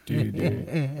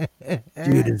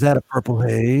 Dude, is that a purple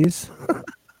haze?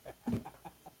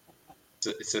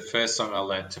 It's the first song I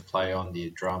learned to play on the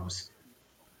drums.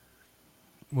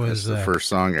 That's Was the first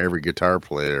song every guitar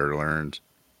player learns.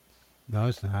 No,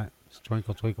 it's not. It's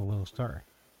Twinkle Twinkle Little Star.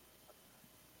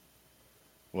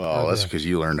 Well, that's because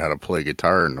you learned how to play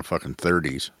guitar in the fucking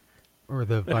 30s. Or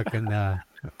the fucking the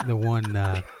one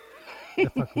the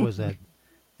fuck was that?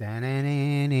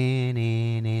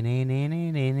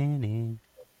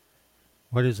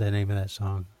 What is the name of that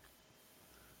song?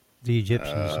 The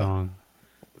Egyptian song.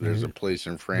 There's a place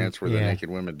in France where the Yeah. naked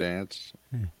women dance.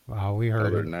 Wow, we heard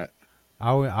Other it. than that,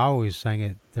 I always sang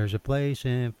it. There's a place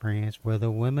in France where the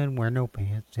women wear no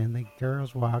pants and the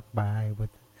girls walk by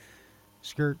with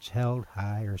skirts held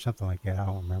high or something like that. I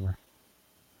don't remember.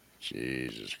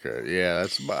 Jesus Christ. Yeah,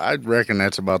 I reckon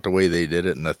that's about the way they did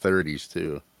it in the 30s,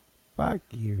 too. Fuck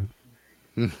you.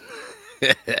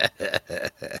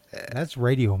 That's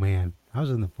Radio Man. I was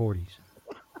in the 40s.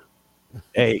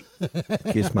 Hey,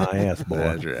 kiss my ass, boy.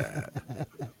 That's right.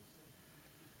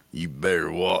 You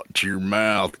better watch your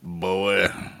mouth, boy.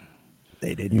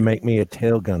 They didn't make me a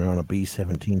tail gunner on a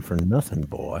B-17 for nothing,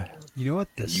 boy. You know what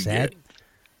the You sad?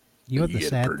 You know what the get a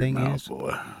sad pretty thing mouth, is?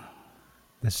 boy.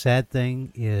 The sad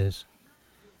thing is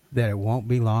that it won't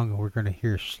be long and we're going to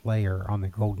hear Slayer on the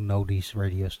Golden Oldies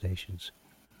radio stations.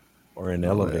 Or in Oh,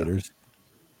 elevators.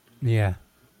 Yeah.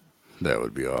 That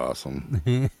would be awesome.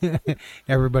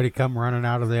 Everybody come running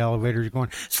out of the elevators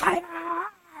going, Slayer!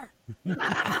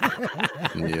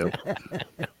 Yep.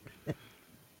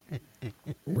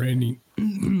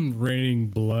 Raining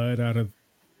blood out of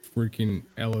freaking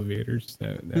elevators.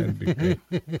 That'd be great.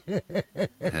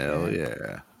 Hell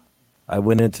yeah. I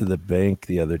went into the bank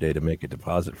the other day to make a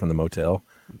deposit from the motel,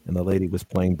 and the lady was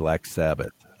playing Black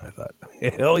Sabbath. I thought,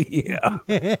 hell yeah.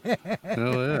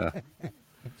 Hell yeah.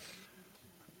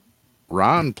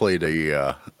 Ron played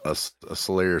a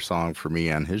Slayer song for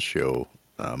me on his show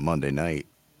Monday night,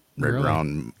 right Really?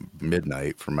 around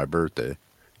midnight for my birthday.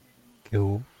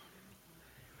 Cool.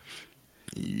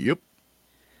 Yep.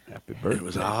 Happy birthday. It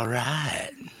was all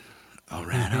right. All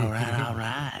right, all right, all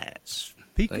right.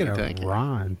 Speaking Thank of you.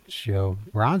 Ron's show,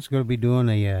 Ron's going to be doing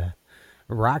a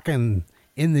Rockin'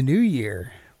 in the New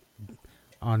Year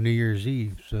on New Year's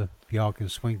Eve. So if y'all can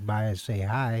swing by and say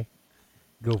hi,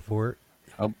 go for it.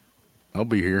 I'll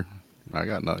be here. I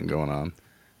got nothing going on.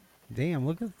 Damn,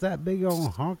 look at that big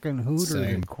old honking hooter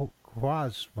Same. and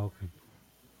quad smoking.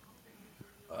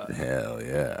 Hell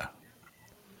yeah.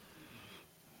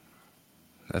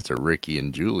 That's a Ricky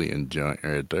and Julian joint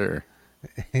right there.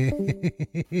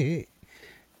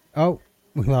 Oh,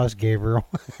 We lost Gabriel.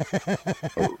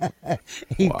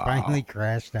 He Wow. finally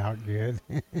crashed out good.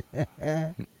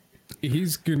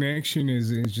 His connection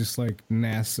is just like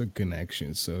NASA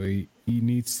connection, so he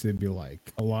needs to be like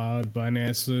allowed by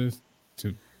NASA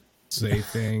to say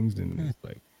things, and it's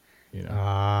like, you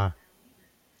know.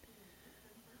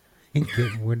 He's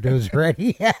getting Windows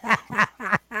ready.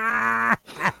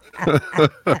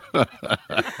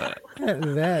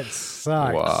 That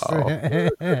sucks.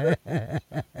 Wow.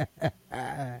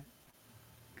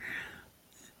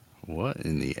 What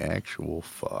in the actual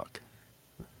fuck?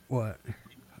 What?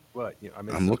 What?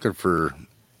 I'm looking for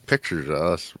pictures of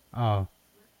us Oh,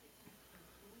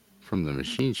 from the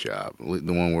machine shop, the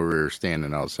one where we were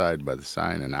standing outside by the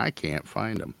sign, and I can't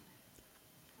find them.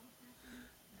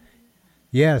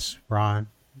 yes, Ron.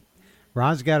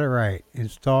 Ron's got it right.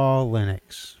 Install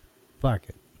Linux. Fuck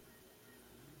it.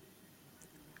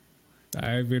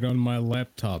 I have it on my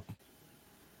laptop.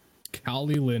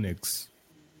 Kali Linux.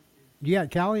 Yeah,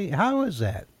 Callie, how is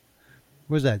that?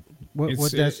 Was that what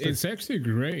that's It's actually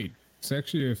great. It's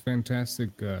actually a fantastic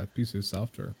piece of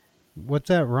software. what's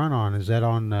that run on? Is that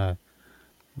on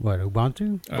what,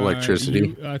 Ubuntu?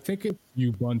 Electricity. I think it's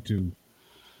Ubuntu.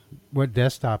 What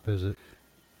desktop is it?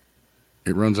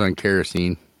 It runs on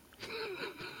kerosene.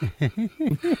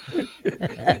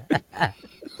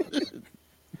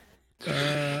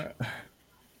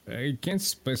 I can't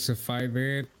specify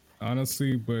that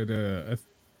honestly, but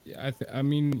I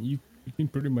mean you can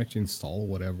pretty much install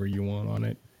whatever you want on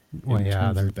it. Well, in yeah,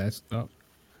 terms they're- of desktop.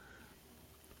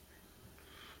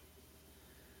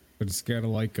 But it's got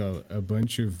like a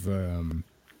bunch of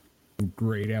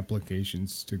great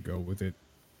applications to go with it.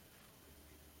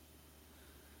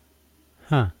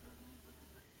 Huh.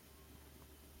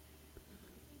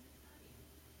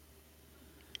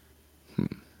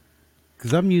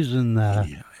 Because I'm using AV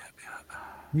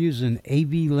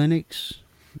Linux.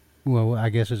 Well, I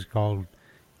guess it's called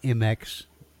MX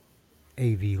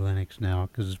AV Linux now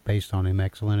because it's based on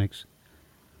MX Linux.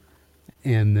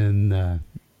 And then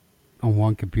on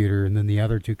one computer, and then the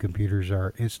other two computers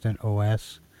are Instant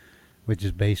OS, which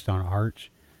is based on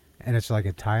Arch, and it's like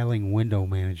a tiling window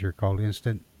manager called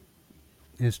Instant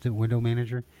Window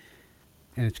Manager,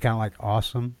 and it's kind of like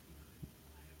Awesome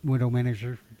Window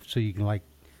Manager, so you can like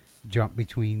jump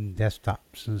between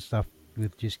desktops and stuff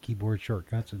with just keyboard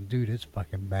shortcuts. And dude, it's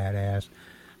fucking badass.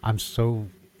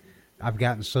 I've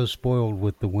gotten so spoiled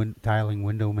with the tiling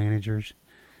window managers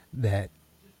that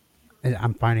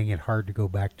I'm finding it hard to go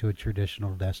back to a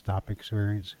traditional desktop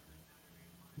experience.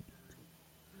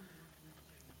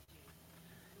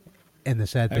 And the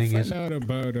sad thing is, I found out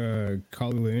about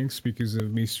Kali Linux because of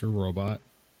Mr. Robot,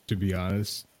 to be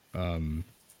honest.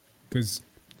 Because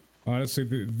honestly,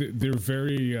 they're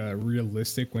very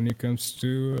realistic when it comes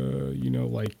to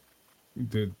like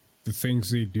the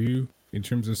things they do in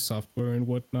terms of software and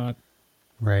whatnot.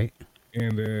 right?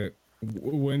 And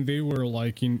when they were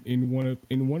like in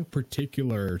one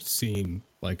particular scene,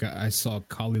 like I saw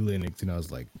Kali Linux and I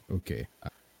was like, okay,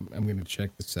 I'm gonna check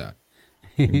this out.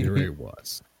 And there it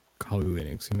was, Kali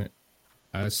Linux, and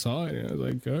I saw it and I was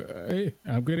like, hey,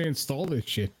 I'm gonna install this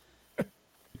shit.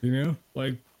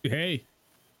 Like, hey,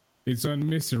 it's on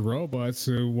Mr. Robot,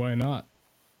 so why not?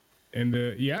 And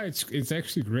yeah, it's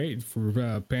actually great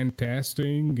for pen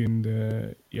testing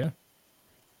and yeah.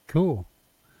 Cool.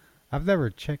 I've never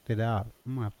checked it out.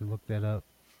 I'm gonna have to look that up.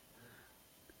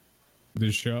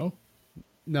 The show?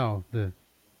 No, the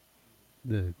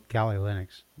Kali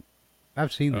Linux.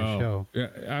 I've seen the show. Yeah,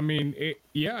 I mean,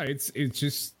 it's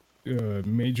just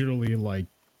majorly like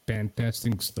pen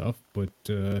testing stuff, but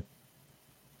it's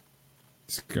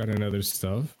got another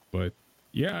stuff. But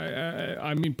yeah,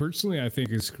 I mean, personally, I think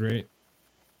it's great.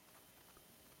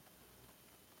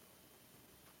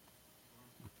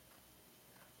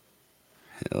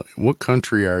 What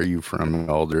country are you from,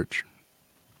 Aldrich?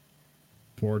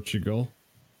 Portugal.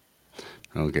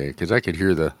 Okay, because I could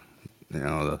hear the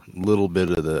little bit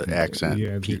of the accent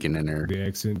peeking in there. The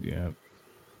accent, yeah.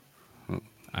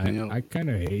 I kind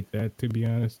of hate that, to be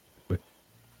honest. But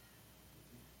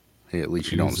hey, at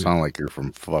least you don't sound like you're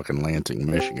from fucking Lansing,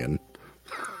 Michigan.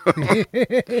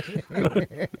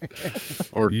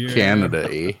 Or Canada,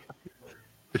 eh?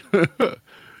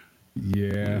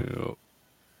 Yeah.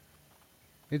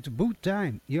 It's boot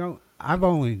time. I've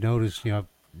only noticed,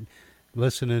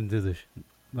 listening to the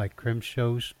like Krim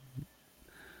shows.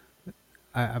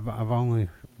 I've only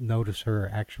noticed her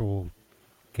actual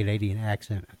Canadian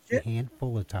accent a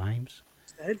handful of times,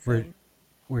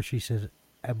 where she says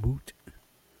 "a boot."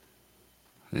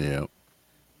 Yeah.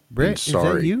 Brett, is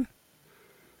that you?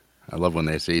 I love when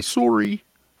they say sorry.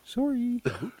 Sorry.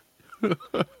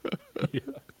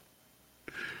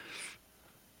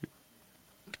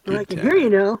 Well, I can hear you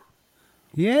now.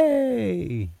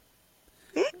 Yay!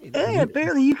 Hey,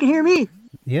 apparently you can hear me.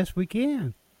 Yes, we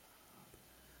can.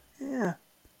 Yeah.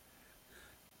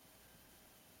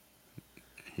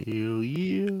 Hell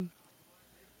yeah.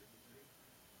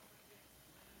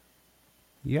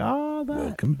 Yeah,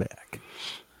 Welcome back.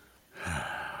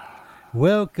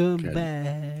 Welcome Okay.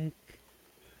 back.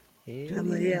 I'm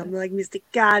like Mr.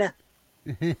 Carter.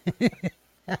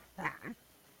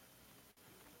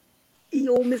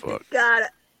 Yo, Mr. Fuck. Carter.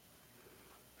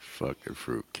 Fucking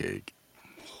fruitcake.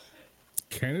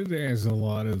 Canada has a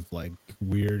lot of like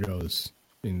weirdos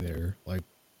in there, like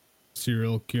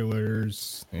serial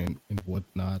killers and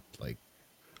whatnot. Like,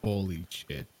 holy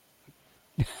shit.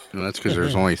 And that's because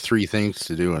there's only 3 things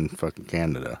to do in fucking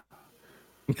Canada: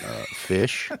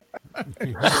 fish,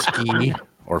 ski,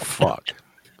 or fuck.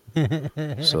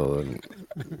 So, you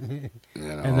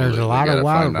know, And there's a they lot of gotta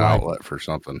find an wildlife. outlet for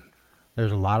something.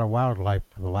 There's a lot of wildlife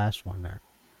for the last one there.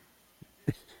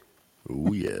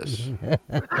 Oh yes.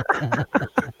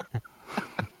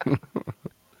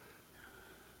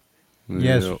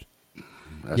 Yes. Yep.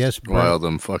 That's Yes, why Brett. all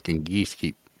them fucking geese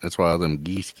keep. That's why all them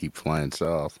geese keep flying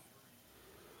south.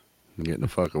 I'm getting the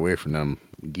fuck away from them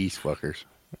geese fuckers.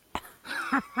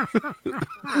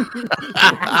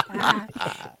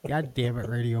 God damn it,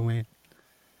 Radio Man.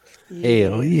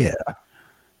 Hell yeah.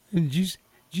 And did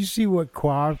you see what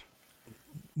Quad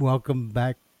welcomed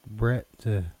back Brett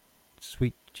to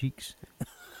Sweet Cheeks?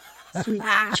 Sweet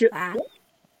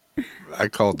I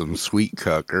called them sweet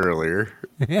cuck earlier.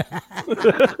 Yep.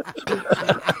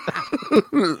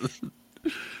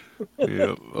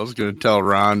 I was gonna tell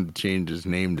Ron to change his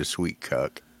name to Sweet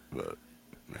Cuck, but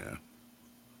yeah,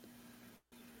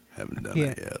 haven't done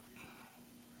it yet.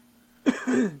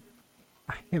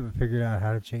 I haven't figured out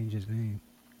how to change his name.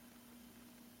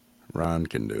 Ron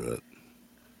can do it.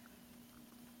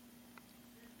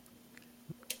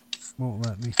 Won't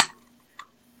let me.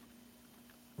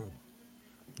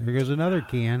 There goes another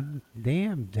can.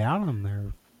 Damn, down him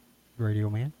there, Radio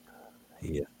Man.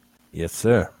 Yeah. Yes,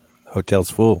 sir.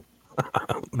 Hotel's full.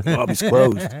 Lobby's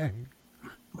closed.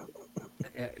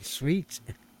 Sweet.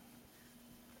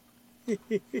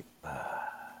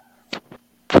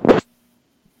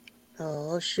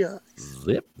 Oh, shucks.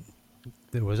 Zip.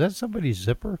 Was that somebody's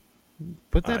zipper?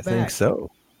 Put that I back. think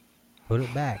so. Put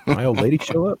it back. My old lady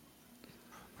show up.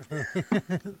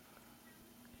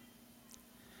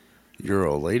 Your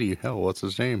old lady, hell, what's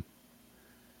his name?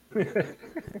 Hey,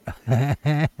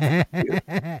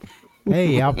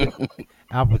 Al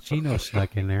Pacino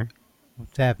snuck in there.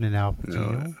 What's happening, Al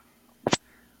Pacino?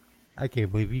 I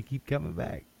can't believe you keep coming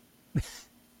back.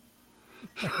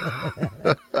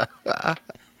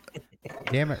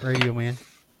 Damn it, Radio Man.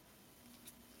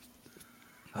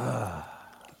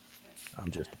 I'm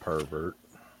just a pervert.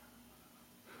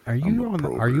 Are you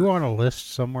on a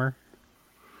list somewhere?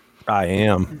 I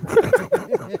am.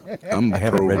 I'm I a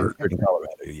haven't provert. registered in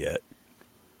Colorado yet.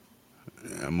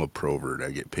 I'm a provert. I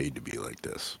get paid to be like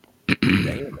this.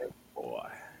 Damn it, boy.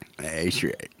 That's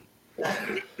right.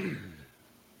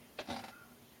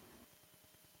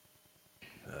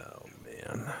 Oh,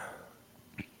 man.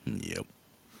 Yep.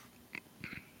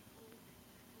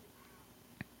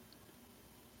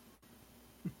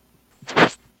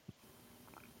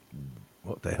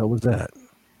 What the hell was that?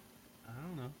 I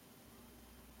don't know.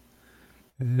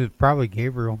 It's probably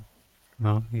Gabriel.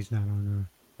 No, he's not on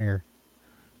the air.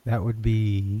 That would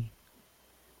be.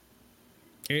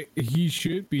 He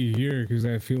should be here because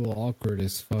I feel awkward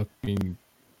as fuck being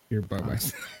here by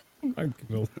myself. I'm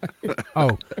gonna lie.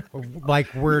 Oh, like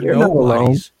we're You're not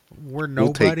nobodies. We're We'll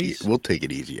nobodies. we'll take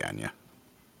it easy on you.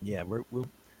 Yeah, we'll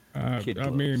I Kid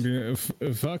gloves. mean,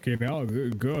 fucking hell,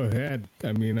 go ahead.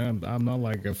 I mean, I'm not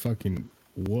like a fucking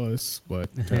wuss, but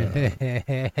you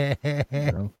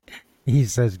know, He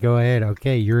says, "Go ahead."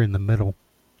 Okay, you're in the middle.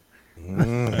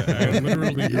 I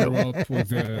literally grew up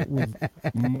with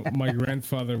my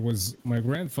grandfather was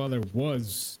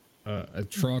a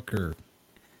trucker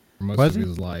for most Was of he?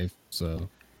 his life. So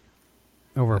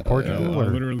Over in Portugal, I or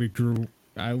literally grew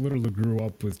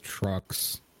up with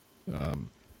trucks.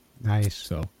 nice.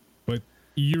 So, but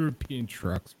European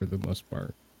trucks for the most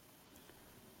part.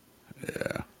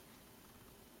 Yeah.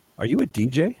 Are you a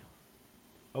DJ,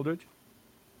 Eldridge?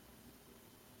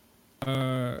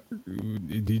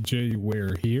 DJ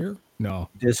where here? No.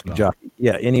 Disc No. jockey?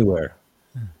 Yeah, anywhere.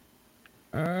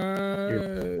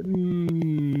 No,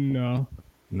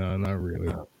 not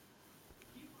really.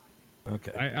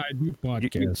 Okay. I do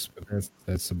podcasts, but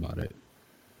that's about it.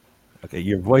 Okay,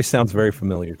 your voice sounds very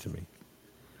familiar to me.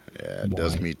 Yeah, it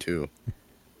does Why? me too.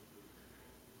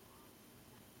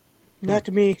 Not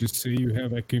to me. Just say you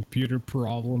have a computer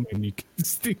problem and you can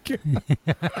stick it.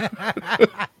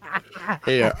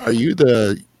 Hey, are you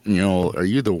the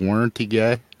warranty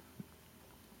guy?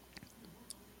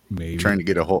 Maybe. Trying to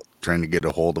get a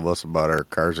hold of us about our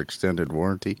car's extended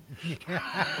warranty.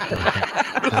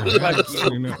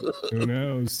 Who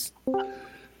knows?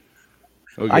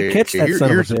 Okay, I catch that son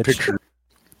of a here's a bitch. picture.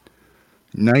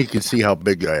 Now you can see how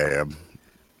big I am.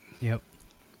 Yep.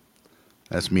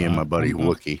 That's me and my buddy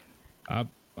Wookie.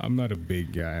 I'm not a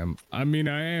big guy. I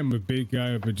am a big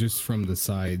guy, but just from the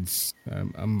sides.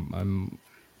 I'm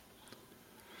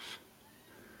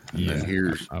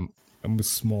a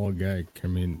small guy. I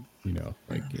mean,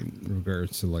 like in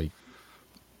regards to like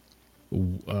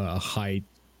height,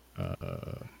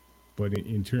 but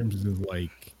in terms of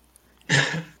like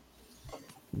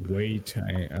weight,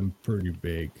 I'm pretty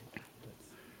big.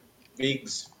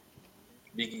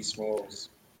 Biggie Smalls.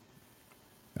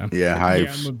 I'm a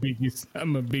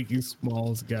Biggie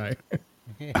Smalls guy.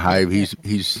 Hive, he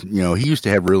used to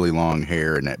have really long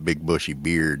hair and that big bushy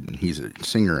beard, and he's a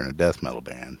singer in a death metal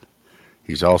band.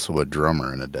 He's also a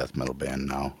drummer in a death metal band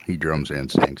now. He drums and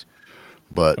sings.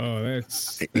 But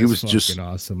that's he was fucking just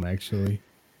awesome, actually.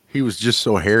 He was just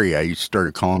so hairy. I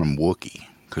started calling him Wookie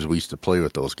because we used to play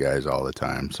with those guys all the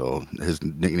time. So his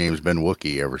nickname's been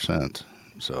Wookie ever since.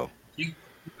 So You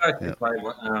guys can play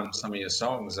some of your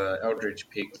songs. Eldridge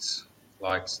Pigs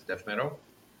likes death metal.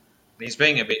 He's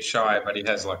being a bit shy, but he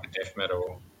has like a death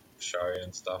metal show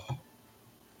and stuff.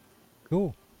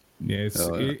 Cool. Yeah,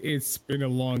 it's been a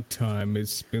long time.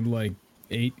 It's been like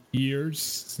 8 years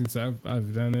since I've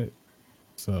done it.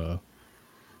 So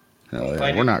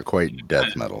we're not quite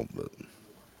death metal, but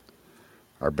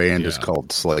our band is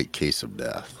called Slight Case of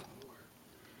Death.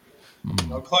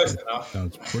 Well, close enough.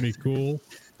 Sounds pretty cool.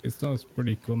 It sounds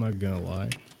pretty cool, not gonna lie.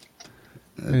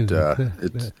 The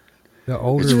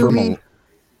older it's from a,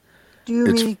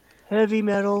 doomy heavy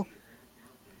metal.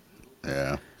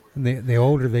 Yeah. The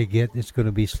older they get, it's going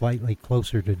to be slightly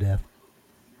closer to death.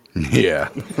 Yeah.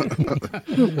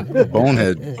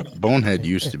 Bonehead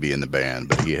used to be in the band,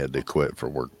 but he had to quit for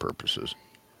work purposes.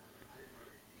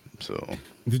 So.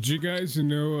 Did you guys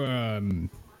know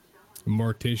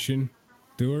Mortician?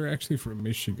 They were actually from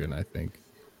Michigan, I think.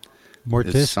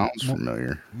 It sounds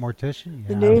familiar. Mortician?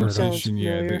 The name sounds Mortician,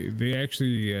 yeah. familiar. They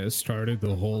actually started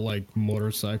the whole like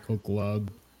motorcycle club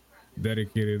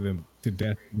dedicated them to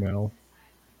death metal.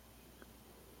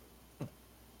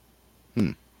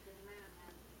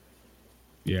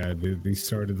 Yeah, they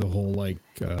started the whole like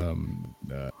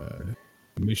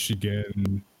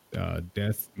Michigan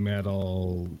death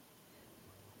metal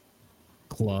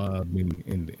club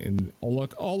and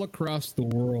all across the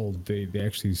world. They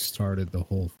actually started the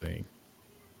whole thing.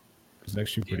 It was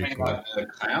actually You pretty mean cool. like the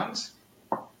clowns?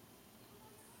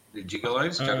 The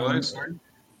juggalos, sorry.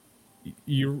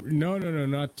 No,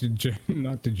 not the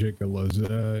Jiggalos.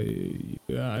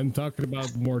 I'm talking about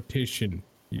Mortician.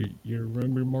 You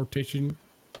remember Mortician?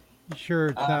 Sure,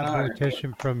 it's not no.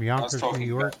 Mortician from I was Yonkers, talking New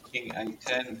York. about King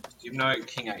A10. Do you know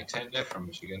King A10? They're from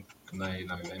Michigan. And they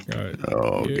know them.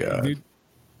 Oh, Yeah, God.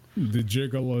 The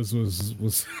Jiggalos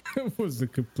was a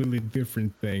completely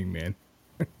different thing, man.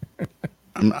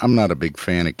 I'm not a big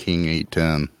fan of King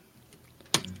 810.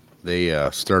 They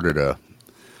started a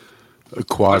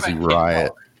quasi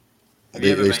riot. Have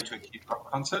you ever been to a Kid Rock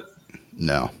concert?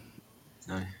 No.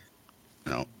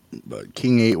 No. But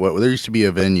King 8, there used to be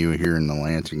a venue here in the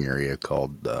Lansing area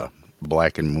called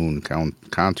Black and Moon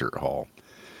Concert Hall.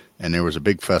 And there was a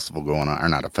big festival going on, or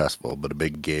not a festival, but a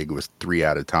big gig with 3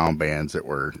 out-of-town bands that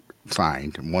were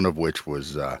signed, one of which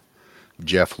was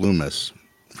Jeff Loomis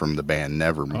from the band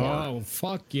Nevermore. Oh,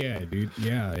 fuck yeah, dude.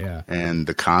 Yeah. And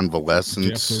the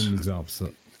Convalescents. Jeff Loomis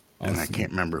also. And I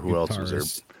can't remember who else was there.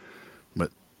 Guitarist.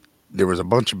 But there was a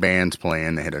bunch of bands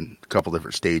playing. They had a couple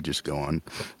different stages going.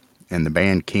 And the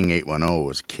band King 810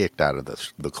 was kicked out of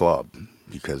the club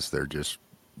because they're just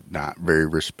not very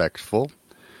respectful.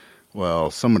 Well,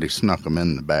 somebody snuck them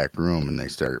in the back room and they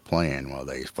started playing. Well,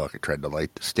 they fucking tried to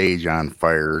light the stage on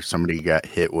fire. Somebody got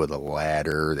hit with a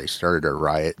ladder. They started a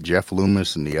riot. Jeff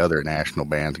Loomis and the other national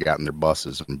bands got in their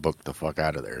buses and booked the fuck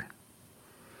out of there.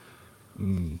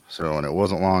 So, and it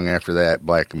wasn't long after that,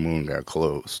 Black and Moon got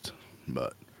closed.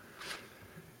 But,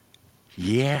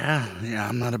 yeah,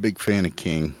 I'm not a big fan of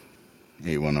King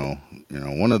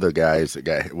 810. One of the guys that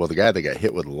got hit, the guy that got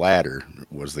hit with a ladder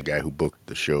was the guy who booked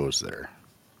the shows there.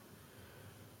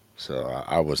 So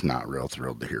I was not real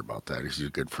thrilled to hear about that. He's a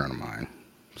good friend of mine.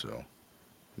 So,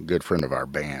 a good friend of our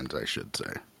bands, I should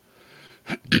say.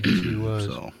 He was.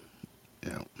 So,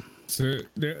 yeah. So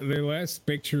the last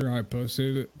picture I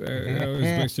posted, that was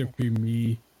basically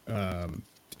me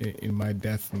in my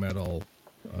death metal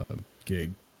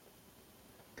gig.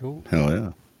 Cool. Hell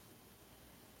yeah.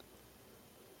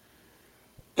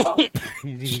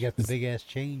 You got the big ass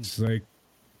chains. It's like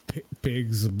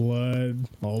pig's blood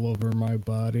all over my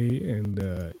body,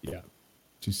 and yeah,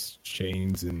 just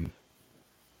chains and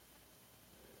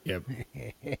yep.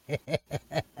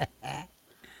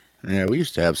 Yeah, we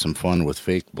used to have some fun with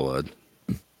fake blood.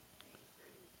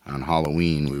 On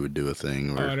Halloween, we would do a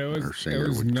thing where our singer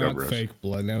was would not cover us. fake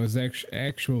blood. That was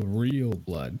actual real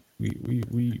blood.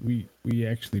 We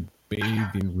actually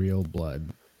bathed in real blood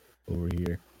over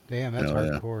here. Damn, that's Hell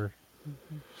yeah. hardcore.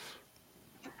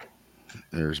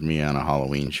 There's me on a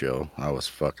Halloween show. I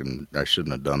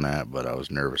shouldn't have done that, but I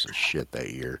was nervous as shit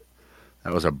that year.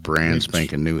 That was a brand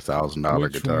spanking new $1,000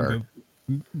 Which guitar.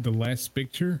 one, the last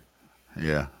picture?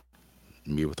 Yeah.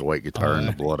 Me with the white guitar and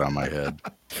the blood on my head.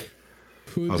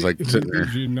 Who I was did, like sitting who there.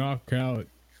 did you knock out?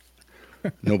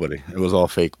 Nobody. It was all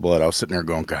fake blood. I was sitting there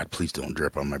going, God, please don't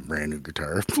drip on my brand new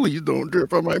guitar. Please don't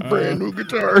drip on my brand new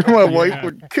guitar. My wife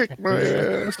would kick my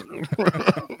ass.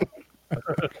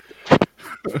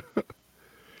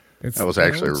 That was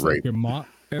actually rape.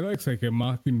 It looks like a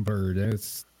mockingbird.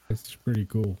 That's pretty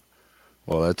cool.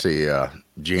 Well, that's a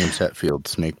James Hetfield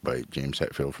snakebite. James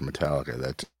Hetfield from Metallica.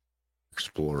 That's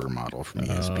Explorer model from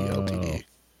ESP Ltd.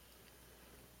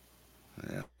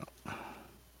 Yeah.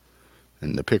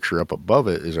 And the picture up above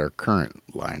it is our current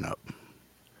lineup.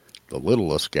 The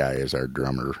littlest guy is our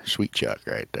drummer, Sweet Chuck,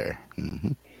 right there.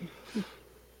 Mm-hmm.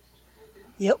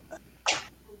 Yep.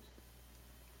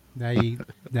 Now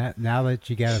that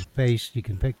you got a face, you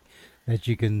can pick that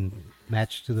you can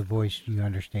match to the voice. You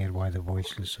understand why the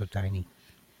voice is so tiny.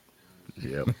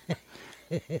 Yep.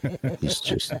 He's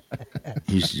just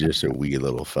a wee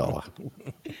little fella.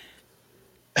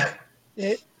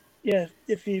 Yeah,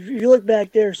 if you look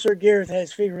back there, Sir Gareth has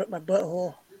his finger up my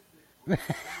butthole.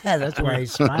 That's why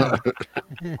he's smiling.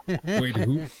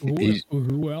 Wait,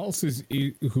 who else is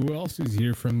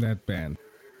here from that band?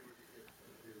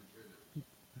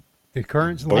 The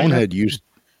current Bonehead used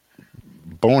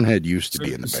to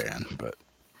be in the band, but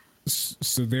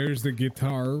so there's the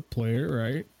guitar player,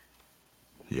 right?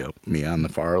 Yep, me on the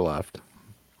far left.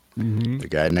 Mm-hmm. The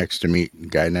guy next to me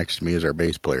is our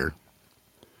bass player.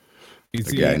 Is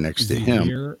the guy next to him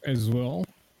here as well?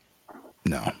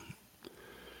 No.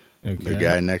 Okay. The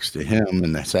guy next to him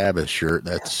in the Sabbath shirt,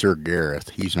 that's Sir Gareth.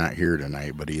 He's not here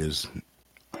tonight, but he is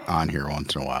on here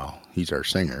once in a while. He's our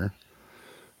singer.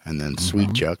 And then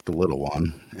Sweet Chuck, the little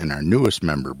one, and our newest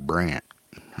member, Brant,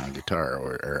 on guitar,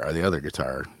 or the other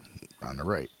guitar on the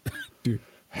right.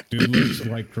 Dude looks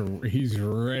like he's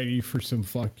ready for some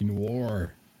fucking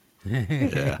war.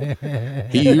 Yeah.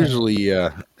 He usually,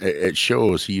 it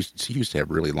shows, he used to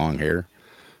have really long hair,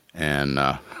 and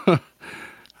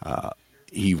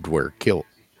he would wear a kilt,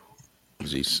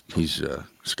 because he's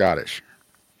Scottish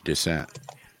descent,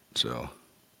 so...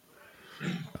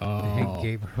 Oh,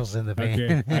 Gabriel's in the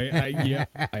band. Okay,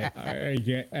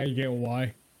 I get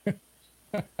why.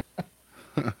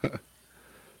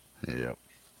 Yep.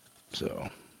 So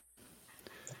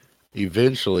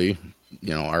eventually,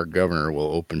 our governor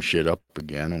will open shit up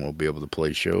again, and we'll be able to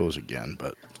play shows again.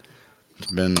 But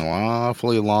it's been an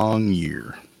awfully long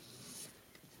year.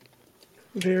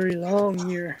 Very long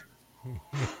year.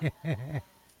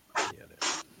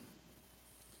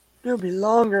 It'll be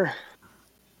longer.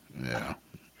 Yeah.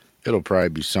 It'll probably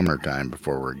be summertime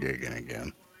before we're gigging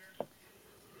again.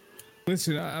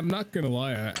 Listen, I'm not gonna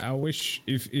lie. I wish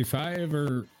if I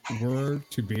ever were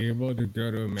to be able to go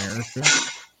to America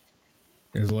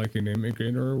as like an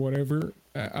immigrant or whatever,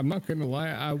 I'm not gonna lie.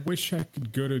 I wish I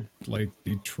could go to like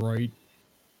Detroit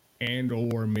and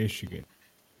or Michigan.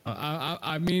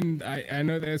 I mean, I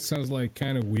know that sounds like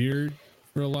kind of weird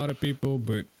for a lot of people,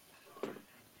 but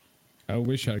I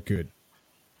wish I could.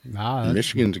 Nah,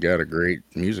 Michigan's got a great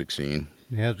music scene.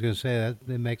 Yeah, I was going to say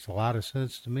that makes a lot of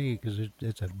sense to me because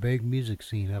it's a big music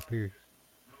scene up here.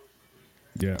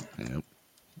 Yeah. Yep.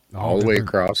 All the way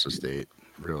across the state,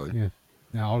 really. Yeah.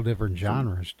 Now, all different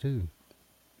genres, too.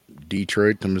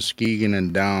 Detroit to Muskegon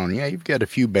and down. Yeah, you've got a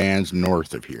few bands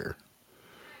north of here.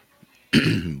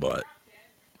 But,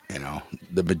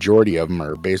 the majority of them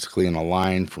are basically in a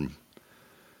line from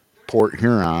Port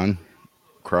Huron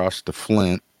across to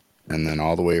Flint, and then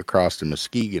all the way across to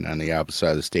Muskegon on the opposite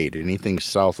side of the state. Anything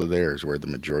south of there is where the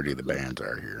majority of the bands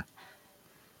are here.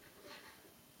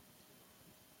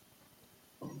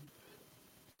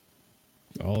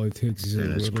 All it takes is a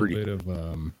And it's little bit of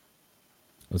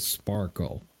a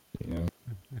sparkle,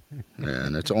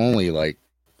 And it's only like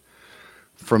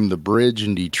from the bridge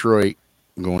in Detroit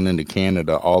going into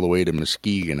Canada all the way to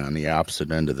Muskegon on the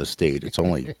opposite end of the state. It's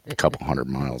only a couple 100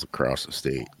 miles across the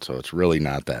state, so it's really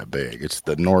not that big. It's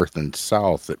the north and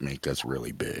south that make us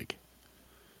really big.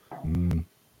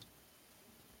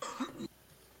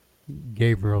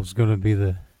 Gabriel's going to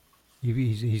be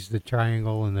he's the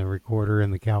triangle and the recorder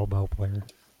and the cowbell player.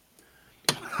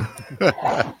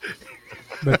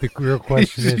 But the real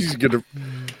question is,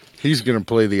 he's gonna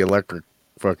play the electric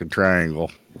fucking triangle.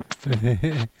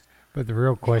 but the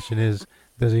real question is,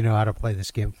 does he know how to play the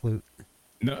skin flute?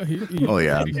 No, Oh,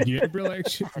 yeah. Gabriel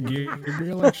actually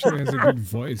has a good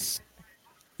voice.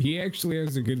 He actually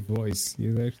has a good voice.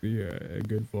 He's actually a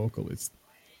good vocalist.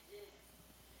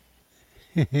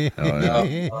 You're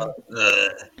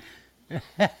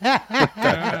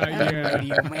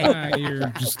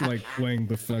just like playing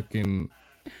the fucking.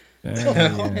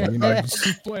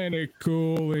 Just playing it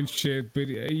cool and shit, but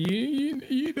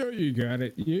you know you got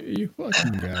it. You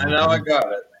fucking got it. I know I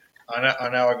got it. I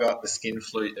know I got the skin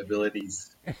flute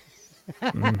abilities.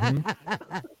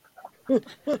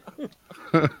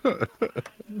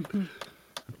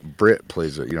 Britt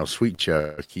plays it. Sweet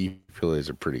Chuck. He plays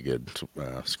a pretty good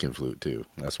skin flute too.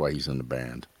 That's why he's in the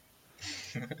band.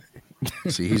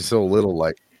 See, he's so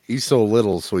little,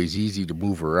 so he's easy to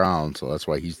move around. So that's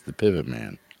why he's the pivot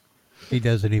man. He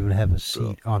doesn't even have a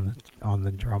seat on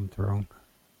the drum throne.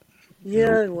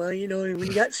 Yeah, well, when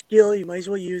you got skill, you might as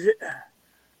well use it.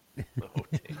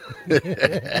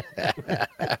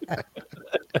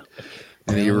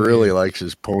 And he really likes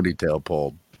his ponytail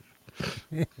pulled.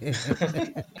 I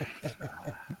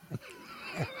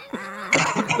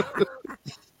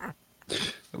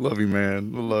love you,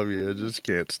 man. I love you. I just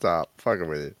can't stop fucking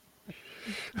with you.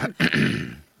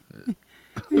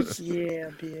 Yeah,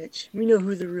 bitch. We know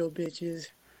who the real bitch is.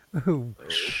 Don't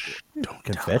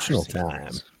Confessional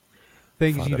time.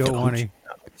 Things you don't want to.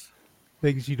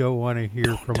 Things you don't want to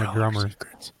hear from a drummer.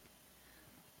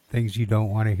 Things you don't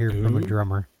want to hear from a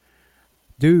drummer.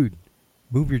 Dude,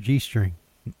 move your G-string.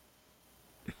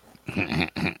 I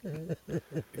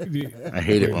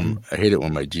hate it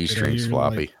when my G-string's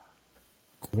floppy. Like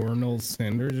Cornel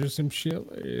Sanders or some shit?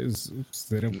 Is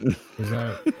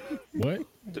that what?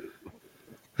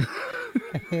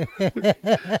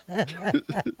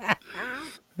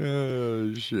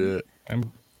 Oh shit!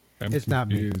 I'm it's not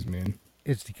confused, me, man.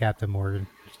 It's the Captain Morgan.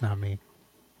 It's not me.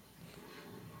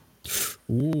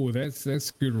 Ooh,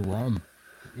 that's good rum.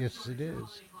 Yes, it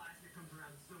is.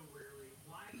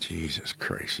 Jesus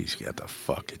Christ, he's got the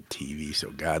fucking TV so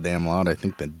goddamn loud. I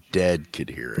think the dead could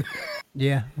hear it.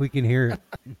 Yeah, we can hear it.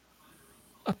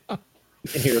 You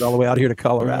can hear it all the way out here to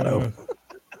Colorado.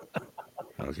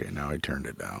 Okay, now I turned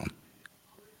it down.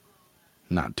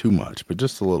 Not too much, but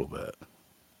just a little bit.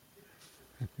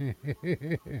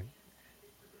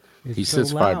 He sits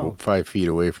so 5 feet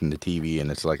away from the TV, and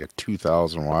it's like a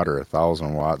 2,000 watt or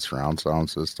 1,000 watt surround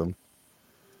sound system.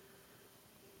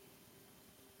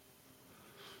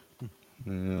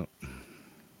 Yeah.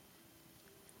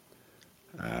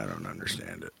 I don't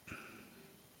understand it.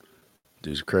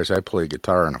 Jesus Christ, I play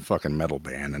guitar in a fucking metal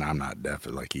band, and I'm not deaf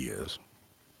like he is.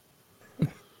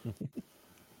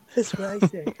 That's what I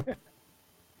say.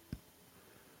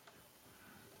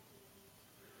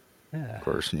 Of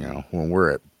course, when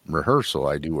we're at rehearsal,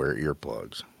 I do wear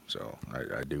earplugs, so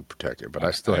I do protect it, but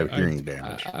I still have hearing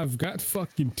damage. I've got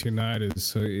fucking tinnitus,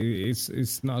 so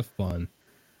it's not fun.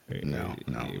 No.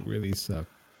 It really sucks.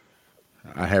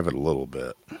 I have it a little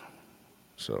bit,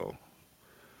 so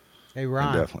Hey,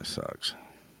 Ron. it definitely sucks.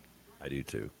 I do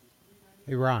too.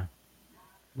 Hey, Ron.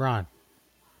 Hey,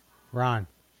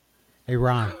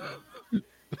 Ron.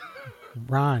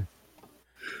 Ron.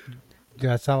 Do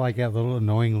I sound like that little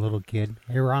annoying little kid?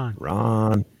 Hey, Ron.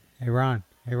 Hey, Ron.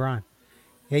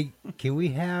 Hey, can we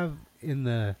have in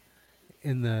the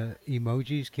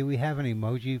emojis, can we have an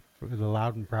emoji for the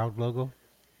Loud and Proud logo?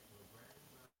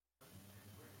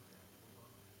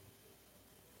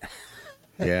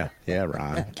 Yeah,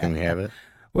 Ron. Can we have it?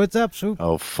 What's up, Swoop?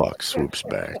 Oh, fuck. Swoop's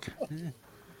back.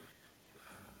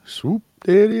 Swoop,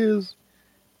 there it is.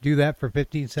 Do that for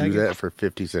 15 seconds. Do that for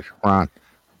 50 seconds. Ron.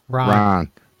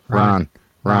 Hey, Ron.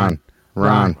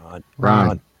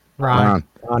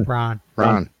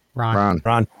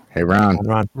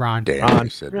 Damn, I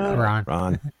said Ron.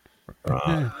 God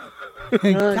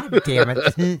damn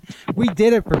it. We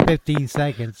did it for 15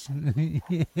 seconds.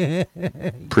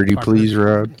 Pretty please,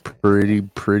 Rod. Pretty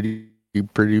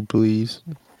please.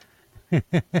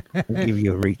 I'll give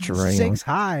you a reach around. 6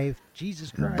 Hive.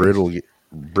 Jesus Christ.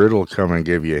 Brittle come and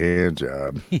give you a hand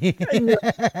job.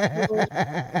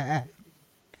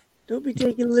 Don't be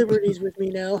taking liberties with me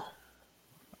now.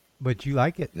 But you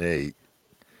like it. Hey,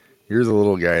 You're the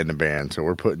little guy in the band, so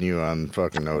we're putting you on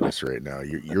fucking notice right now.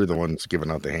 You're the one that's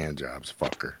giving out the hand jobs,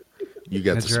 fucker. You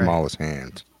got That's the right. smallest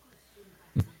hands.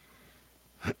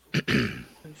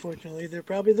 Unfortunately, they're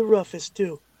probably the roughest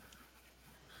too.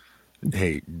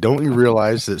 Hey, don't you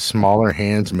realize that smaller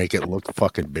hands make it look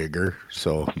fucking bigger?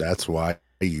 So that's why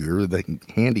you're the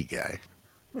handy guy.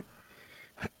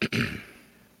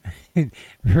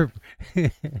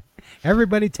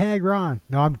 Everybody tag Ron.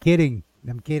 No, I'm kidding.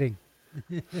 I'm kidding.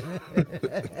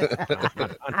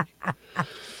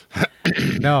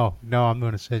 No, I'm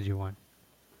going to send you one.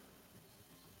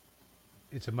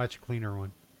 It's a much cleaner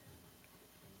one.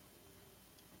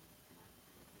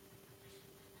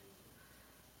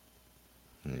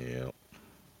 Yep.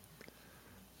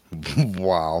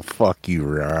 Wow, fuck you,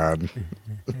 Ron.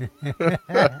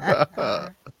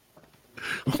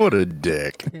 What a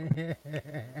dick.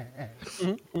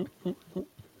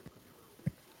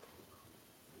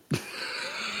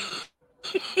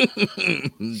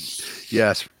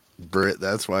 Yes, Britt,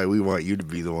 that's why we want you to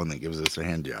be the one that gives us a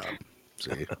hand job.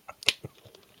 See?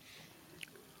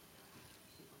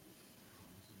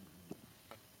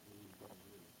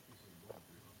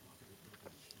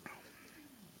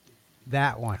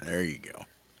 That one. There you go.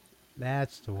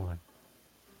 That's the one.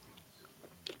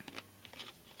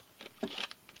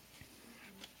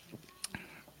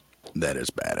 That is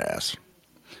badass.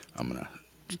 I'm going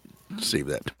to save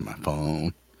that to my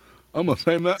phone. I'm going to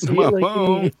save that to See it my like you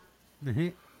phone. mean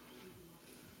it.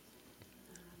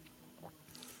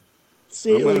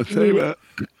 Say I'm it going like to you mean save it.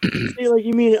 it. Say it like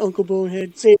you mean it, Uncle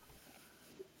Bonehead. Say it.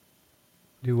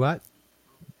 Do what?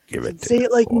 Give it to Say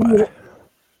it like you mean it.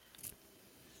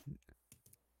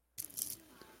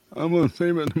 I'm going to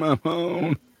save it to my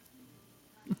phone.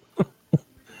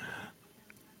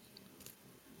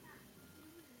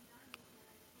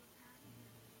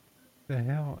 The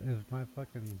hell is my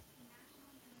fucking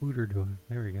hooter doing?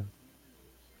 There we go.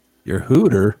 Your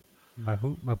hooter. My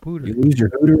pooter. You lose your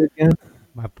hooter again?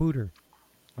 My pooter.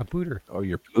 My pooter. Oh,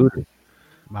 your pooter.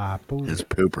 My pooter. His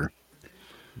pooper.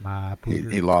 My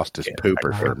pooter. He lost his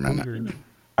pooper for a minute. Pooter.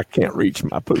 I can't reach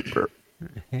my pooper.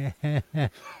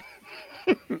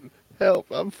 Help,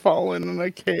 I'm falling and I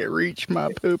can't reach my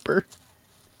pooper.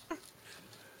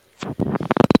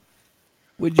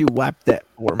 Would you wipe that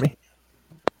for me?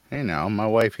 Hey now, my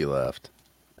wifey left.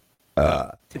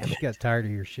 She got tired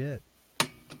of your shit.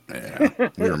 Yeah,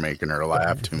 we were making her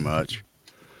laugh too much.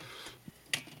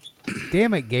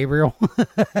 Damn it, Gabriel.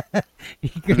 You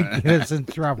could get us in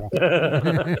trouble.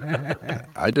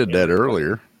 I did that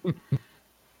earlier.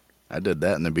 I did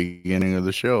that in the beginning of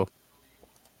the show.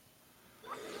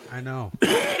 I know.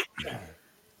 I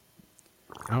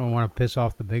don't want to piss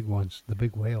off the big ones, the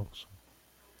big whales.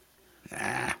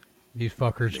 Nah, These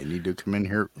fuckers. they need to come in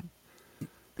here.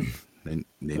 They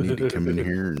need to come in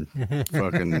here and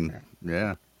fucking,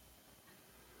 yeah.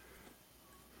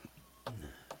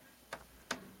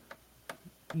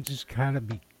 Just kind of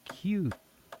be cute.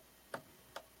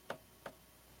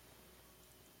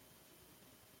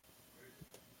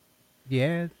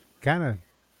 Yeah, kind of.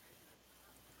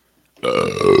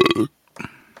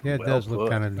 Yeah, it does look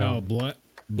kind of Oh, dumb.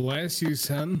 bless you,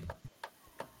 son.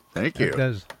 Thank It you.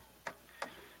 does.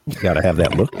 You got to have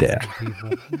that looked at.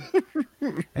 People.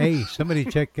 Hey, somebody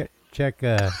check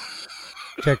the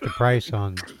price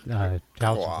on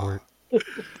child support.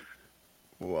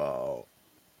 Wow.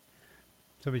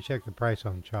 Somebody check the price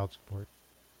on child support.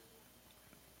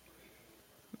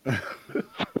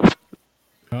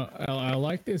 I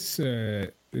like this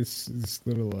this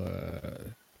little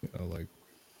like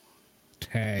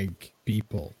tag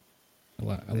people. I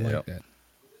like Yep. that.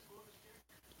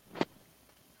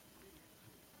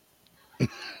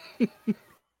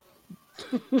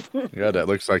 God, that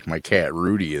looks like my cat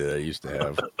Rudy that I used to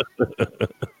have.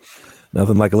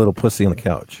 Nothing like a little pussy on the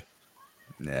couch.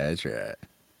 That's right.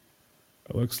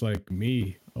 It looks like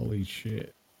me. Holy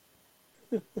shit.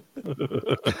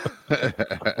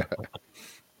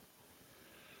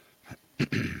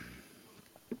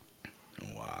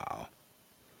 Wow.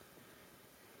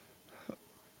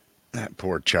 That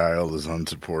poor child is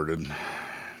unsupported.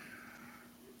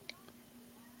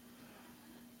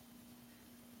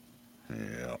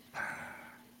 Yep.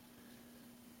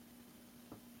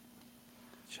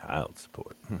 Child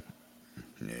support.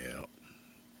 Yep.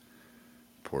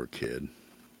 Poor kid.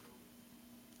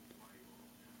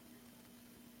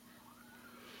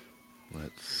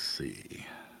 Let's see.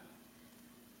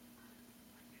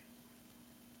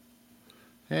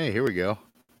 Hey, here we go.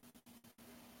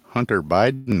 Hunter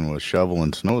Biden was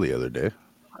shoveling snow the other day.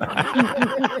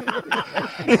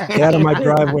 Get out of my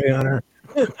driveway, Hunter.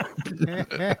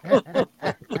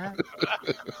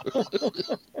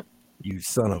 You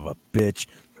son of a bitch.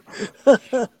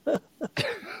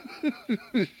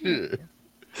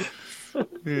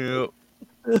 Yeah.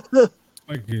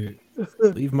 Like a,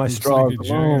 Leave my looks straws like a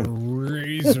giant alone.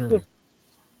 razor.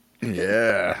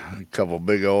 Yeah. A couple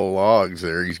big old logs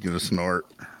there he's going to snort.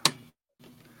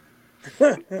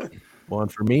 One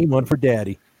for me, one for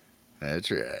Daddy.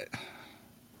 That's right.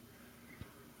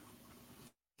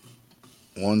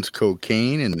 One's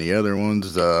cocaine and the other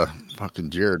one's fucking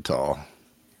Geritol.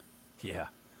 Yeah.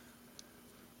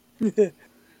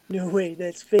 No way,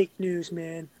 that's fake news,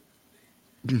 man.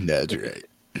 That's right.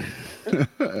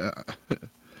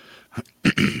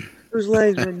 Those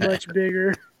lines were much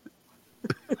bigger.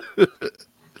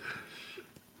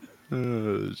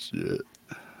 Oh, shit.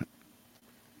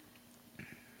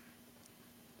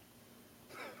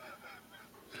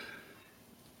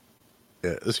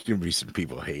 Yeah, there's going to be some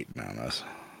people hating on us.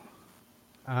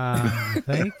 You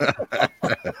think?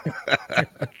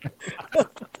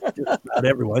 Not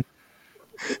everyone.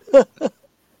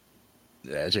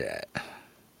 That's right.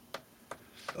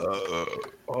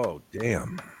 Oh,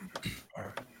 damn.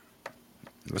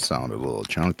 That sounded a little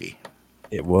chunky.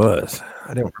 It was.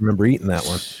 I don't remember eating that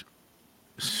one.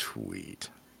 Sweet.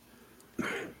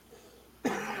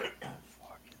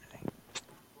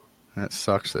 That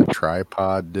sucks that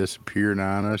tripod disappeared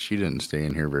on us. She didn't stay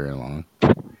in here very long.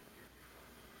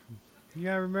 You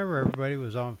gotta remember, everybody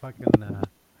was on fucking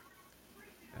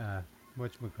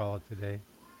whatchamacallit today.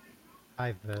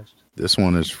 High vest. This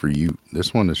one is for you.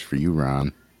 This one is for you,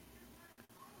 Ron.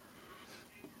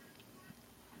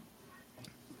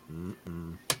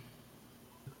 Mm-mm.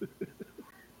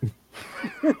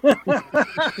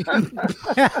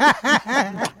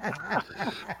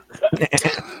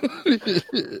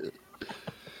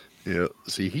 Yeah.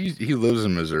 See, he lives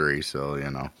in Missouri, so you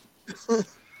know.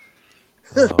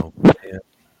 Oh, man.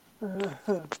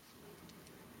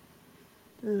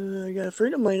 I got a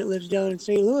friend of mine that lives down in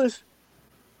St. Louis.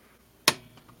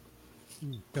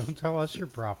 Don't tell us your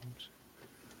problems.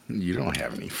 You don't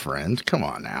have any friends. Come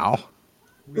on now.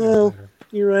 We know Well, better.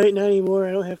 you're right, not anymore.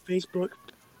 I don't have Facebook.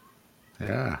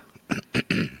 Yeah.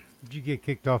 Did you get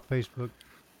kicked off Facebook?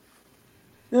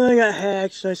 No, I got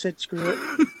hacked, so I said screw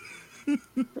it.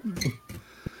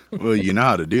 Well, you know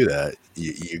how to do that.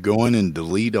 You go in and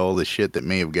delete all the shit that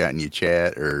may have gotten you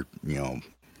chat or,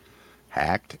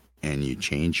 hacked, and you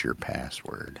change your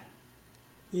password.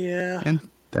 Yeah. And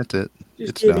that's it. Just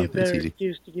It's gave me done. a better It's easy.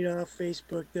 excuse to get off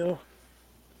Facebook, though.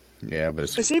 Yeah, but I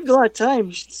it's, saved a lot of time.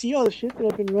 You should see all the shit that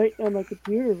I've been writing on my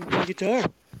computer with my guitar.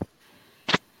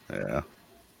 yeah.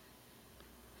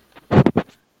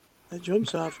 That drum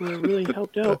software really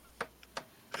helped out.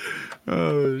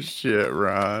 Oh, shit,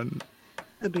 Ron.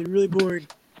 I've been really bored.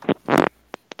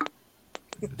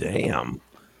 Damn.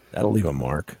 That'll leave a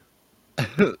mark.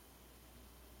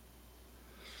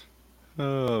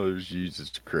 Oh,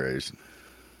 Jesus Christ.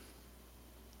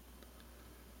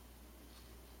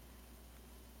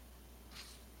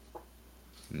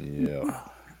 Yeah.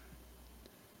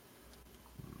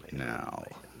 Now,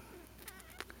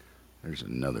 there's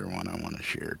another one I want to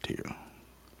share too.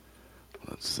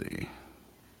 Let's see.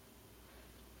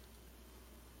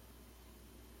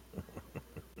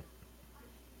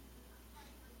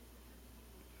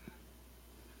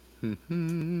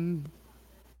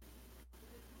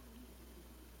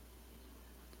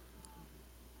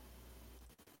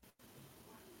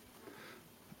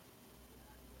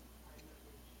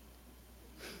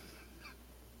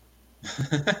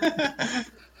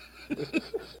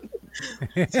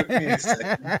 Took me a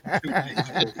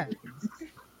second.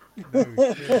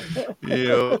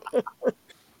 Yeah.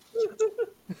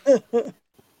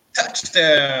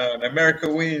 Touchdown!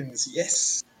 America wins.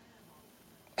 Yes.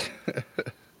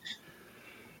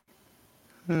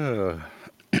 Uh,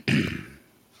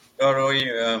 God, all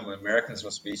you Americans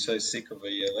must be so sick of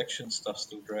the election stuff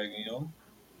still dragging on.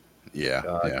 yeah.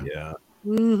 Yeah. Yeah.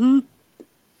 Mm-hmm.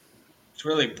 It's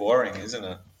really boring, isn't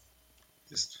it?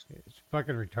 Just It's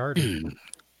fucking retarded.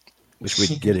 Wish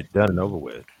we'd get it done and over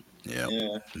with. Yeah.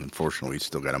 yeah. Unfortunately, we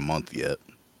still got a month yet.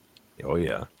 Oh,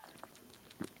 yeah.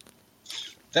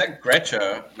 That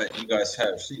Gretchen that you guys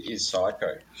have, she is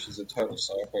psycho. She's a total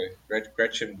psycho.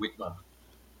 Gretchen Whitmer.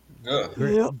 Ugh.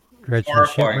 Yep. Gretchen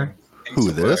Horrifying. Shipmer. piece Who,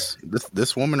 of this?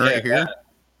 This woman right here? That.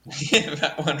 Yeah,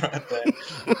 that one right there.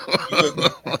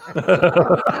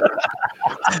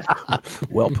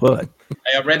 Well put.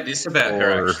 Hey, I read this about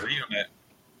her Or- actually. On it.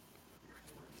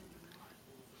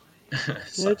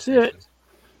 That's it.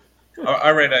 I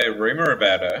read a rumor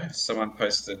about her. Someone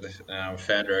posted,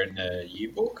 found her in a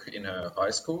yearbook in her high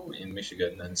school in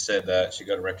Michigan and said that she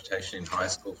got a reputation in high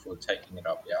school for taking it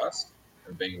up the arse.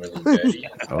 for being really dirty.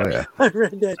 Oh yeah, I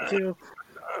read that too.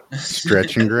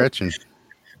 Stretching Gretchen.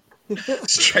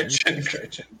 Stretching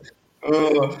Gretchen.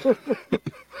 Oh.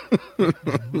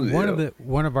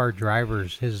 One of our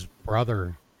drivers, his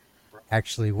brother,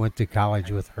 actually went to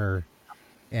college with her,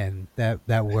 and that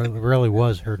really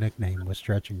was her nickname, was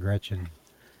Stretching Gretchen.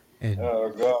 And Oh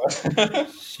God.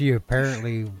 she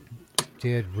apparently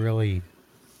did really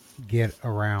get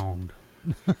around.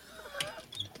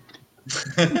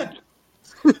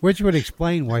 Which would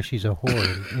explain why she's a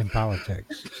whore in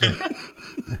politics.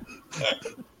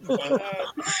 I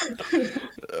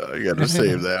got to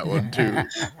save that one too.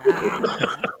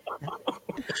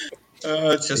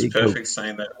 It's just perfect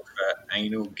saying that with that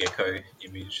anal gecko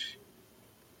image.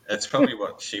 That's probably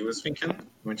what she was thinking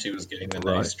when she was getting the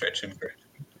name Stretching Gretchen.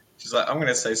 She's like, I'm going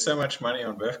to save so much money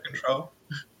on birth control.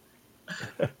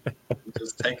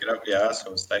 Just take it up your ass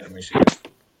from the state of Michigan.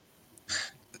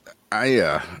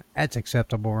 That's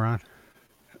acceptable, Ron.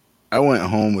 I went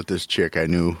home with this chick I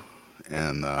knew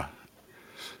and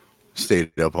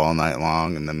stayed up all night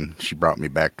long, and then she brought me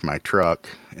back to my truck,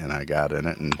 and I got in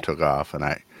it and took off, and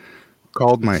I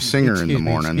called my singer in the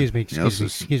morning.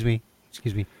 Excuse me.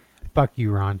 Fuck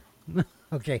you, Ron.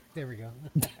 Okay, there we go.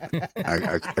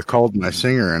 I called my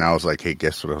singer, and I was like, hey,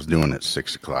 guess what I was doing at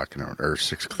 6 o'clock or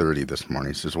 6:30 this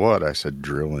morning? He says, what? I said,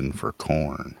 drilling for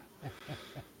corn.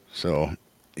 So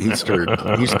he started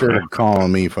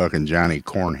calling me fucking Johnny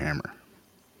Cornhammer.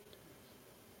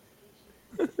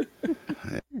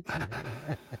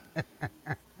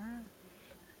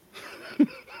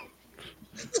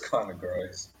 It's kind of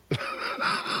gross.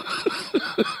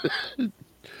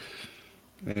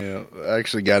 Yeah, I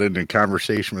actually got into a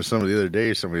conversation with somebody the other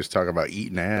day. Somebody was talking about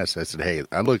eating ass. I said, hey,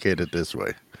 I look at it this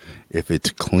way. If it's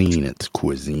clean, it's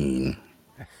cuisine.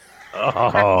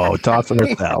 Oh, tossing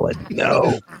a salad.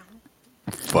 No.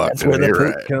 Fuck, that's where the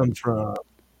poop comes from.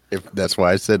 That's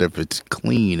why I said if it's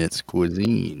clean, it's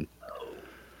cuisine.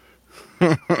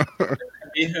 Have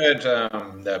you heard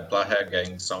that Bloodhound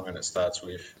Gang song, and it starts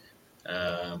with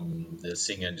the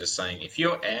singer just saying, if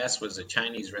your ass was a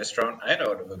Chinese restaurant, I'd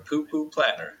order a poo-poo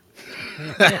platter.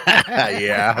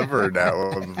 Yeah, I've heard that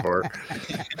one before.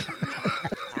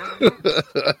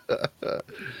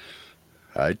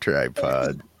 Hi,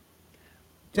 Tripod.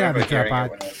 Yeah, the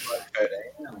Tripod.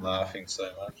 I'm laughing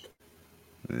so much.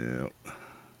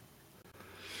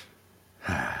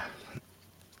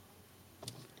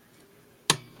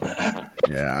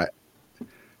 Yeah.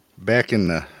 Back in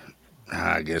the,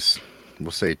 I guess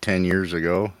we'll say 10 years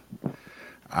ago,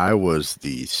 I was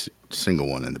the single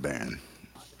one in the band.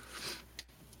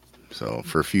 So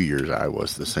for a few years, I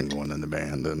was the single one in the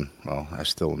band, and well, I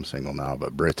still am single now,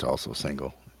 but Britt's also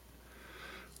single.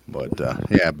 But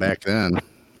yeah, back then,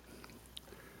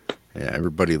 yeah,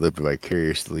 everybody lived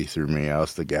vicariously through me. I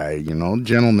was the guy, you know,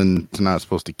 gentleman's not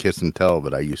supposed to kiss and tell,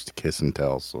 but I used to kiss and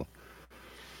tell. So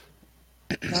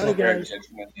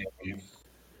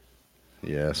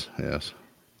yes,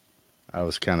 I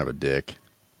was kind of a dick.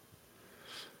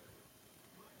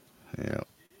 Yeah.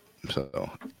 So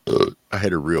I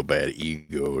had a real bad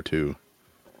ego too.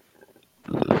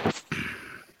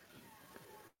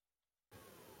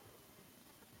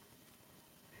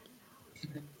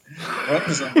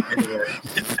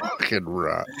 Fucking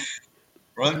rock.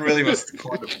 Ron really was the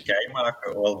kind of gay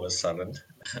marker all of a sudden.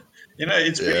 You know,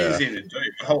 it's pretty easy to do.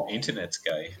 The whole internet's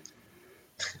gay.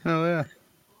 Oh yeah.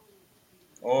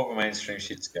 All the mainstream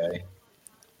shit's gay.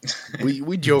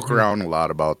 We joke around a lot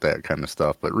about that kind of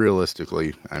stuff, but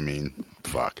realistically, I mean,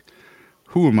 fuck.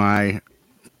 Who am I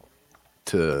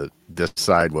to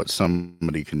decide what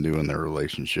somebody can do in their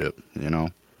relationship, you know?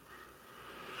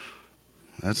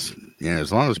 That's, you know,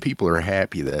 as long as people are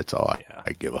happy, that's all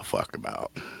I give a fuck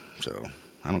about. So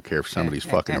I don't care if somebody's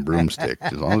fucking a broomstick.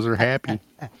 As long as they're happy,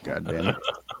 God damn it,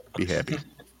 be happy.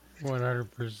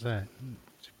 100%.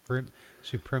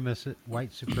 Supremacist,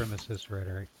 white supremacist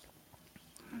rhetoric.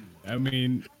 I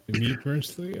mean, me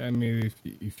personally, I mean,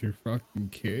 if you're fucking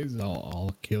kids,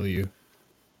 I'll kill you.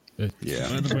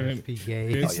 Yeah. Be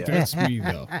gay. That's me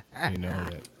though. You know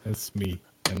that's me.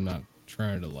 I'm not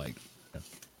trying to like.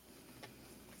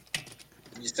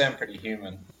 You sound pretty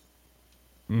human.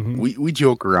 Mm-hmm. We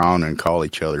joke around and call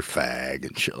each other fag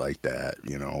and shit like that,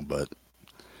 you know, but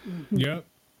yep.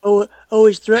 Oh,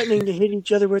 always threatening to hit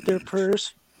each other with their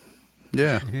purse.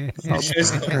 Yeah. I'll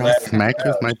smack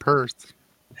you with my purse.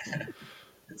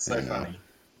 It's so funny.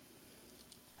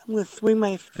 I'm going to swing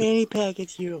my fanny pack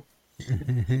at you.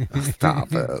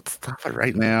 Stop it. Stop it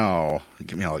right now.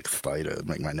 Get me all excited.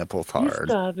 Make my nipples hard.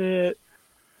 Stop it.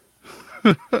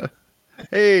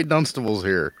 Hey, Dunstable's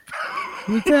here.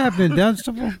 What's happening,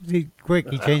 Dunstable? Quick,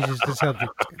 he changes the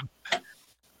subject.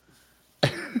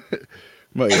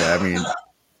 But yeah, I mean,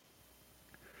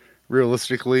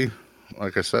 realistically,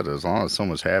 like I said, as long as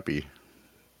someone's happy,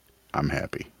 I'm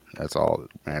happy. That's all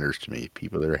that matters to me.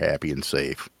 People that are happy and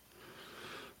safe.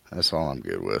 That's all I'm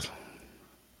good with.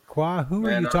 Qua, who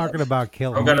are Man, you talking about I'm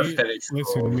killing? gonna fetish for.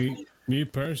 Listen, me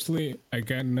personally, I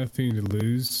got nothing to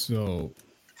lose. So,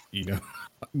 I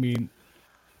mean,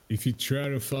 if you try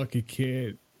to fuck a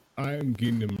kid, I'm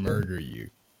going to murder you.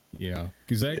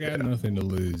 Because I got nothing to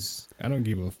lose. I don't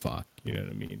give a fuck. You know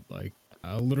what I mean? Like,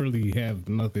 I literally have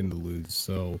nothing to lose.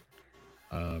 So,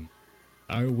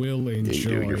 I will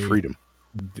enjoy You do, your freedom.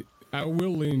 I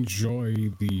will enjoy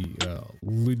the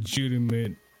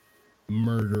legitimate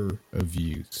murder of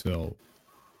you. So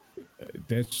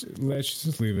let's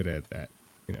just leave it at that.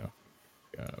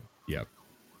 Yep.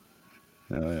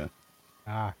 Oh yeah.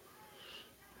 Ah,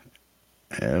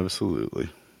 Absolutely.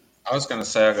 I was gonna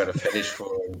say I got a fetish for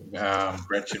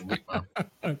Gretchen Whitmer.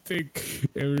 I think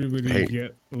everybody Hey.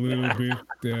 get a little bit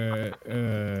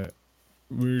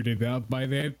weirded out by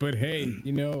that, but hey,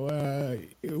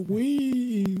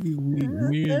 we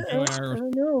enjoy I our.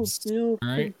 don't know. All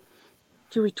right.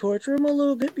 Can we torture him a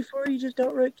little bit before you just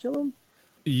outright kill him?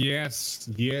 Yes,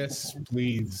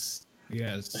 please.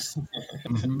 Yes.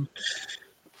 Mhm.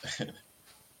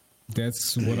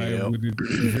 That's what I Yep. would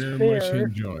very much Fair.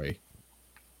 enjoy.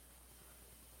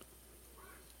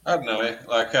 I don't know.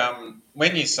 Like,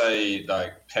 when you say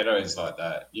like pedos like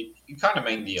that, you kind of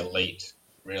mean the elite,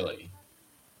 really,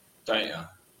 don't you?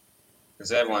 Because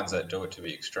they're the ones that do it to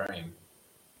the extreme.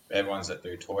 They're the ones that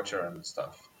do torture and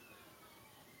stuff.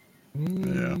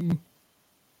 Mm,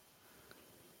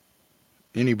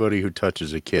 Anybody who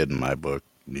touches a kid in my book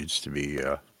needs to be,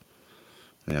 Yeah.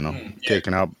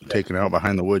 taken out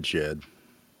behind the woodshed.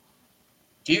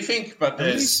 Do you think? But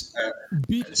there's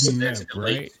beat there's them an up, elite.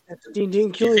 right? Epstein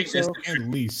didn't Do kill you think there's himself. At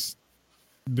least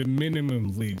the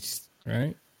minimum least,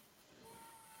 right?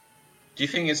 Do you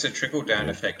think it's a trickle down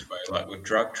effect, though, like with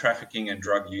drug trafficking and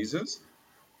drug users?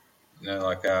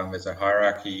 Like there's a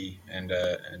hierarchy and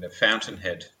a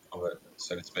fountainhead of it,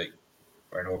 so to speak,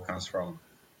 where it all comes from.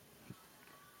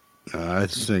 I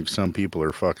just think some people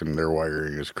are fucking, their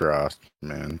wiring is crossed,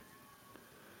 man.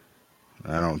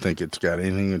 I don't think it's got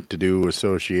anything to do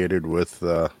associated with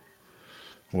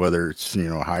whether it's,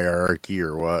 hierarchy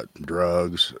or what,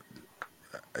 drugs.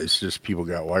 It's just people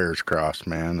got wires crossed,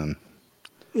 man. And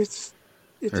It's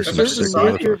There's a some certain sick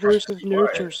nature motherfuckers. versus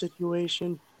nurture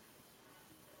situation.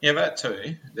 Yeah, that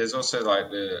too. There's also like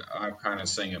I'm kind of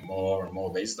seeing it more and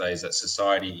more these days that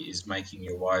society is making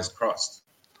your wires crossed.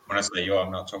 When I say you,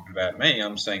 I'm not talking about me.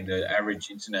 I'm saying the average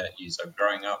internet user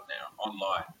growing up now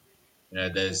online.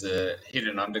 There's a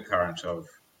hidden undercurrent of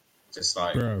just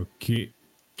like Bro, kids,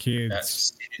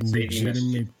 that's seediness.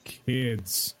 legitimate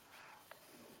kids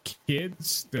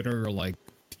that are like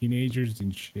teenagers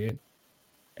and shit.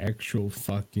 Actual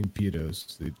fucking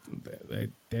pedos.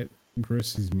 That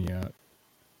grosses me out.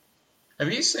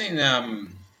 Have you seen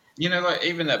like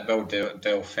even that Belle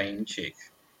Delphine chick?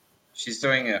 She's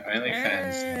doing an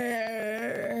OnlyFans.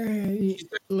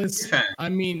 Listen, I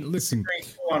mean, listen.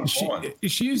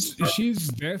 She's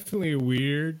definitely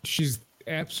weird. She's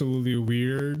absolutely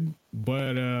weird,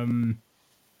 but I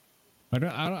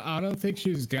don't think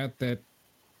she's got that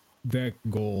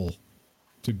goal.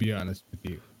 To be honest with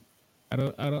you, I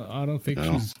don't think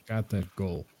No. she's got that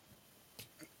goal.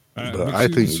 but I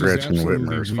think she's Gretchen absolutely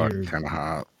Whitmer is fucking weird. kind of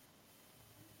hot.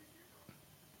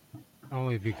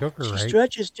 only if you cook her She right.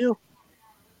 stretches too.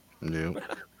 Yeah.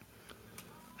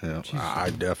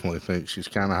 I definitely think she's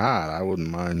kind of hot. I wouldn't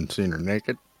mind seeing her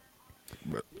naked.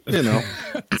 But,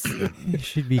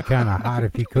 She'd be kind of hot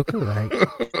if you cook her right.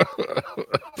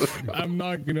 I'm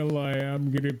not gonna lie.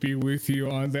 I'm gonna be with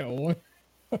you on that one.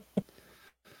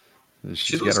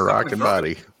 she's got a rocking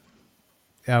body.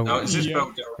 No, it's just Yeah.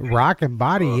 Belle Delphine. Rocking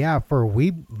body, yeah, for a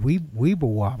weeble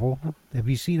wobble. Have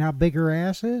you seen how big her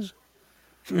ass is?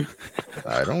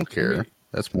 I don't care.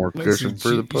 That's more Listen, cushion for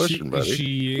the pushing, buddy.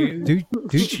 She is. Dude,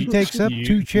 she takes up She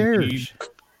 2 is chairs. indeed-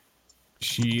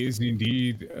 She is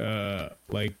indeed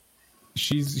like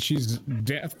she's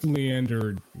definitely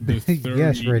under the 30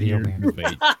 Yes, Radio years Man. of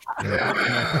age.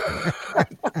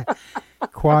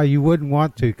 Qua, you wouldn't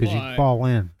want to because Why? you'd fall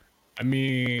in. I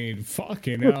mean,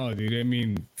 fucking hell, dude. I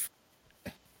mean,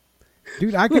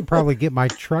 Dude, I could probably get my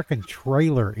truck and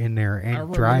trailer in there I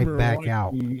and drive remember back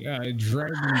out. watching,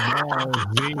 Dragon Ball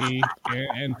Z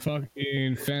and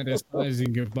fucking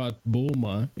fantasizing about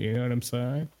Bulma. You know what I'm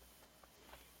saying?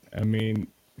 I mean,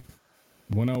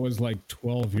 when I was like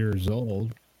 12 years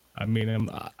old, I mean, I'm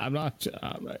not,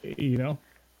 you know.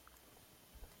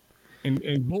 And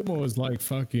Bulma was like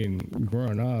fucking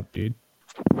growing up, dude.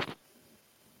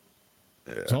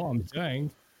 That's all I'm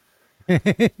saying. Am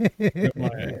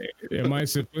I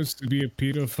supposed to be a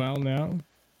pedophile now?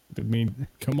 I mean,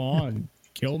 come on,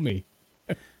 kill me.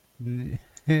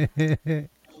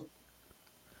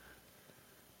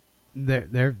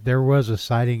 There was a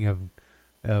sighting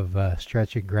of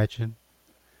Stretch and Gretchen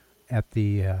at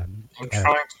the I'm trying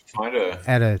to find her.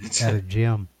 at a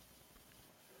gym.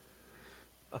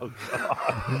 Oh,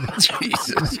 God.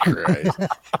 Jesus Christ.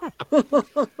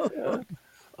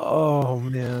 Oh,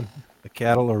 man. The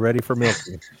cattle are ready for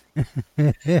milking.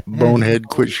 Bonehead,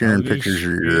 quit sharing This pictures of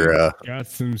shit your got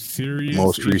some serious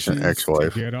most recent issues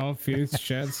ex-wife. to get off his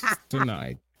chest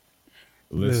tonight.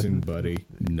 Listen, buddy,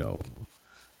 no.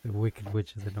 The Wicked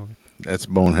Witch of the North. That's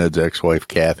Bonehead's ex-wife,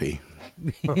 Kathy.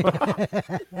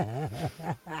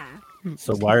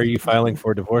 So why are you filing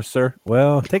for divorce, sir?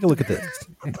 Well, take a look at this.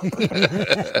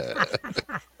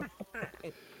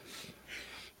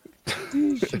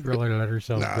 She really let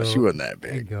herself Nah, go. she wasn't that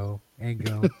big. And go, and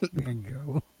go, and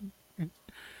go.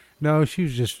 No, she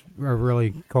was just a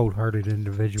really cold-hearted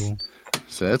individual.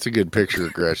 So that's a good picture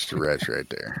of Gretch to Retch right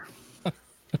there.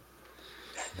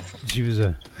 She was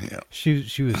Yeah.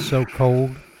 she was so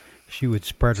cold, she would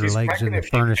spread her She's legs and packing the a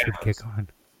few furnace would pounds. kick on.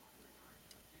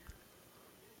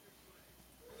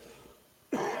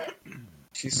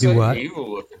 She's Do so what? evil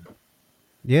looking.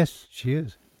 Yes, she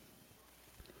is.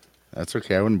 That's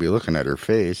okay. I wouldn't be looking at her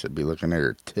face. I'd be looking at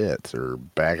her tits or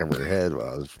back of her head while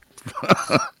I was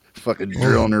fucking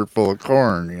drilling her full of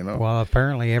corn, you know? Well,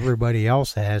 apparently everybody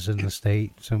else has in the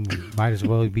state, so might as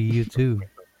well be you too.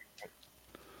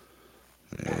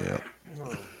 Yeah.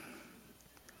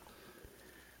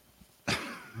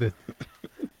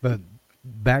 But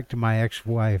back to my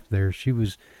ex-wife there, she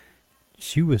was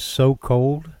so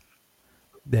cold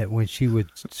that when she would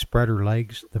spread her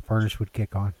legs, the furnace would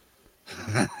kick on.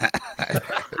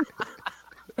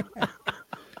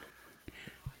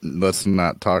 Let's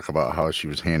not talk about how she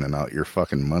was handing out your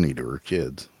fucking money to her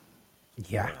kids.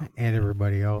 Yeah, and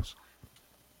everybody else.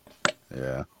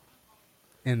 Yeah.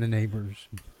 And the neighbors.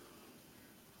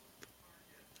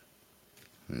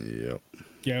 Yep.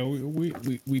 Yeah,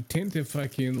 we tend to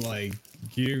fucking like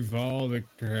give all the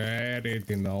credit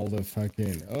and all the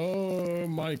fucking, oh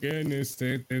my goodness,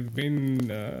 they've been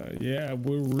yeah,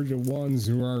 we're the ones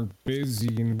who are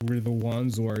busy and we're the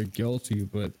ones who are guilty,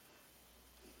 but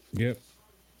yep,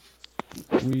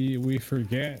 we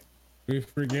forget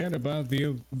about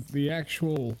the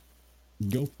actual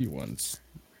guilty ones,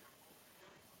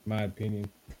 in my opinion.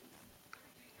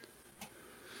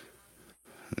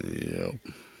 Yep.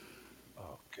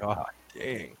 Oh, God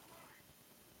dang.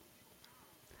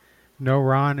 No,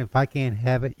 Ron, if I can't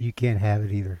have it, you can't have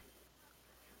it either.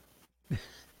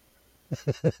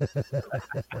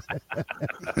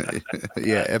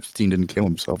 Yeah, Epstein didn't kill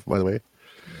himself, by the way.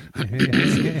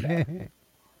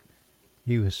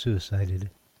 He was suicided.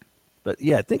 But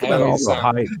yeah, think How about all is, the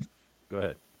hype. Go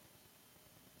ahead.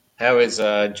 How is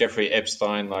Jeffrey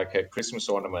Epstein like a Christmas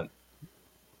ornament?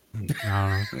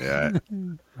 Yeah.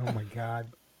 Oh my God.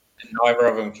 Neither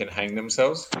of them can hang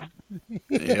themselves.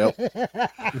 Yep.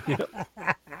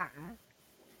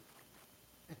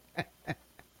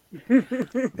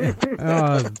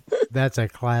 Oh, that's a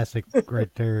classic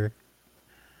right there.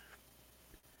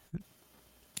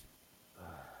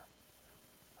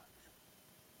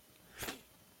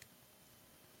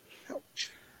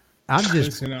 I'm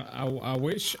just Listen, I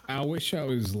wish I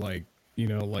was like, you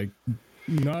know, like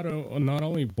not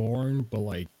only born but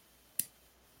like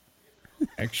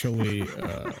actually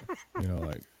you know,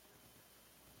 like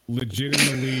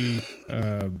legitimately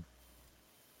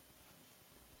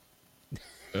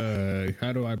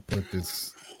how do I put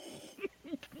this?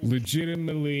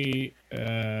 Legitimately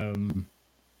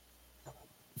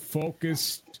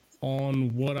focused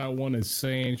on what I want to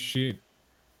say and shit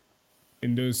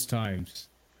in those times.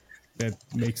 That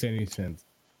makes any sense.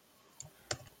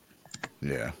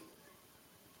 Yeah.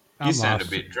 You sound a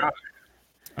bit drunk.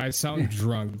 I sound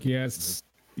drunk. Yes,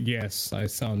 I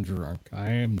sound drunk. I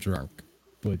am drunk,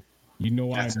 but you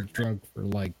know That's I'm okay. drunk for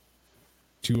like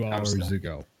 2 hours sorry.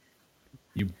 ago.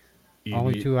 You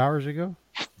only idiot. 2 hours ago.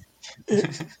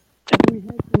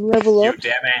 Level You up.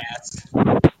 damn ass.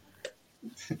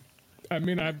 I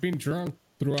mean, I've been drunk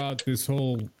throughout this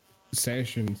whole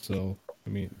session, so I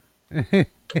mean,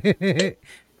 You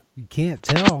can't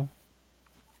tell.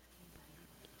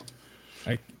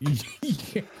 I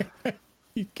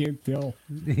you can't tell.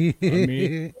 I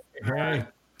mean, hey,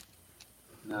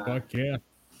 fuck yeah.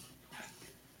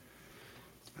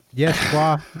 Yes,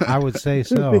 Qua, I would say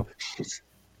so.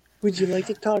 Would you like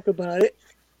to talk about it?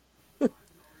 But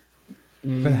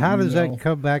how does No. that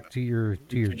come back to your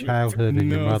childhood and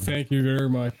your No, mother? thank you very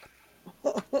much.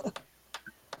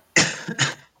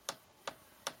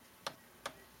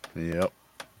 Yep.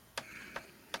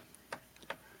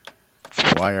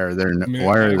 Why are there no, I mean,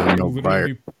 why are I there can no fire?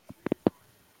 literally-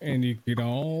 And you could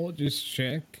all just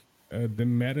check the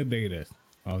metadata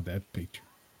of that picture.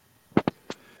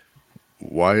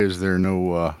 Why is there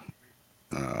no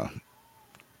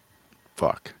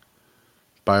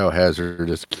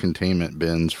biohazardous containment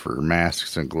bins for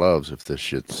masks and gloves if this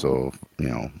shit's so,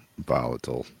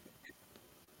 volatile?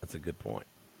 That's a good point.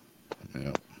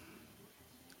 Yep.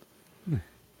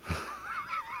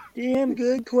 Damn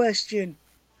good question.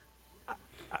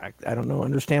 I don't know.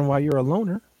 Understand why you're a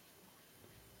loner.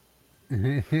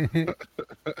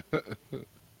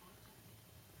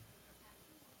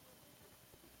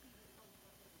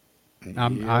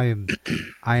 I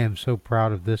am so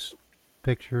proud of this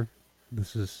picture.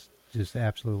 This is just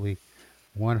absolutely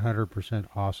 100%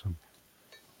 awesome.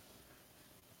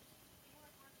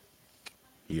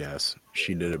 Yes,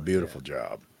 she did a beautiful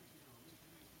job.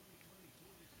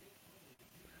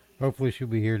 Hopefully she'll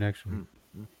be here next week.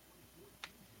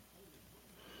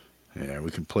 Yeah, we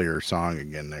can play her song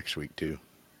again next week too.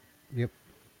 Yep.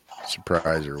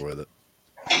 Surprise her with it.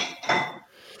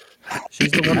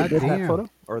 She's the one that did that Goddamn. photo?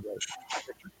 Or the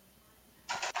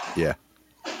Yeah.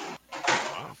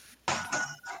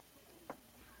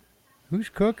 Who's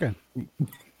cooking? I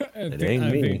ain't think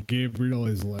me. Gabriel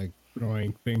is like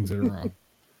throwing things around.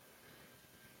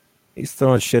 He's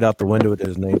throwing shit out the window with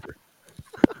his neighbor.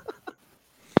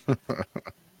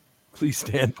 Please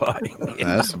stand by.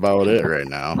 That's about it right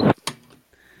now.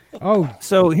 Oh,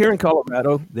 So here in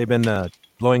Colorado, they've been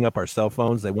blowing up our cell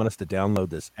phones. They want us to download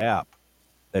this app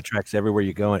that tracks everywhere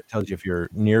you go, and it tells you if you're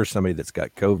near somebody that's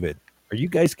got COVID. Are you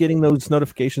guys getting those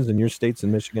notifications in your states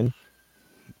in Michigan?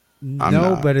 I'm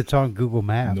no, not. but it's on Google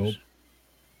Maps. Nope.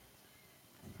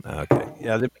 Okay.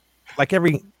 Yeah. Like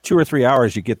every 2 or 3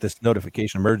 hours, you get this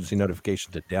notification, emergency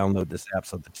notification to download this app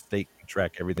so the state can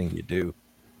track everything you do.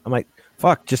 I'm like,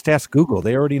 fuck, just ask Google.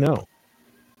 They already know.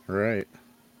 Right.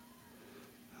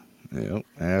 Yep.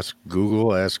 Ask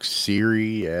Google, ask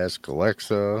Siri, ask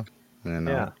Alexa. And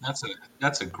Yeah.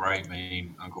 That's a great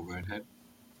meme, Uncle Bonehead.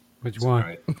 Which It's one?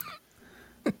 great.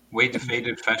 We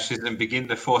defeated fascism. Begin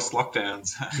to force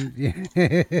lockdowns. Yep.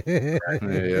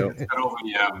 It's got all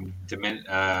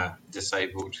the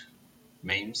disabled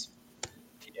memes.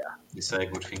 Yeah.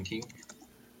 Disabled thinking.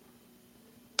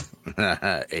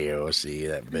 AOC,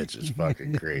 that bitch is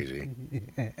fucking crazy.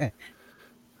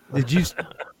 Did you,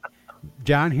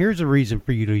 John? Here's a reason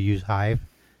for you to use Hive.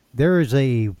 There is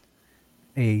a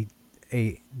app.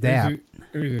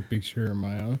 There's a picture of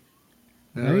my own.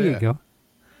 There you yeah. go.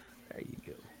 There you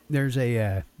go. There's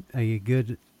a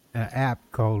good app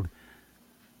called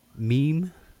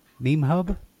Meme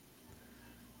Hub,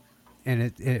 and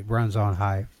it runs on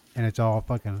Hive, and it's all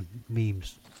fucking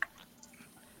memes.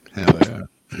 Hell yeah.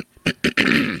 Let's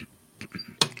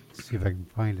see if I can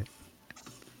find it.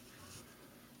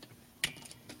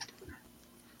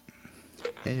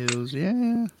 Hells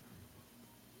yeah.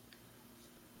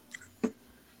 I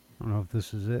don't know if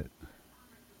this is it.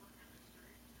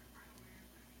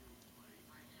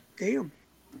 Damn.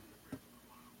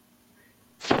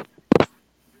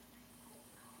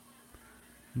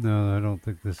 No, I don't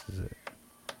think this is it.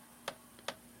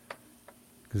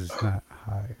 Because it's not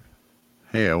Hive.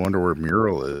 Hey, I wonder where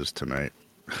Mural is tonight.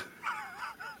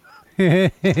 You're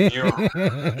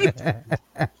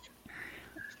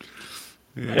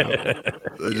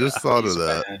I just thought of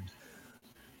that. bad.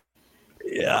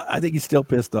 Yeah, I think he's still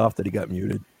pissed off that he got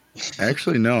muted.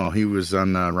 Actually, no. He was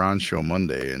on Ron's show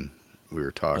Monday, and we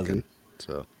were talking.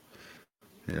 So,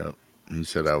 yeah, he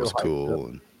said I was Still hyped cool,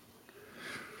 and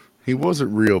he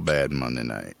wasn't real bad Monday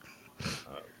night.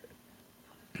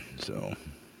 So,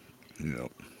 And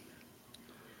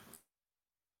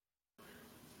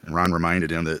Ron reminded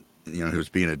him that he was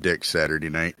being a dick Saturday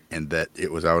night, and that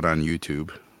it was out on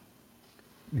YouTube.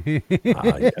 Yeah.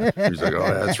 He's like,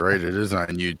 "Oh, that's right, it is on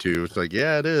YouTube." It's like,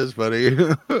 "Yeah, it is, buddy."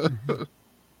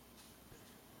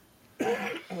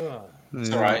 It's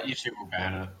all right. YouTube will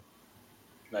ban it.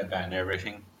 They ban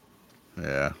everything.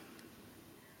 Yeah.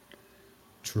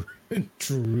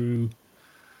 True.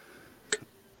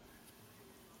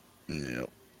 Yep.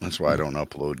 That's why I don't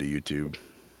upload to YouTube.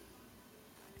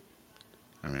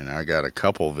 I mean, I got a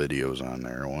couple videos on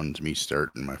there. One's me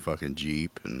starting my fucking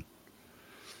Jeep and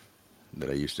that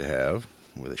I used to have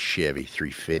with a Chevy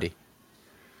 350.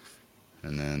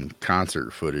 And then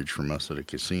concert footage from us at a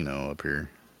casino up here.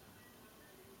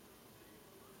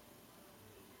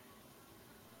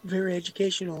 Very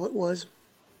educational it was.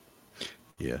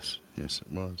 Yes, it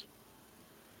was.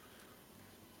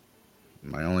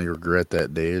 My only regret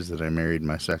that day is that I married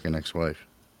my second ex-wife.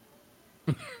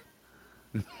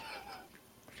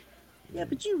 Yeah,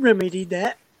 but you remedied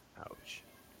that. Ouch.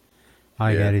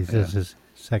 I got Yeah, his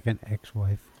second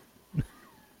ex-wife.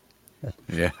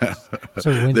 Yeah.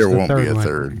 So when's There the won't be a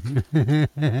third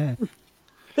third.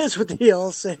 That's what they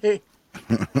all say.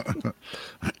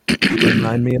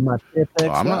 Remind me of my fifth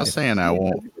Well, I'm not ex-wife. saying I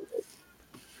won't.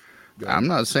 I'm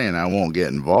not saying I won't get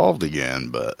involved again,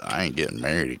 but I ain't getting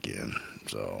married again,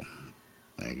 so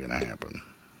ain't gonna happen.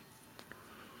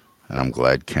 And I'm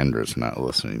glad Kendra's not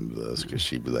listening to this because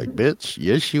she'd be like, "Bitch,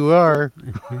 yes you are."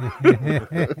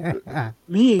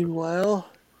 Meanwhile,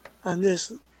 on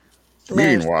this last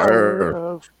Meanwhile. hour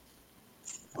of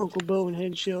Uncle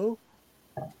Bonehead Show,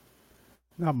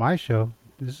 Not my show.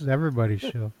 This is everybody's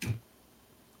show.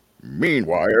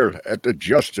 Meanwhile, at the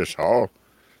Justice Hall.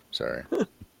 Sorry.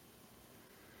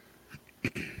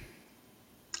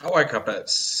 I woke up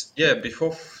at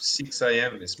before 6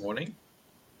 a.m. this morning.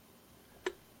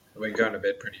 I've been going to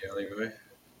bed pretty early, though.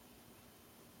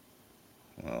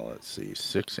 Well, let's see.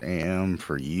 6 a.m.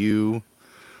 for you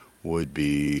would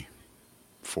be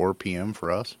 4 p.m. for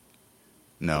us?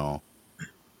 No.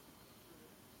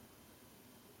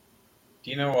 Do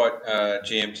you know what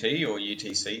GMT or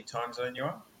UTC time zone you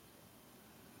are?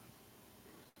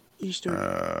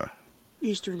 Eastern.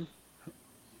 Eastern.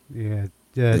 Yeah.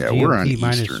 Yeah, we're on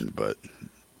GMT Eastern, but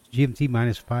GMT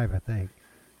 -5, I think.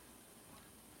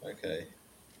 Okay.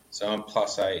 So I'm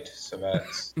 +8, so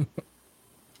that's...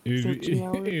 It 13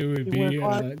 hours, would you be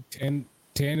work 10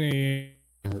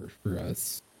 a.m. for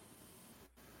us.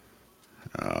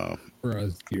 For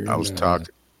us here. I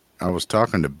was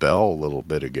talking to Belle a little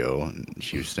bit ago, and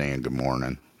she was saying good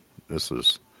morning. This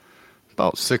was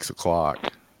about 6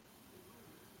 o'clock,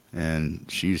 and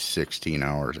she's 16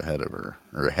 hours ahead of her,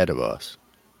 or ahead of us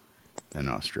in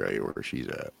Australia, where she's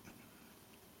at.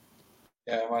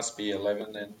 Yeah, it must be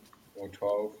 11 then, or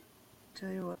 12. Tell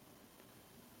you what.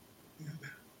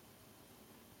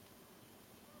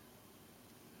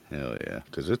 Hell yeah,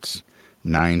 because it's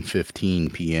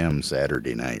 9:15 p.m.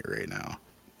 Saturday night right now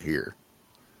here.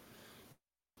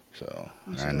 So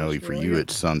I know for you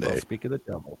it's Well, Sunday. speak of the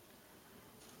devil.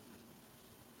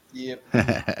 Yep.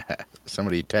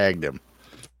 Somebody tagged him.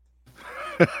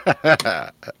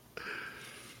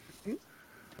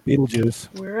 Beetlejuice.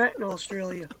 We're at in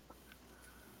Australia.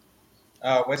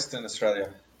 Western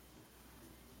Australia.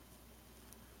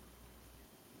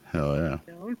 Hell yeah.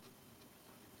 Down.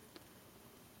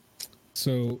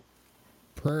 So,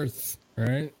 Perth,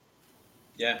 right?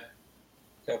 Yeah.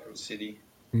 Capital city.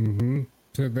 Mm-hmm.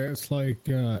 So that's like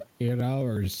 8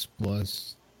 hours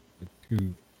plus 2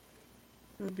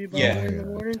 It would be about Yeah. 1 in the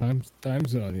morning. time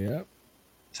zone. Yeah.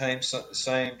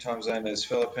 Same time zone as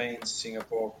Philippines,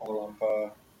 Singapore, Kuala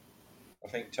Lumpur. I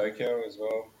think Tokyo as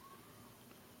well.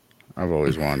 I've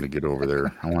always wanted to get over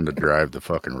there. I wanted to drive the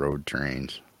fucking road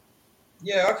trains.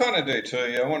 Yeah, I kind of do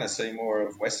too. I want to see more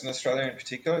of Western Australia in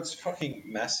particular. It's fucking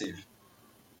massive.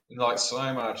 And like so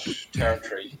much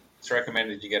territory. It's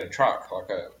recommended you get a truck,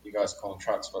 you guys call them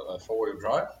trucks, but a four-wheel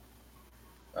drive,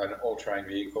 an all-terrain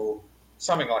vehicle,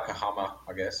 something like a Hummer,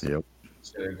 I guess. Yep.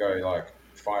 To go like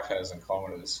 5,000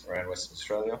 kilometers around Western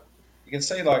Australia. You can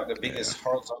see like the biggest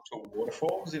horizontal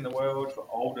waterfalls in the world, the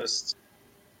oldest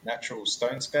natural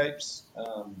stonescapes,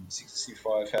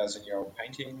 65,000-year-old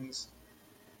paintings.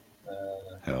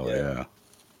 Hell yeah.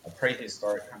 A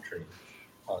prehistoric country,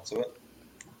 parts of it.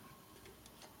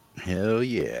 Hell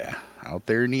yeah. Out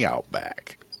there in the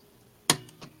outback.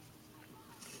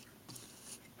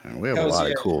 And we have a lot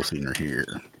of cool scenery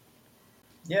here.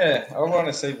 Yeah, I want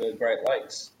to see the Great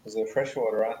Lakes because they're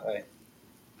freshwater, aren't they?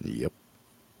 Yep.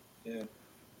 Yeah.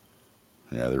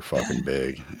 Yeah, they're fucking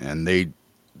big. And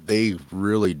they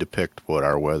really depict what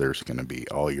our weather's going to be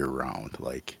all year round.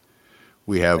 Like,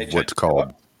 we have They what's change called...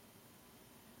 colour?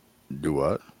 Do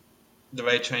what? Do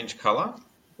they change colour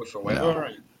with the weather? No. Or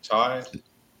tide?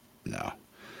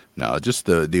 No, just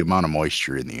the amount of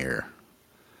moisture in the air.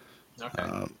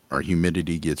 Okay. Our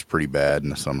humidity gets pretty bad in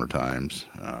the summer times.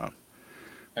 Have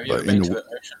you ever but been to the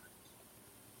ocean?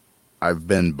 I've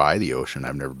been by the ocean.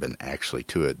 I've never been actually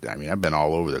to it. I mean, I've been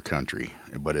all over the country,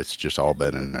 but it's just all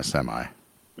been in a semi.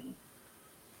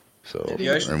 So, The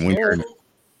ocean's and beautiful.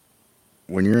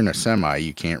 when you're in a semi,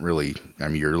 you can't really, I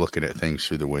mean, you're looking at things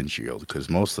through the windshield because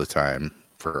most of the time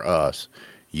for us,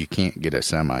 you can't get a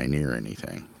semi near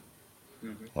anything.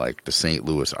 Mm-hmm. Like the St.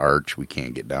 Louis Arch, we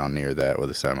can't get down near that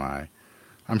with a semi.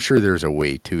 I'm sure there's a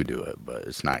way to do it, but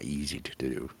it's not easy to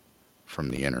do from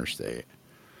the interstate.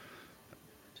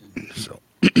 So,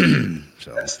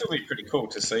 That'd still be pretty cool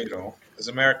to see it all because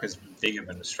America's bigger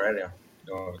than Australia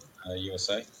or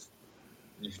USA.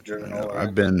 You've driven You know, all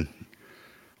around.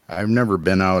 I've never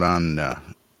been out on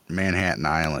Manhattan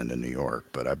Island in New York,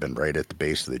 but I've been right at the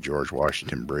base of the George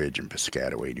Washington Bridge in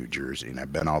Piscataway, New Jersey, and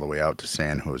I've been all the way out to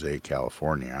San Jose,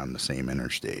 California on the same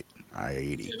interstate,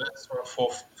 I-80. Yeah, that's what,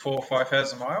 4,000 or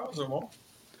 5,000 miles or more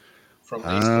from east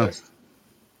to Uh, west.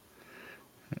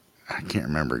 I can't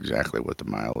remember exactly what the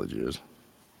mileage is.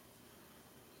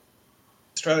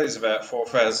 Australia's about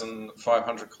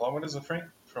 4,500 kilometres, I think,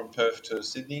 from Perth to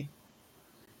Sydney,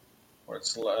 or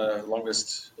it's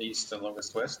longest east and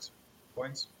longest west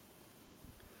points.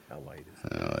 How light is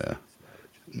it? Oh yeah.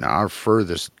 Now our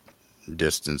furthest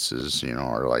distances,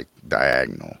 are like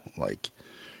diagonal. Like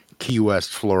Key West,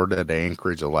 Florida to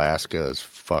Anchorage, Alaska is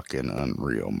fucking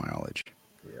unreal mileage.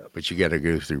 Yeah. But you got to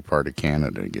go through part of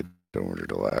Canada to get over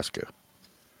to Alaska.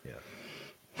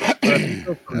 Yeah.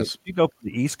 If you go from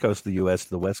the east coast of the U.S. to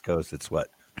the west coast, it's what,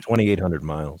 2,800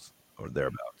 miles or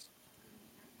thereabouts.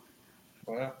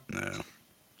 Wow. No.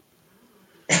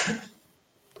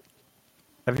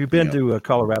 Have you been Yep. to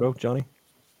Colorado, Johnny?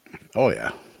 Oh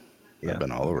yeah. Yeah. I've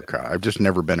been all over. I've just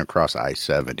never been across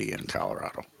I-70 in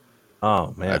Colorado.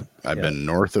 Oh man, I've Yeah. been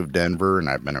north of Denver and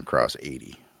I've been across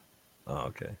 80. Oh,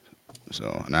 okay.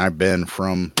 So, and I've been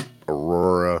from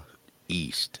Aurora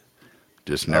east,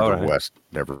 just never right.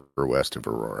 west of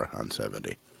Aurora on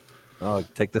 70. Oh,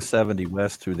 take the 70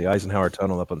 west through the Eisenhower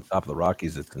Tunnel up on the top of the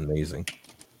Rockies. It's amazing.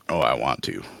 Oh, I want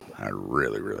to. I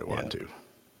really, really want to.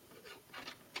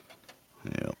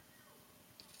 Yep.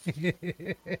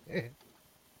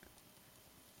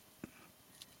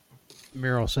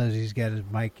 Merrill says he's got his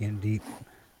mic in deep.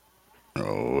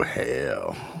 Oh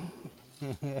hell!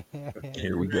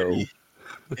 Here we go.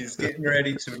 He's getting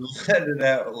ready to let it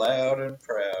out loud and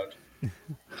proud.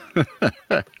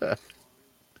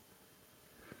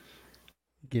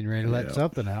 Getting ready to let Yeah.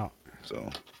 something out. So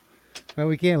Well,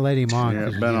 we can't let him on. yeah,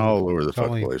 'cause I've been he- all over the it's fuck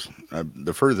only- place.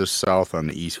 The furthest south on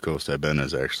the East Coast I've been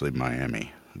is actually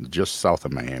Miami. Just south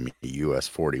of Miami, US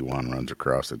 41 runs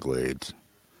across the Glades.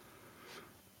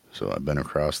 So I've been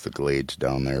across the Glades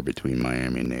down there between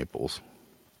Miami and Naples.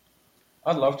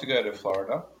 I'd love to go to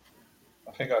Florida.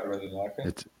 I think I'd really like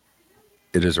it.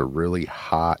 It is a really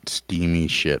hot, steamy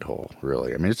shithole,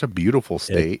 really. I mean, it's a beautiful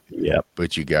state, Yep.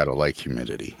 but you gotta like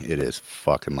humidity. It is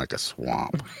fucking like a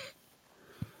swamp.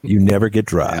 You never get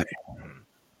dry.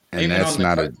 And Even that's on the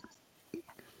not coast?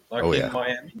 Like Oh, in yeah.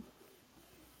 Miami?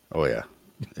 Oh, yeah.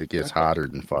 It gets hotter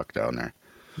than fuck down there.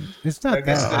 It's I not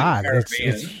guess that the hot. It's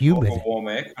Caribbean, humid. all the warm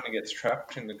air kind of gets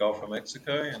trapped in the Gulf of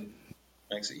Mexico and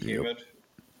makes it humid.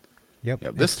 Yep.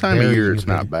 Yeah, this it's time of very year, it's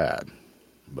humid. not bad.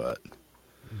 But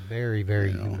Very,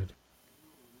 very you know. humid.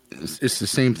 it's the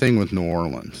same thing with New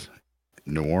Orleans.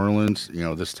 New Orleans,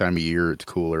 this time of year, it's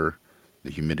cooler. The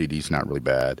humidity's not really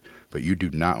bad. But you do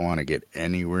not want to get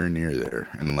anywhere near there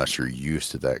unless you're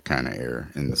used to that kind of air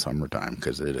in the summertime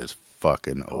because it is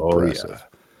fucking oppressive.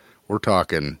 yeah. We're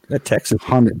talking That Texas.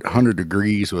 100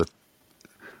 degrees with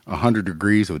 100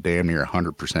 degrees with damn near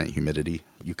 100% humidity.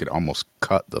 You could almost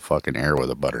cut the fucking air with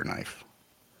a butter knife.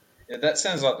 Yeah, that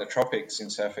sounds like the tropics in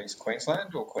southeast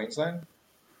Queensland or Queensland.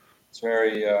 It's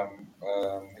very,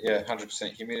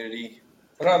 100% humidity.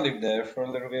 But I lived there for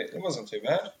a little bit. It wasn't too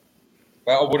bad.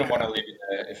 But I wouldn't want to live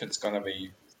there if it's going to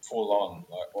be full on,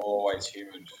 like always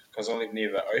humid. Because I live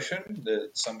near the ocean.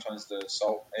 Sometimes the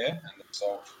salt air and the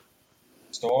salt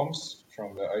storms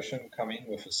from the ocean come in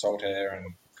with the salt air and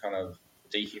kind of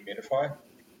dehumidify.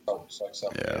 Salt soaks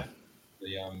up Yeah.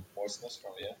 the moistness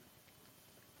from the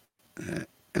air.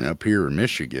 And up here in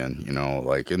Michigan,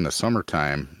 like in the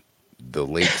summertime, the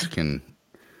lakes can,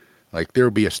 like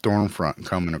there'll be a storm front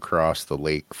coming across the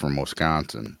lake from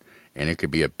Wisconsin, and it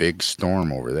could be a big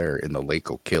storm over there, and the lake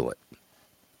will kill it.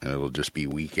 And it'll just be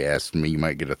weak ass. You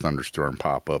might get a thunderstorm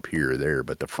pop up here or there,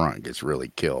 but the front gets really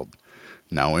killed.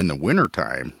 Now in the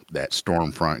wintertime, that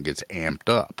storm front gets amped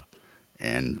up,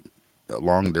 and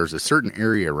there's a certain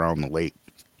area around the lake,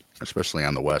 especially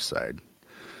on the west side.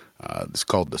 It's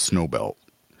called the snow belt.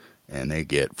 And they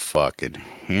get fucking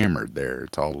hammered there.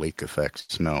 It's all lake effect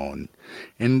snow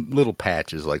and little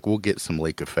patches. Like we'll get some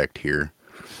lake effect here.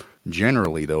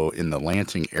 Generally, though, in the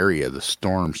Lansing area, the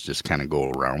storms just kind of go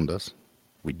around us.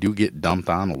 We do get dumped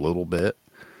on a little bit,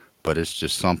 but it's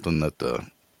just something that the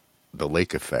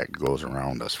lake effect goes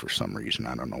around us for some reason.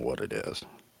 I don't know what it is.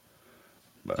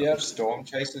 But, Do you have storm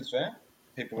chasers there?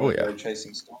 People Oh, will go yeah.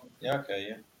 chasing storm. Yeah, okay,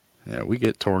 yeah. yeah, we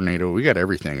get tornado. We got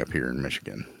everything up here in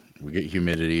Michigan. We get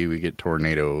humidity, we get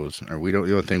tornadoes, or the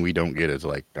only thing we don't get is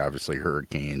like obviously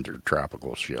hurricanes or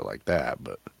tropical shit like that,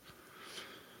 but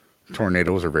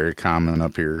tornadoes are very common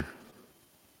up here.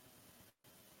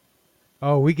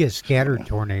 Oh, we get scattered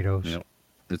tornadoes. Yep.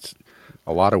 It's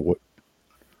a lot of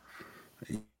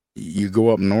you go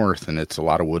up north and it's a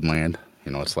lot of woodland.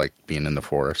 You know, it's like being in the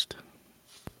forest.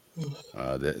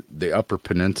 The Upper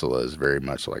Peninsula is very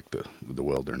much like the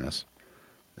wilderness.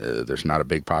 There's not a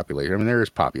big population. I mean, there is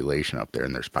population up there,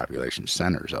 and there's population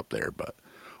centers up there, but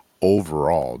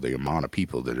overall, the amount of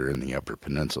people that are in the Upper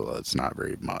Peninsula, it's not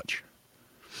very much.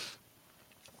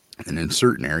 And in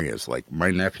certain areas, like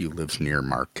my nephew lives near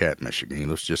Marquette, Michigan. He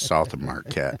lives just south of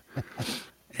Marquette.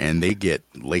 And they get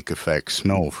lake effect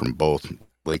snow from both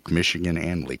Lake Michigan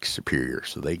and Lake Superior.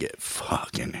 So they get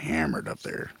fucking hammered up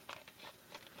there.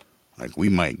 Like we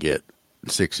might get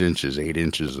 6 inches, 8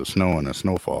 inches of snow in a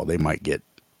snowfall. They might get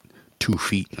 2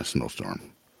 feet in a snowstorm.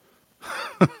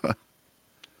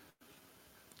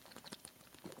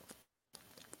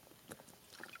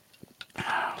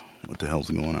 What the hell's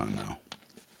going on now?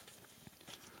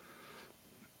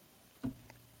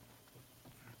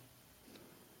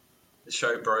 The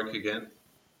show broke again.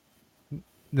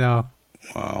 No.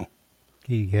 Wow.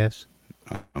 Can you guess?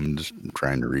 I'm just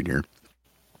trying to read here.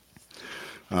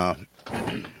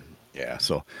 Yeah,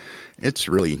 so it's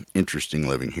really interesting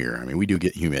living here. I mean, we do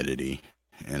get humidity,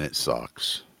 and it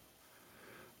sucks.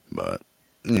 But,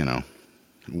 you know,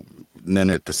 and then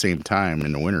at the same time,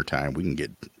 in the wintertime, we can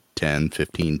get 10,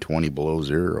 15, 20 below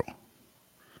zero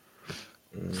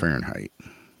Fahrenheit.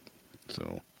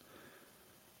 So,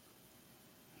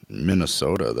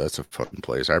 Minnesota, that's a fucking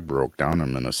place. I broke down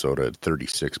in Minnesota at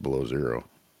 36 below zero.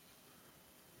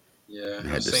 Yeah, I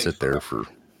had to sit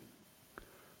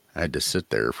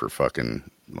there for fucking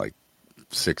like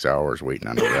 6 hours waiting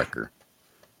on a wrecker.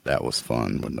 That was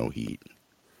fun with no heat.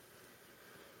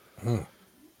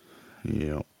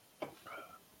 Yep.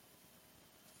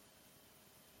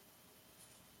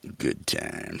 Good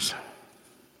times.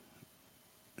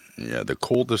 Yeah, the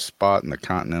coldest spot in the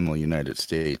continental United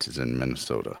States is in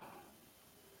Minnesota.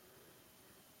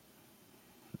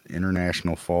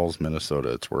 International Falls,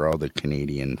 Minnesota. It's where all the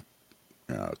Canadian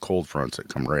cold fronts that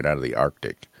come right out of the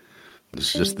Arctic.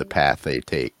 It's just the path they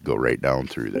take, go right down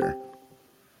through there.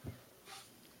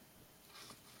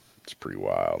 It's pretty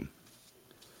wild.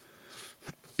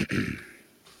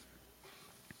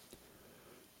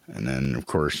 And then, of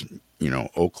course, you know,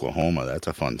 Oklahoma, that's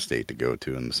a fun state to go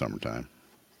to in the summertime.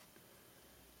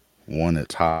 1,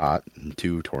 it's hot, and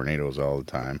 2, tornadoes all the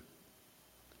time.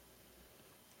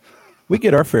 We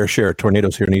get our fair share of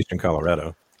tornadoes here in eastern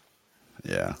Colorado.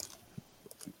 Yeah.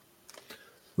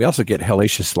 We also get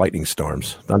hellacious lightning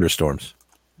storms, thunderstorms.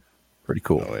 Pretty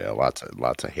cool. Oh yeah, lots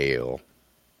of hail.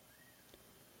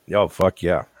 Oh fuck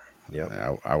yeah.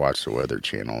 Yeah. I watch the Weather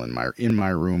Channel in my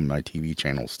room. My TV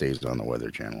channel stays on the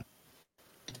Weather Channel.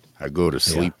 I go to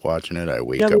sleep watching it. I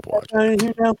wake up watching it. In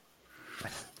here now?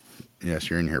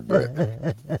 Yes, you're in here, Brett.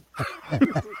 God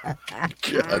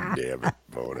damn it,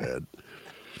 bonehead.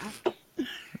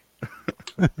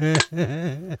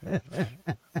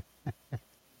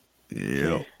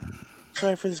 Yep.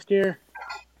 Sorry for the scare.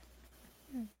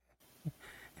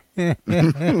 Well,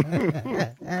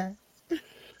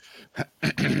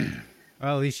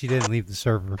 at least you didn't leave the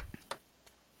server.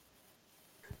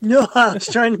 No, I was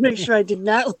trying to make sure I did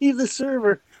not leave the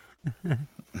server.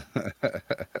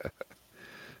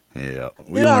 Yeah,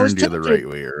 we learned you the right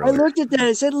way earlier. I looked at that.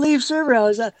 It said leave server. I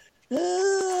was like,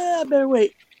 I better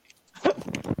wait. Oh,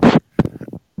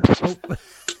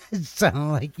 it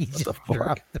sounded like he just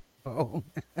dropped the phone.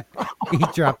 He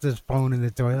dropped his phone in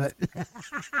the toilet.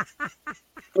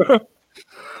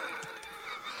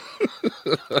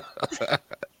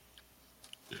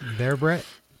 There, Brett?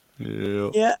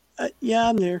 Yeah. Yeah,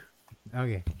 I'm there.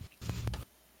 Okay.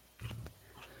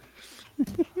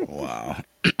 Wow.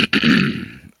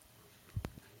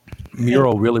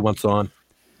 Mural really wants on.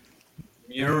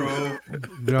 Mural.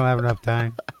 We don't have enough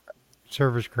time.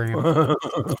 Server's crammed.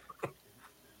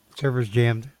 Server's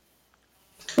jammed.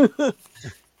 Too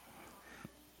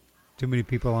many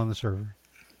people on the server.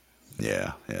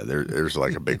 Yeah. There's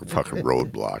like a big fucking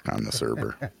roadblock on the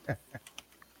server.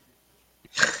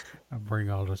 I'll bring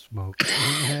all the smoke.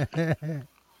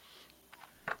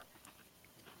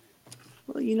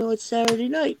 Well, you know, it's Saturday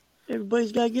night.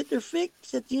 Everybody's got to get their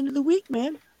fix at the end of the week,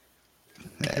 man.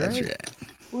 That's right.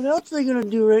 What else are they going to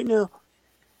do right now?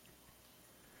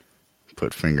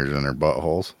 Put fingers in their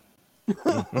buttholes.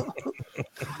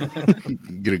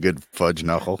 Get a good fudge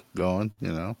knuckle going,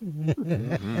 you know.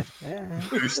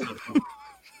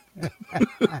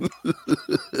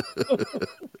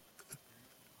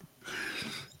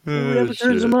 Whoever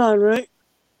turns them on, right?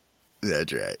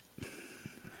 That's right.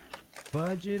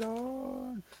 Fudge it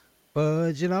on.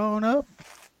 Fudge it on up.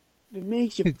 It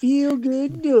makes you feel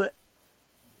good, do it.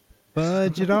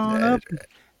 Fudge it on up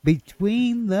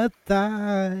between the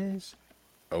thighs.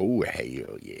 Oh,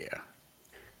 hell yeah.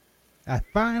 I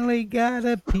finally got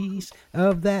a piece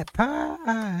of that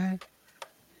pie.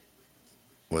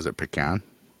 Was it pecan?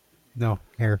 No,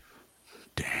 here.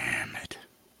 Damn it.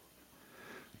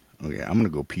 Okay, I'm going to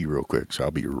go pee real quick, so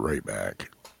I'll be right back.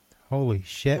 Holy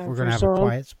shit, Time we're for going to have song? a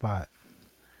quiet spot.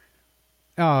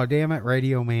 Oh, damn it,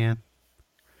 Radio Man.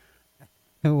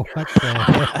 What the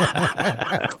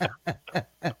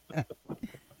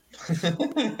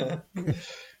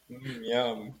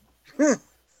Yum.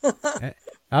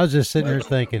 I was just sitting there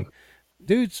thinking,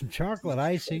 dude, some chocolate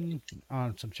icing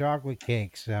on some chocolate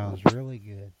cake sounds really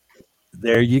good.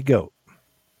 There you go.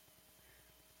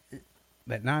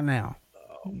 But not now.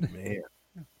 Oh, man.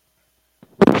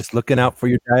 Just looking out for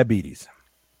your diabetes.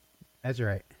 That's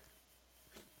right.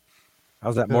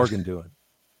 How's that Morgan doing?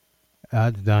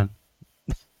 It's done.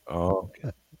 Oh,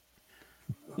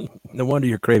 okay. No wonder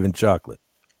you're craving chocolate.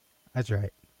 That's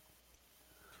right.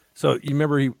 So you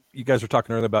remember you guys were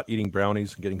talking earlier about eating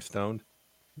brownies and getting stoned?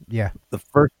 Yeah.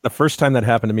 The first time that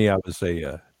happened to me, I was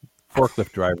a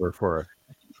forklift driver for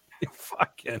a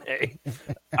fucking A.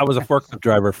 I was a forklift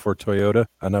driver for Toyota,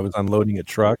 and I was unloading a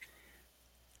truck.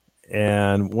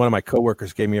 And one of my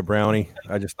coworkers gave me a brownie.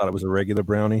 I just thought it was a regular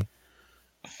brownie.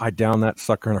 I downed that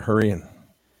sucker in a hurry, and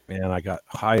man, I got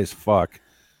high as fuck.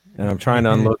 And I'm trying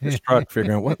to unload this truck,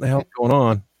 figuring out what the hell's going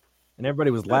on. And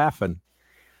everybody was laughing.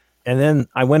 And then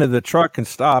I went to the truck and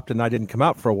stopped, and I didn't come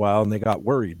out for a while, and they got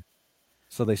worried.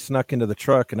 So they snuck into the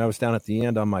truck, and I was down at the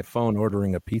end on my phone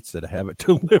ordering a pizza to have it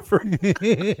delivered.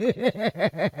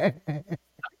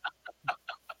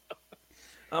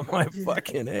 I'm like,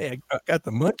 fucking A, I got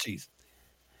the munchies.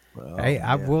 Well, Hey,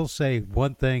 I yeah. will say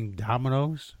one thing,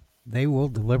 Domino's, they will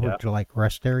deliver Yeah. to like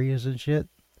rest areas and shit.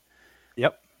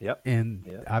 Yep. And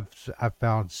Yeah. I've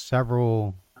found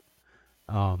several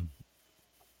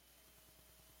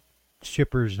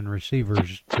shippers and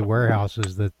receivers to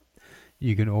warehouses that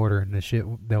you can order, and the shit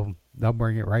they'll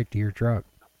bring it right to your truck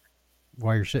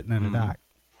while you're sitting in the dock.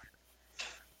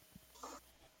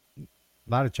 A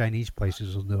lot of Chinese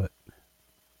places will do it.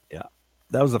 Yeah.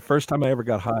 That was the first time I ever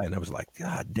got high, and I was like,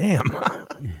 God damn.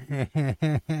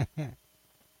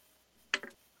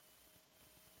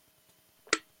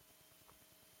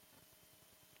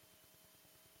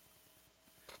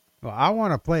 Well, I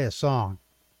want to play a song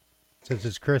since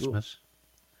it's Christmas.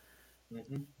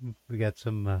 We got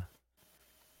some No,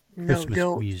 Christmas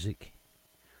don't. music.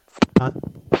 Huh?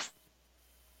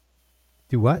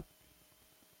 Do what?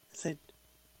 I said,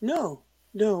 no,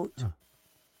 don't.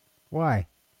 Why?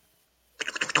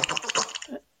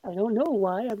 I don't know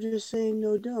why. I'm just saying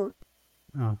no, don't.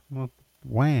 Oh, well,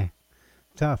 wah.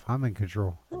 Tough. I'm in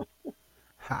control.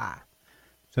 Ha.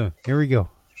 So, here we go.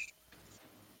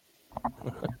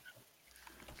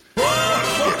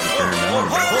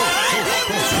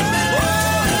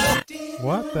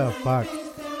 What the fuck?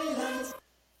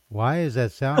 Why is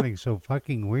that sounding so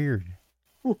fucking weird?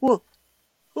 What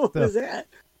The was that?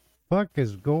 Fuck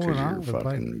is going 'Cause on you're with my...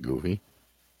 fucking goofy.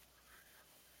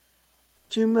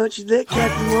 Too much of that,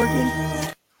 Captain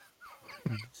Morgan?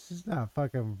 This is not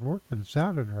fucking working,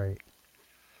 sounding right.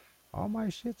 All my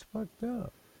shit's fucked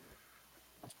up.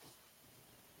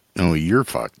 No, you're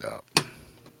fucked up.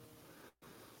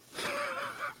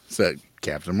 Is that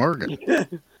Captain Morgan?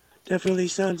 Definitely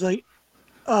sounds like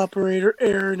operator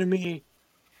error to me.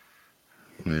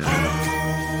 Yeah.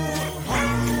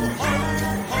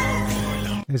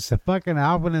 It's the fucking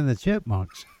Alvin and the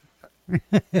Chipmunks.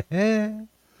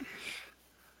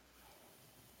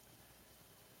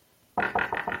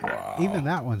 Even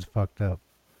that one's fucked up.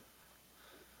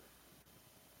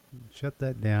 Shut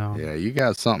that down. Yeah, you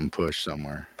got something pushed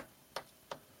somewhere.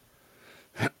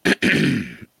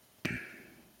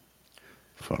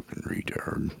 Fucking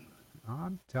retard.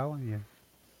 I'm telling you.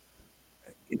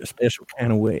 In a special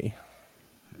kind of way.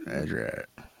 That's right.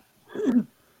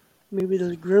 Maybe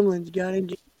those gremlins got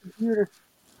into the computer.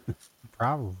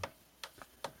 Probably.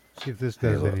 See if this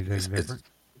does look, anything it's-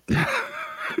 different.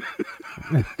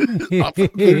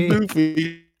 They're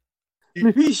goofy.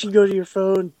 Maybe you should go to your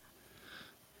phone.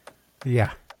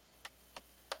 Yeah.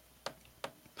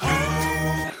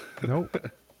 Nope.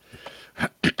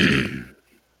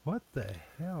 What the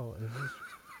hell is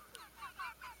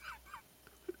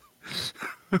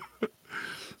this?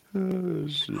 Oh,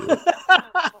 shit.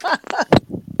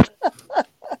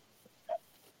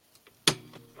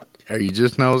 Are you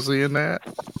just now seeing that?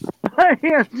 I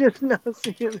am just now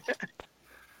seeing that.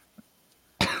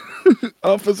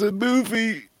 Officer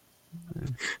Doofy.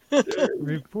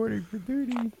 Reporting for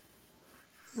duty.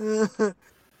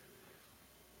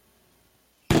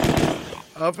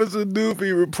 Officer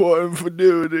Doofy reporting for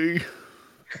duty.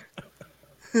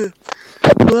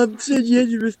 Mom said you had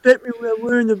to respect me when I'm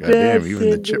wearing the Goddamn, badge. even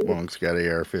the and, chipmunks got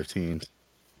AR-15s.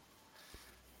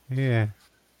 Yeah.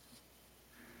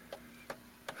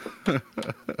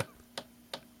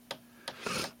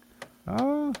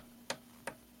 Oh.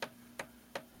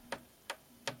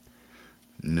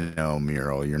 No,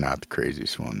 Muriel, you're not the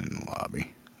craziest one in the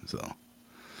lobby. So,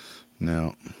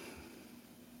 no.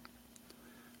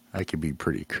 I could be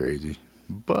pretty crazy,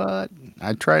 but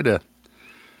I try to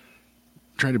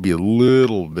be a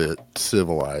little bit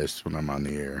civilized when I'm on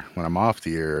the air. When I'm off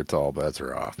the air, it's all bets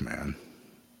are off, man.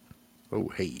 Oh,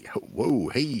 hey. Whoa,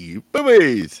 hey.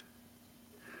 Boobies.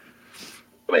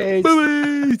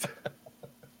 Boobies.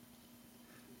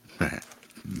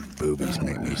 Boobies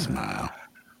make me smile.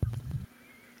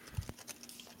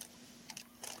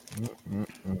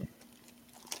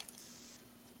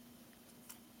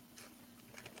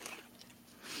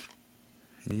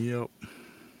 Yep.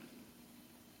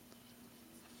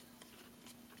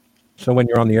 So when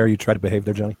you're on the air, you try to behave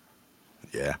there, Johnny?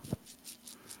 Yeah.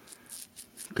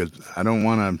 Because I don't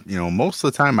want to, most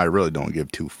of the time I really don't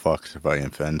give two fucks if I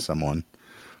offend someone.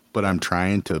 But I'm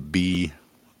trying to be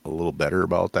a little better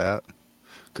about that.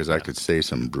 Because I could say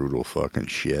some brutal fucking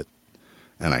shit.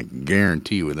 And I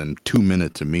guarantee within 2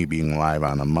 minutes of me being live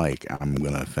on a mic, I'm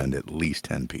going to offend at least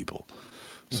 10 people.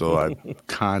 So I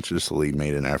consciously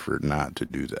made an effort not to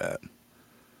do that.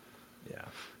 Yeah.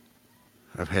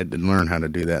 I've had to learn how to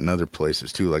do that in other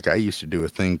places too. Like I used to do a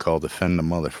thing called Offend a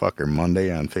Motherfucker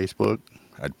Monday on Facebook.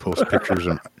 I'd post pictures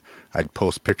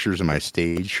of my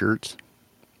stage shirts.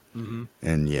 Mm-hmm.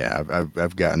 And yeah,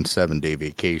 I've gotten 7-day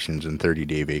vacations and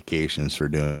 30-day vacations for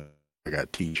doing. I got a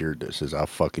T-shirt that says "I'll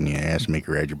fucking your ass, make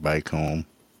you ride your bike home."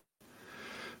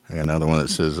 I got another one that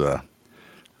says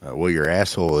 "Well, your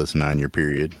asshole isn't on your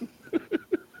period."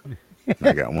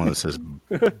 I got one that says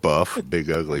 "Buff,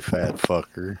 big ugly fat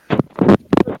fucker."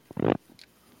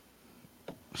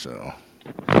 So,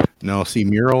 no, see,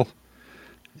 Mural.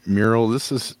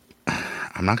 This is.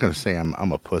 I'm not gonna say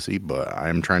I'm a pussy, but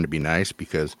I'm trying to be nice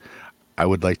because I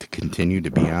would like to continue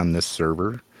to be on this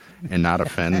server and not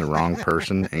offend the wrong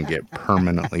person and get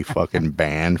permanently fucking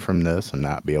banned from this and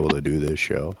not be able to do this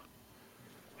show.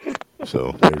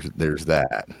 So there's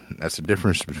that. That's the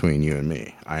difference between you and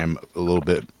me. I am a little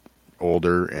bit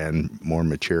older and more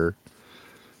mature.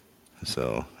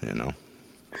 So,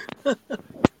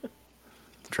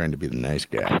 trying to be the nice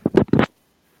guy.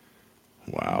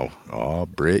 Wow. Oh,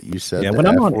 Britt, you said yeah, the when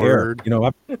I'm F on word.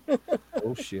 air,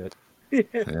 oh shit.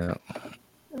 Yeah.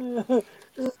 I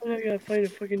gotta find a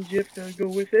fucking GIF to go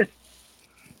with it.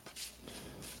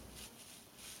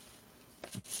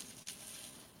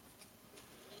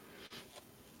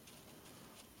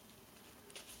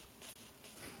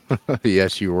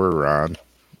 Yes, you were, Ron.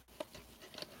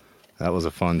 That was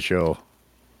a fun show.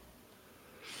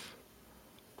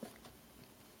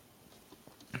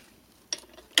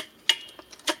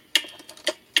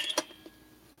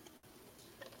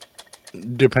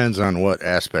 Depends on what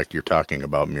aspect you're talking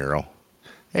about, Mural.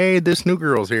 Hey, this new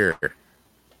girl's here.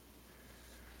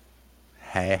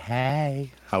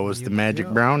 Hey. How was the magic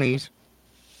brownies?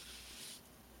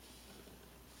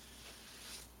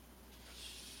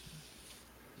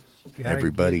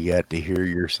 Everybody got to hear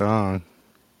your song.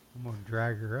 I'm going to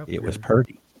drag her up. It was there.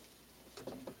 purty.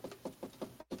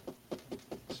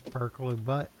 Sparkly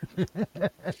butt.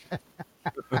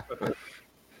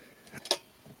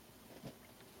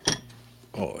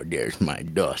 Oh, there's my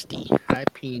Dusty. Hi,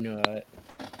 Peanut.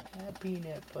 Hi,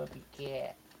 Peanut, puppy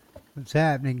cat. What's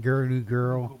happening, new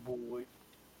girl?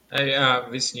 Hey,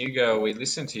 this new girl, we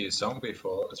listened to your song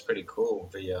before. It was pretty cool.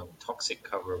 The Toxic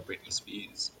cover of Britney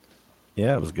Spears.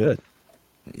 Yeah, it was good.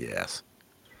 Yes.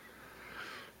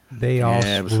 They all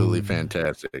absolutely swooned.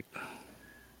 fantastic.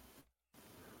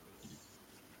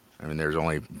 I mean, there's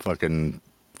only fucking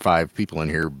 5 people in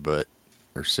here,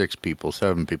 or 6 people,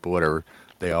 7 people, whatever.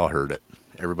 They all heard it.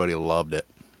 Everybody loved it.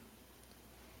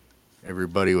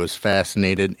 Everybody was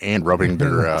fascinated and rubbing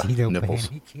their nipples.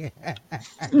 That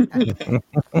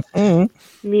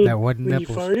wasn't when nipples.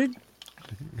 you farted?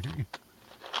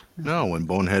 No, when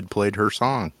Bonehead played her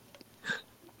song.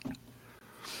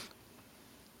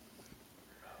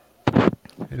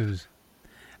 It was.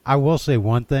 I will say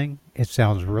one thing. It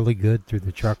sounds really good through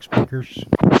the truck speakers.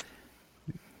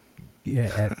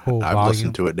 Yeah, at full I've volume.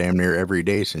 listened to it damn near every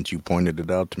day since you pointed it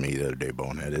out to me the other day,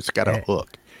 Bonehead. It's got a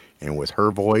hook. And with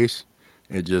her voice,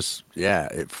 it just,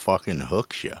 it fucking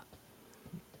hooks you.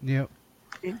 Yep.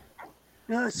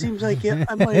 No, it seems like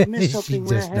I might have missed something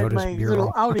when I just had noticed my Mural.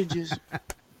 little outages.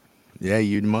 Yeah,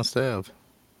 you must have.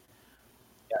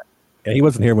 Yeah, he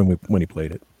wasn't here when he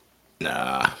played it.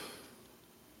 Nah.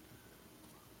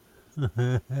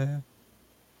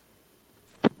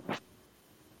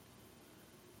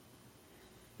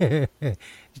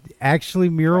 Actually,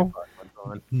 Mural,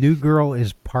 New Girl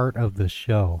is part of the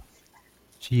show.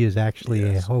 She is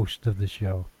actually a host of the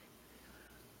show.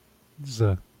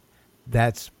 So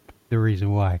that's the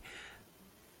reason why.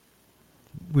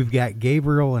 We've got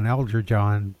Gabriel and Eldridge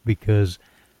on because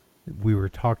we were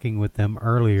talking with them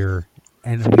earlier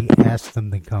and we asked them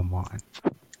to come on.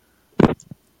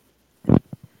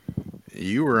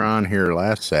 You were on here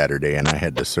last Saturday, and I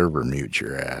had to server mute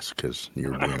your ass because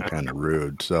you were being kind of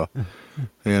rude. So,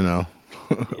 you know,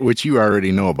 which you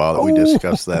already know about. We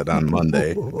discussed that on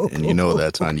Monday, and you know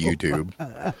that's on YouTube.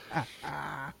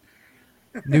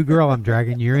 New Girl, I'm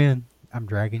dragging you in. I'm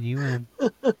dragging you in.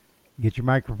 Get your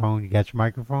microphone. You got your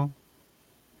microphone?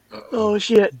 Oh,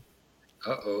 shit.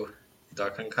 Uh-oh.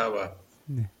 Duck and cover.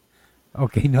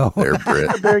 Okay, no. There, Britt.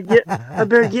 I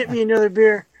better get me another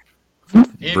beer.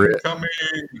 Incoming.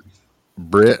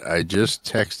 Britt, I just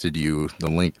texted you the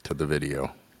link to the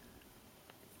video.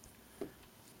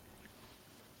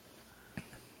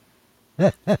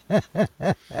 You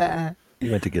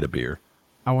went to get a beer.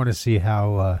 I want to see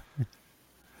how...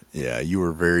 Yeah, you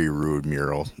were very rude,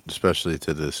 Mural, especially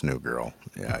to this new girl.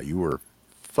 Yeah, you were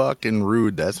fucking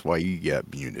rude. That's why you got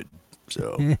muted.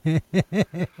 So, yeah.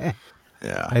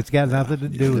 It's got nothing to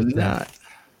do with that.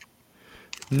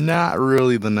 Not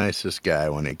really the nicest guy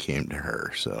when it came to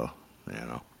her, so,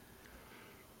 you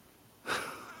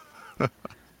know.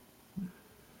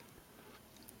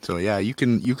 So yeah, you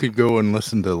could go and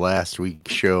listen to last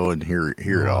week's show and hear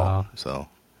it all. So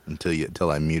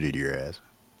until I muted your ass.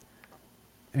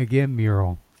 Again,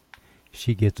 Mural,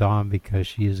 she gets on because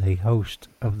she is a host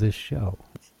of this show.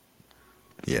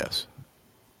 Yes.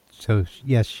 So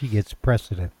yes, she gets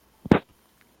precedent.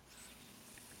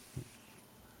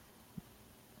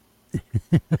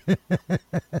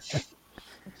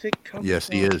 Yes,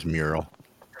 he is, Mural.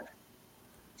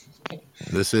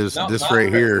 This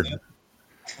right here.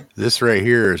 This right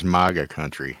here is MAGA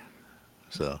country.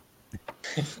 So.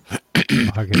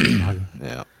 MAGA.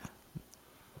 Yeah.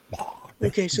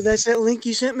 Okay, so that's that link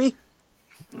you sent me?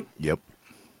 Yep.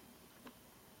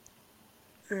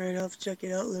 All right, I'll have to check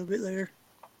it out a little bit later.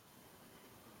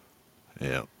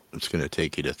 Yeah, it's going to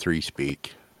take you to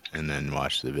 3Speak and then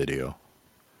watch the video.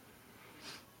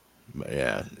 But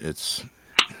yeah, it's...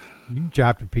 You can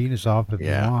chop your penis off if you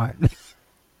want.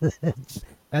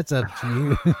 That's up to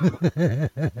you.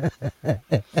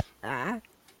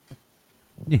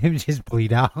 You just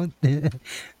bleed out.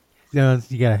 No,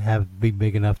 you gotta be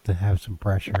big enough to have some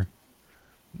pressure.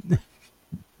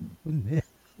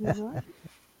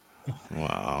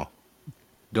 Wow.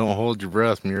 Don't hold your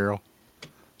breath, Mural.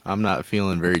 I'm not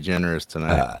feeling very generous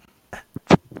tonight.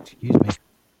 Excuse me.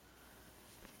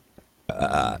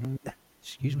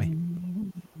 Excuse me.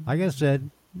 Like I said.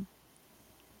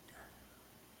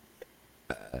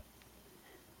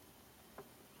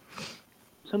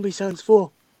 Somebody sounds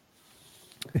full.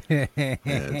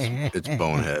 It's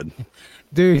Bonehead.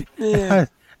 Dude, Yeah.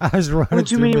 I was running One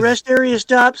too through many rest area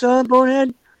stops, huh,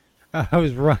 Bonehead? I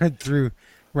was running through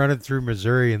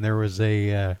Missouri, and there was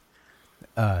a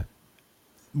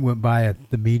went by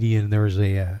the median, and there was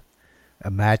a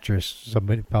mattress.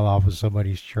 Somebody fell off of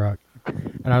somebody's truck,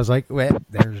 and I was like, "Well,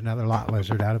 there's another lot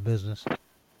lizard out of business."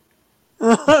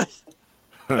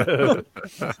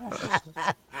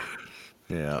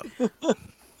 Yeah.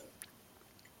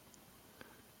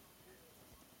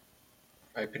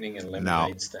 Opening a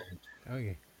lemonade stand.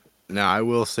 Okay. Now I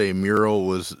will say Mural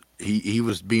was he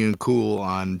was being cool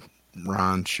on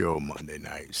Ron's show Monday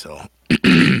night, so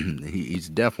he's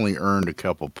definitely earned a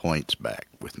couple points back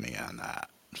with me on that.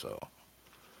 So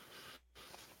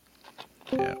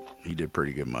yeah, he did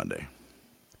pretty good Monday.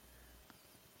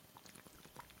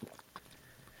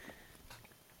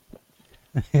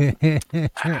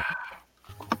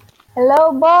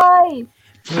 Hello, boys.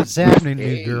 What's happening,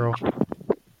 new girl?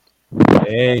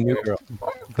 Hey, new girl.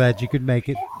 Glad you could make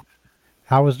it.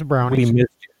 How was the brownies? We missed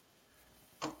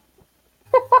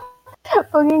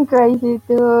Fucking crazy,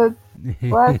 dude.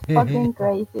 Was fucking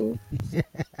crazy.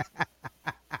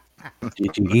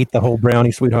 Did you eat the whole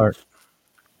brownie, sweetheart?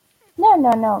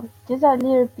 No. Just a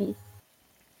little piece.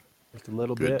 Just a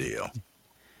little Good bit. deal.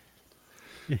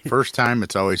 First time,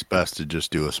 it's always best to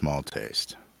just do a small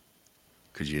taste,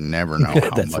 because you never know how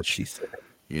That's what much. she said.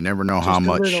 You never know Just how a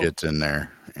much little. shit's in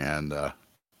there, and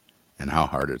how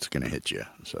hard it's gonna hit you.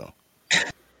 So.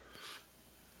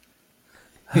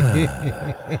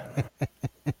 I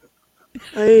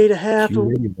ate a half You of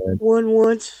ready, man? one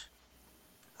once.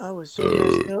 I was so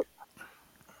messed up.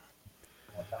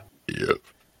 Yep.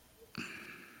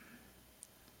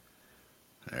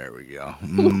 There we go.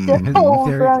 It's just so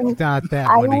There- brownie. not that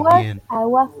I one was again. I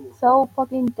was so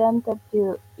fucking tempted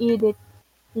to eat it.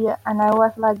 Yeah, and I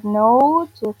was like, no,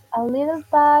 just a little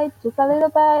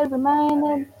bite,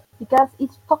 remind it, because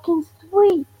it's fucking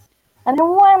sweet. I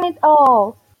don't want it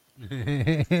all.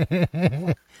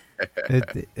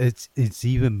 It's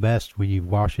even best when you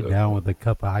wash it down with a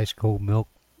cup of ice cold milk.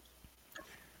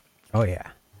 Oh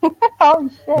yeah. Oh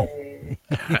shit.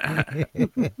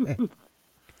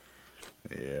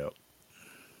 Yeah.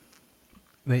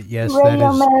 But yes, that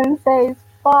Radio is. Man says,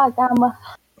 fuck, I'm a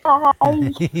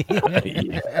high.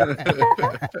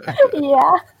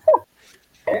 Yeah.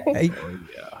 Hey,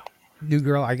 new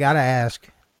girl, I gotta ask,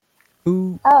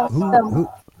 who's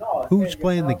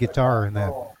playing the guitar in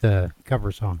that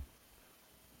cover song?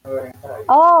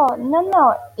 Oh,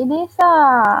 no. It is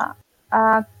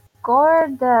a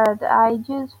chord that I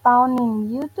just found in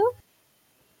YouTube.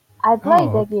 I play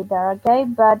the guitar, okay?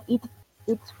 But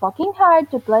it's fucking hard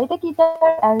to play the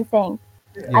guitar and sing.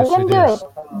 I Yes, can it do is. it,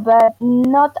 but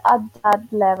not at that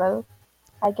level.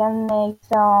 I can make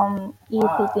some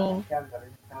easy things.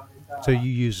 So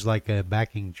you use like a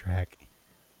backing track.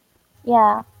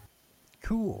 Yeah.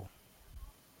 Cool.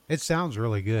 It sounds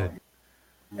really good.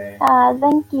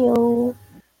 Thank you.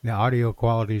 The audio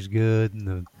quality is good,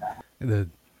 and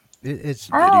it's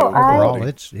Oh, overall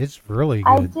it's really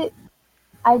good.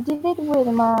 I did it with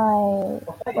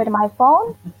my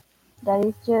phone. That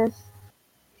is just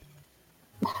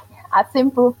a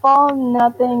simple phone,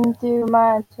 nothing too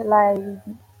much like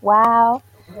wow.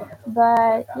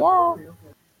 But yeah,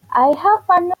 I have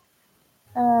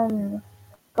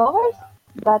covers,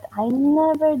 but I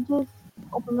never just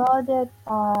uploaded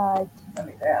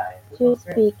to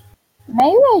speak.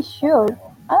 Maybe I should.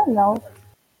 I don't know.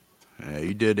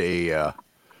 You did a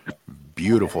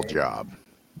beautiful job.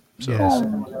 So,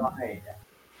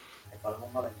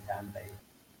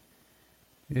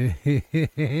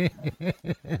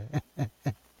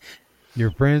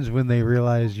 Your friends, when they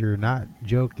realize you're not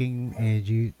joking and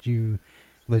you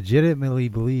legitimately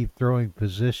believe throwing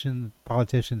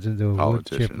politicians into a wood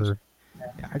chipper,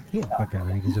 I can't fucking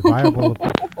read, is a viable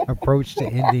approach to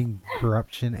ending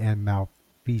corruption and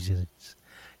malfeasance.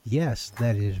 Yes,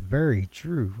 that is very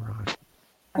true, Ron.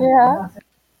 Yeah.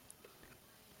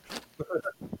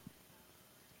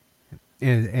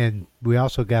 And we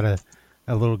also got a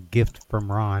little gift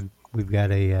from Ron. We've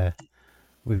got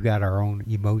our own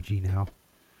emoji now.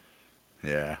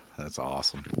 yeah, that's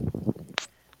awesome.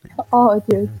 Oh,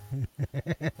 dude.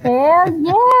 Hell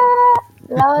yeah!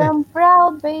 Loud and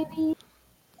proud, baby.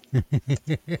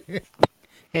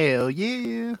 Hell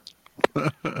yeah.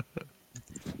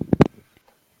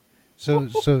 So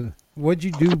what'd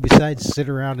you do besides sit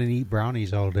around and eat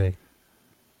brownies all day?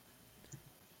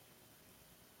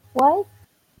 What?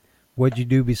 What'd you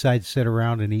do besides sit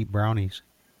around and eat brownies?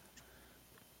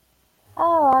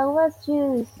 Oh, I was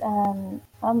just, I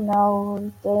don't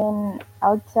know, staying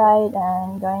outside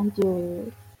and going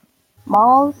to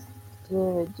malls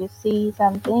to just see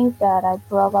some things that I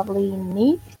probably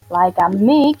need, like a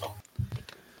mic.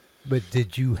 But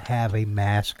did you have a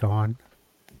mask on?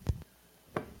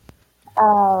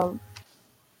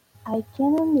 I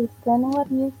can't understand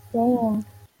what you're saying.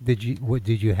 Did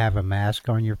you have a mask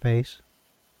on your face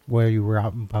while you were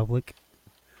out in public?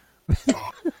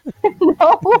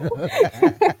 No.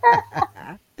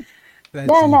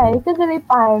 No, it's totally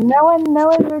fine. No one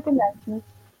recognized me.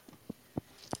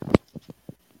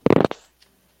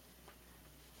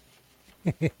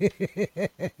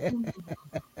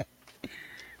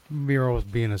 Muriel's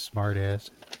being a smartass.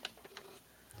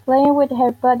 Playing with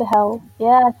her butthole.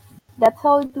 Yes, that's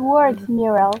how it works,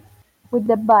 Muriel. With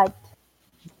the butt.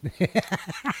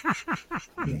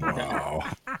 Wow.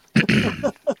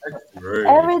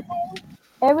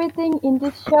 Everything in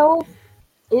this show,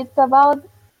 it's about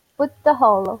put the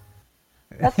hole.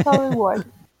 That's how it works.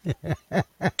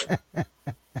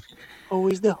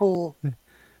 Always the hole.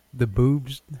 The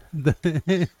boobs,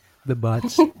 the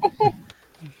butts.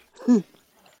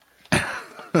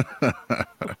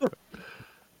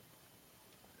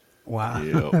 Wow,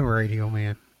 Yep. Radio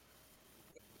Man.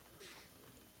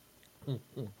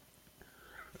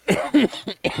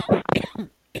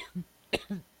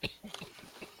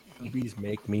 Movies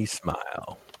make me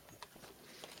smile.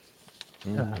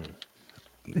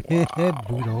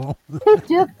 Boodle.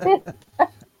 Stupid.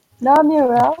 No,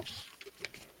 Muriel.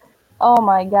 Oh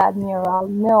my god, Muriel.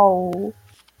 No.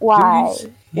 Why?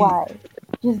 Why?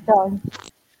 Just don't.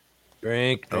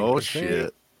 Drink. Oh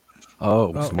shit.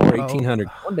 Oh, some more 1800.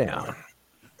 Calm down.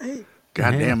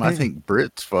 Goddamn, I think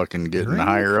Britt's fucking getting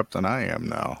higher up than I am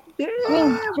now.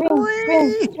 Drink.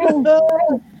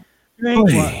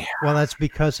 drink. Well, that's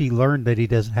because he learned that he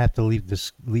doesn't have to leave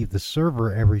the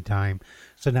server every time.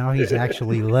 So now he's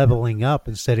actually leveling up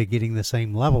instead of getting the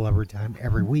same level every time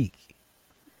every week.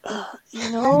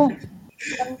 You know,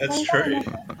 That's true.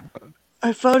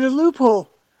 I found a loophole.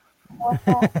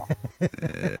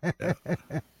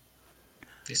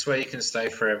 This way you can stay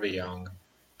forever young,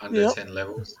 under Yep. 10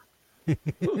 levels. Damn,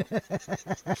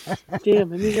 it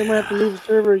means I'm gonna have to leave the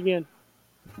server again.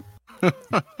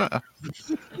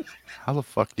 How the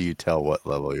fuck do you tell what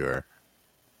level you are?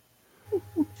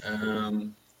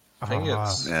 I think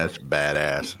it's That's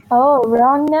badass. Oh,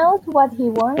 Ron knows what he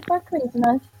wants for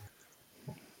Christmas.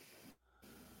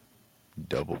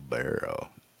 Double barrel.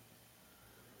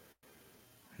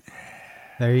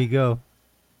 There you go.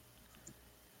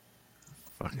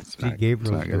 Fuck, it's See, not,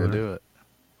 Gabriel's it's not gonna doing do it.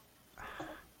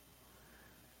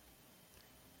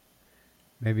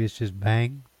 Maybe it's just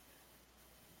bang.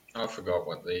 I forgot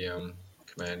what the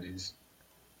command is.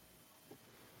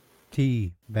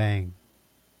 T bang.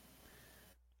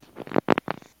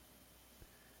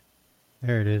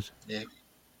 There it is. Yeah.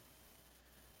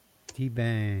 T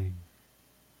bang.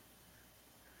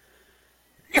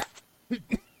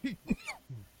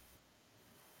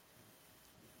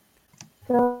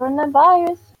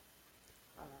 Coronavirus.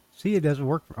 See, it doesn't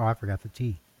work. Oh, I forgot the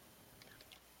T.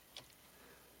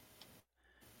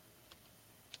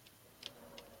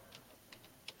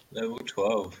 Level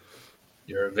 12.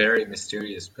 You're a very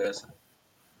mysterious person.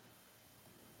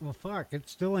 Well, fuck, it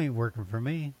still ain't working for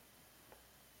me.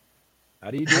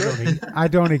 How do you do it? I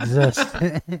don't exist.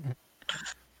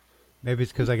 Maybe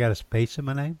it's because I got a space in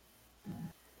my name.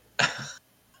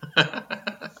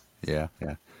 Yeah,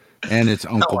 yeah. And it's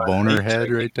Uncle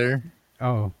Bonerhead right there.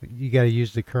 Oh, you got to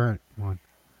use the current one.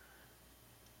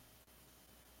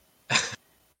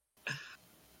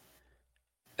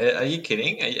 Are you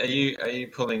kidding? Are you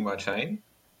pulling my chain?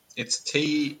 It's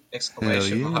T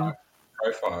exclamation Hell yeah. mark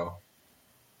profile.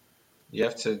 You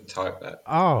have to type that.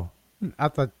 Oh, I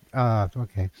thought.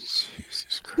 Okay.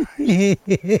 Jesus Christ.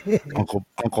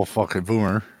 Uncle fucking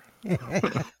Boomer.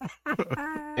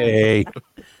 Hey.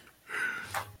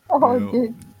 Oh, No.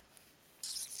 dude.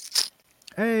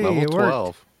 Hey, Level it worked.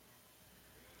 12.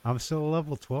 I'm still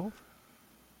level 12.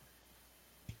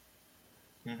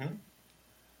 Mm-hmm.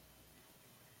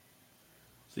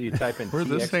 So you type in We're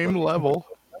the T same level.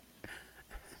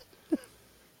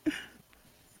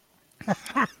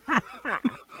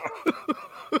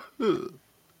 Dude.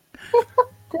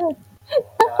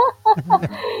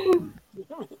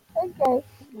 Okay.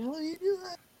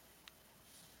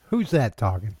 Who's that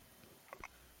talking?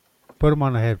 Put him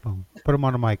on the headphone. Put him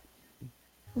on the mic.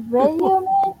 Radio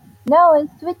man? No,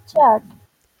 it's Switch Chat.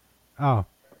 Oh.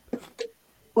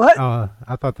 What?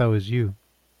 I thought that was you.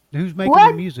 Who's making What?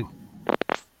 the music?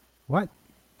 What?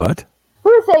 What?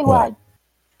 Who say what?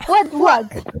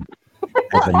 What?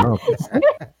 I don't know.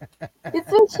 It's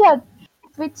Switch Chat.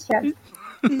 Switch Chat.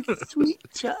 It's sweet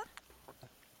chat.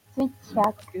 Switch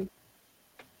Chat.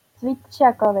 Switch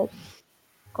chocolate.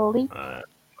 Colleague.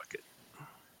 Fuck it.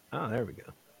 Oh, there we go.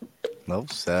 Level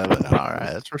 7. All right,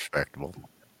 that's respectable.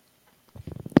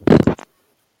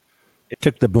 It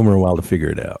took the boomer a while to figure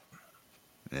it out.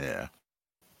 Yeah.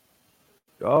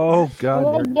 Oh, God.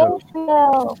 Yeah, There it goes.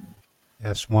 Gabriel.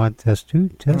 Test 1, test 2,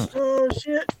 test. Oh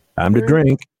shit! Time to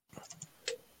drink.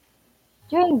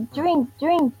 Drink.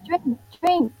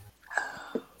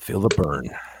 Feel the burn.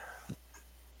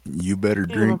 You better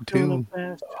Damn, I'm drink filling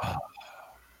too. up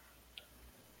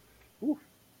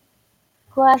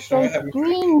fast. Glasses.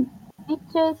 Drink.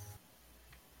 Bitches.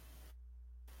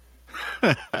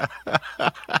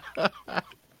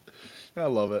 I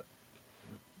love it.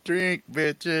 Drink,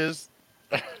 bitches.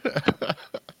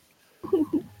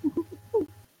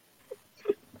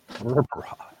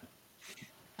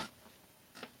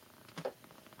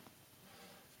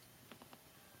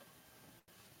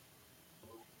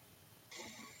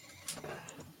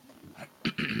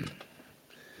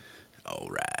 All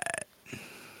right.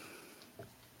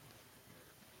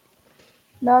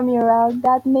 No, Mural.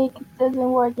 That mic doesn't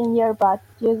work in your butt.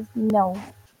 Just no.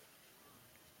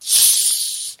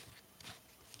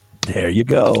 There you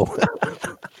go.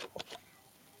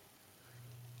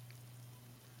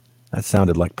 That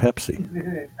sounded like Pepsi.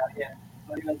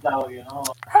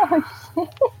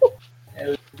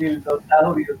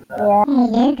 Oh,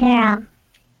 shit. Yeah.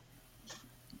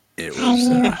 It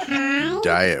was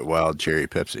Diet Wild Cherry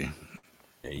Pepsi.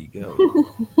 There you go.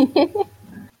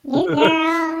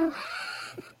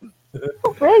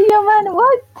 Radio man,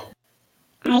 what?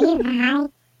 Are you high?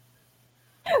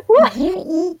 What? Did you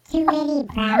eat too many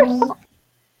brownies? How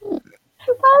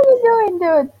are you doing,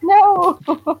 dude? No.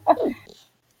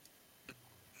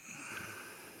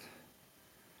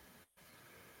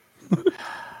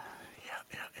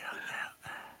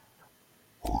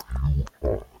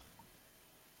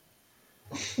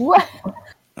 What?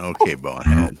 Okay,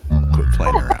 bonehead. Quit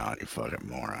playing around, you fucking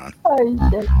moron. Oh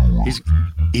shit.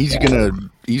 He's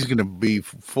gonna be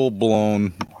full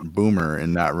blown boomer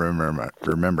and not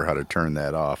remember how to turn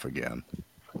that off again.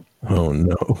 Oh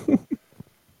no.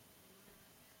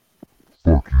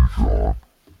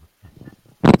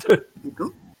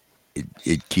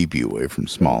 It'd keep you away from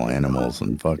small animals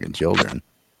and fucking children.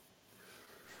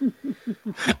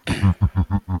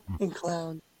 And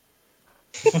clown.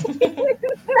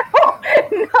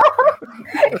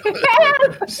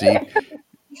 See,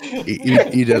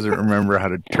 he doesn't remember how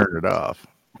to turn it off.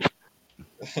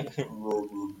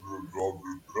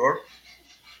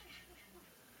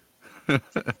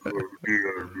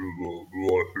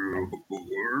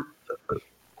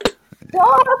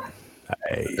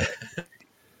 Hey.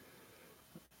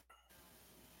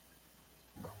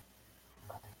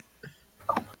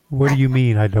 What do you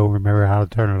mean I don't remember how to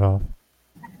turn it off?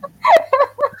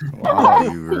 Wow,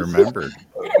 you remembered.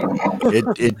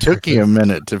 It took you a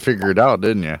minute to figure it out,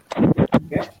 didn't you?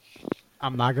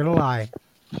 I'm not going to lie.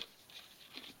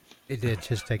 It did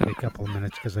just take me a couple of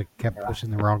minutes because I kept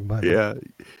pushing the wrong button. Yeah,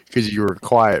 because you were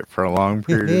quiet for a long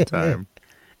period of time.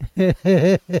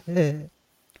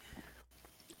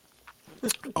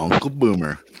 Uncle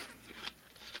Boomer.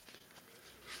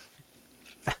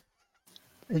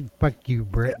 Fuck you,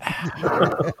 Brett.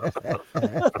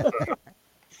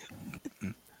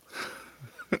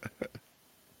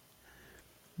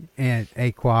 And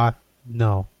Aqua,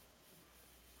 no.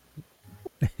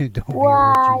 Don't be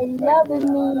Why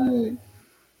loving me?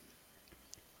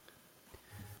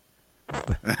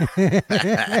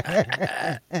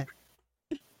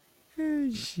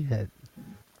 Oh, shit.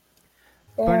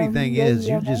 Funny thing is,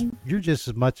 you're just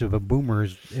as much of a boomer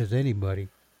as anybody.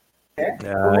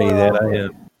 That I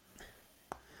am.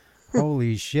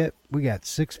 Holy shit! We got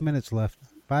 6 minutes left.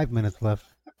 5 minutes left.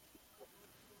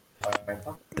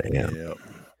 Damn. Yep.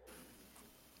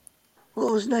 Well,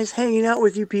 it was nice hanging out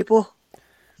with you people.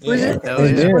 Yeah. Is it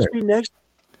supposed to be next?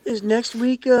 Is next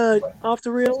week off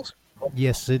the rails?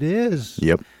 Yes, it is.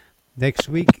 Yep. Next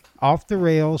week, off the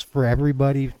rails for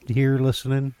everybody here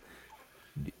listening.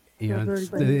 You know,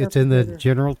 it's in the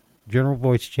general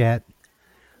voice chat.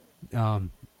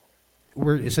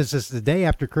 Since it's the day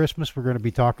after Christmas, we're going to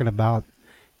be talking about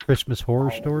Christmas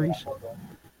horror stories.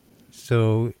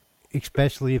 So,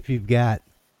 especially if you've got,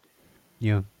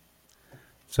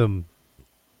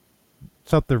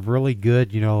 something really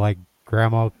good, like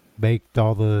Grandma baked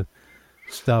all the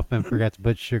stuff and forgot to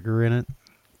put sugar in it.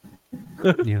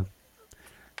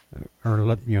 Or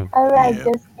Alright,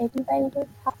 does everybody just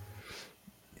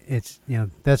it's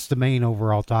that's the main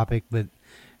overall topic, but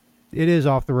it is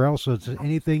off the rails, so it's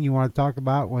anything you want to talk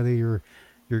about, whether your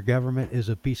government is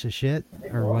a piece of shit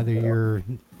or whether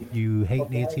you hate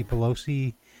Nancy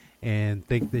Pelosi and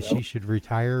think that she should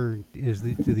retire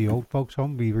to the old folks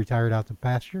home, be retired out to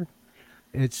pasture.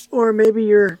 Or maybe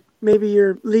your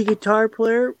lead guitar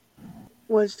player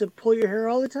wants to pull your hair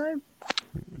all the time.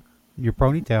 Your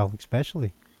ponytail,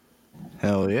 especially.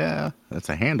 Hell yeah, that's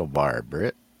a handlebar,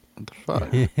 Britt. What the fuck?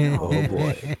 Oh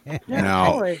boy.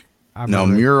 Now,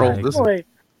 Mural,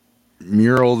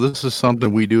 this is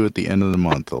something we do at the end of the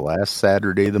month. The last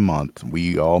Saturday of the month,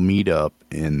 we all meet up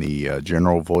in the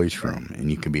general voice room, and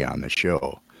you can be on the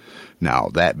show. Now,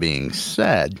 that being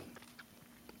said,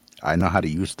 I know how to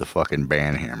use the fucking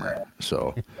band hammer.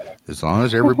 So, as long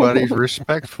as everybody's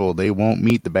respectful, they won't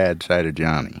meet the bad side of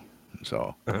Johnny.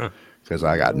 So, because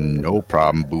I got no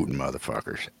problem booting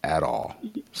motherfuckers at all.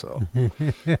 So, I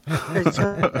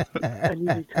need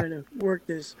to kind of work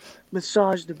this,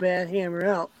 massage the bad hammer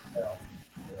out.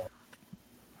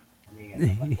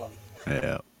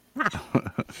 yeah.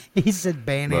 He said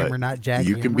band hammer, not jackhammer.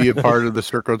 You can be a part of the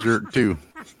circle jerk too.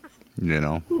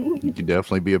 You can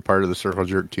definitely be a part of the circle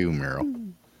jerk too,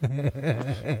 Meryl.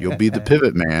 You'll be the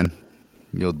pivot man.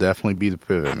 You'll definitely be the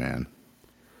pivot man.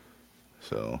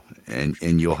 So,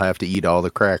 and you'll have to eat all the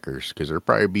crackers because there'll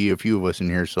probably be a few of us in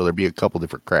here, so there'll be a couple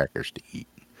different crackers to eat.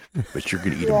 But you're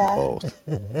gonna eat them both.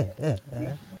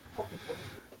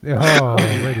 Oh,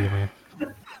 radio man.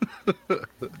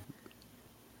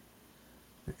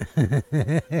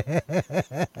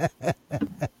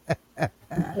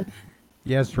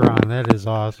 Yes, Ron, that is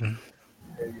awesome.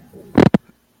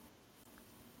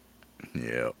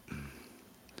 Yep.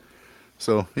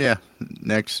 So, yeah,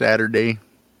 next Saturday,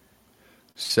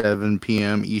 7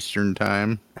 p.m. Eastern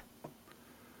Time.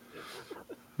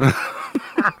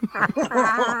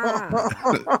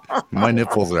 My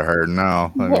nipples are hard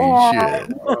now. I mean,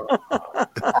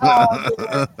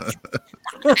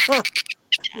 shit.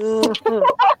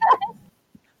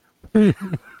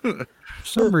 For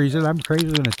some reason, I'm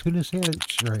craving a tuna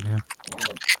sandwich right now.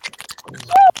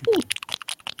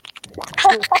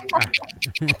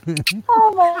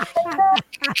 Oh my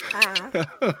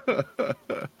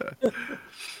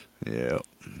Yeah.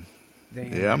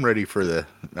 Damn. Yeah, I'm ready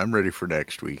for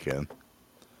next weekend.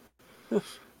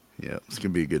 Yeah, it's gonna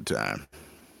be a good time.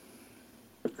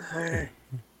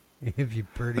 If you're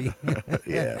pretty.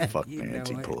 Yeah, fuck You know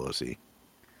Nancy it. Pelosi.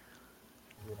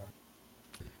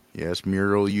 Yes,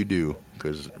 Muriel, you do,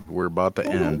 because we're about to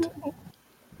end.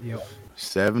 Yep.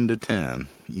 7 to 10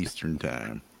 Eastern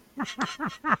Time.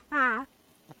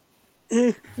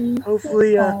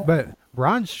 Hopefully, But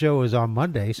Ron's show is on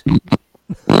Mondays.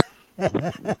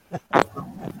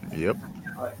 Yep.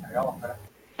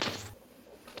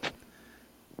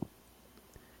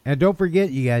 And don't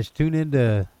forget, you guys, tune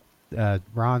into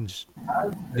Ron's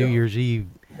New Year's Eve,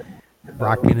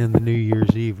 rocking in the New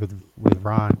Year's Eve with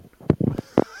Ron.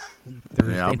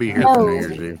 Yeah, I'll be here for New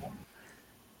Year's Eve. I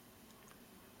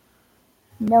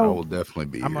No. will definitely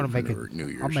be I'm here gonna for make it. New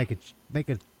Year's. I'll make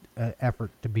an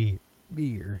effort to be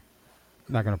here.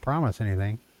 I'm not gonna promise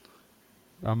anything.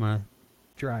 I'm gonna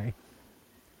try.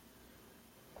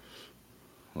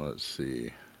 Let's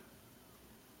see.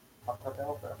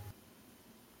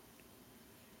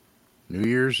 New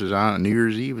Year's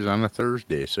Eve is on a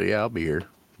Thursday, so yeah, I'll be here.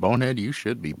 Bonehead, you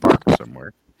should be parked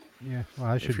somewhere. Yeah, well,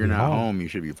 I should If you're be not home. home, you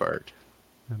should be parked.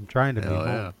 I'm trying to be Hell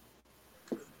home.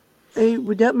 yeah. hey,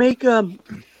 would that make New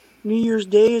Year's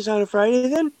Day is on a Friday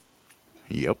then?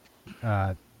 Yep.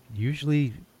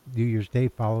 Usually, New Year's Day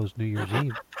follows New Year's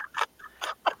Eve.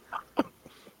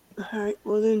 All right.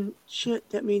 Well then, shit.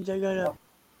 That means I gotta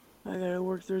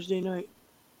work Thursday night.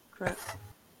 Crap.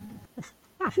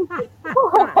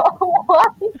 Why?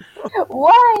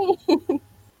 Why?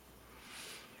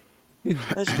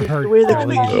 That's just the way the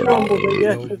cookies crumble, I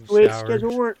guess. That's the way the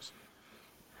schedule works.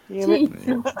 Damn it.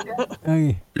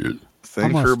 Hey,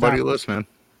 Thanks gonna for everybody stop. listening. I'm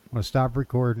gonna stop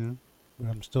recording.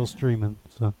 I'm still streaming,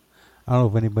 so I don't know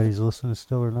if anybody's listening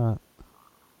still or not.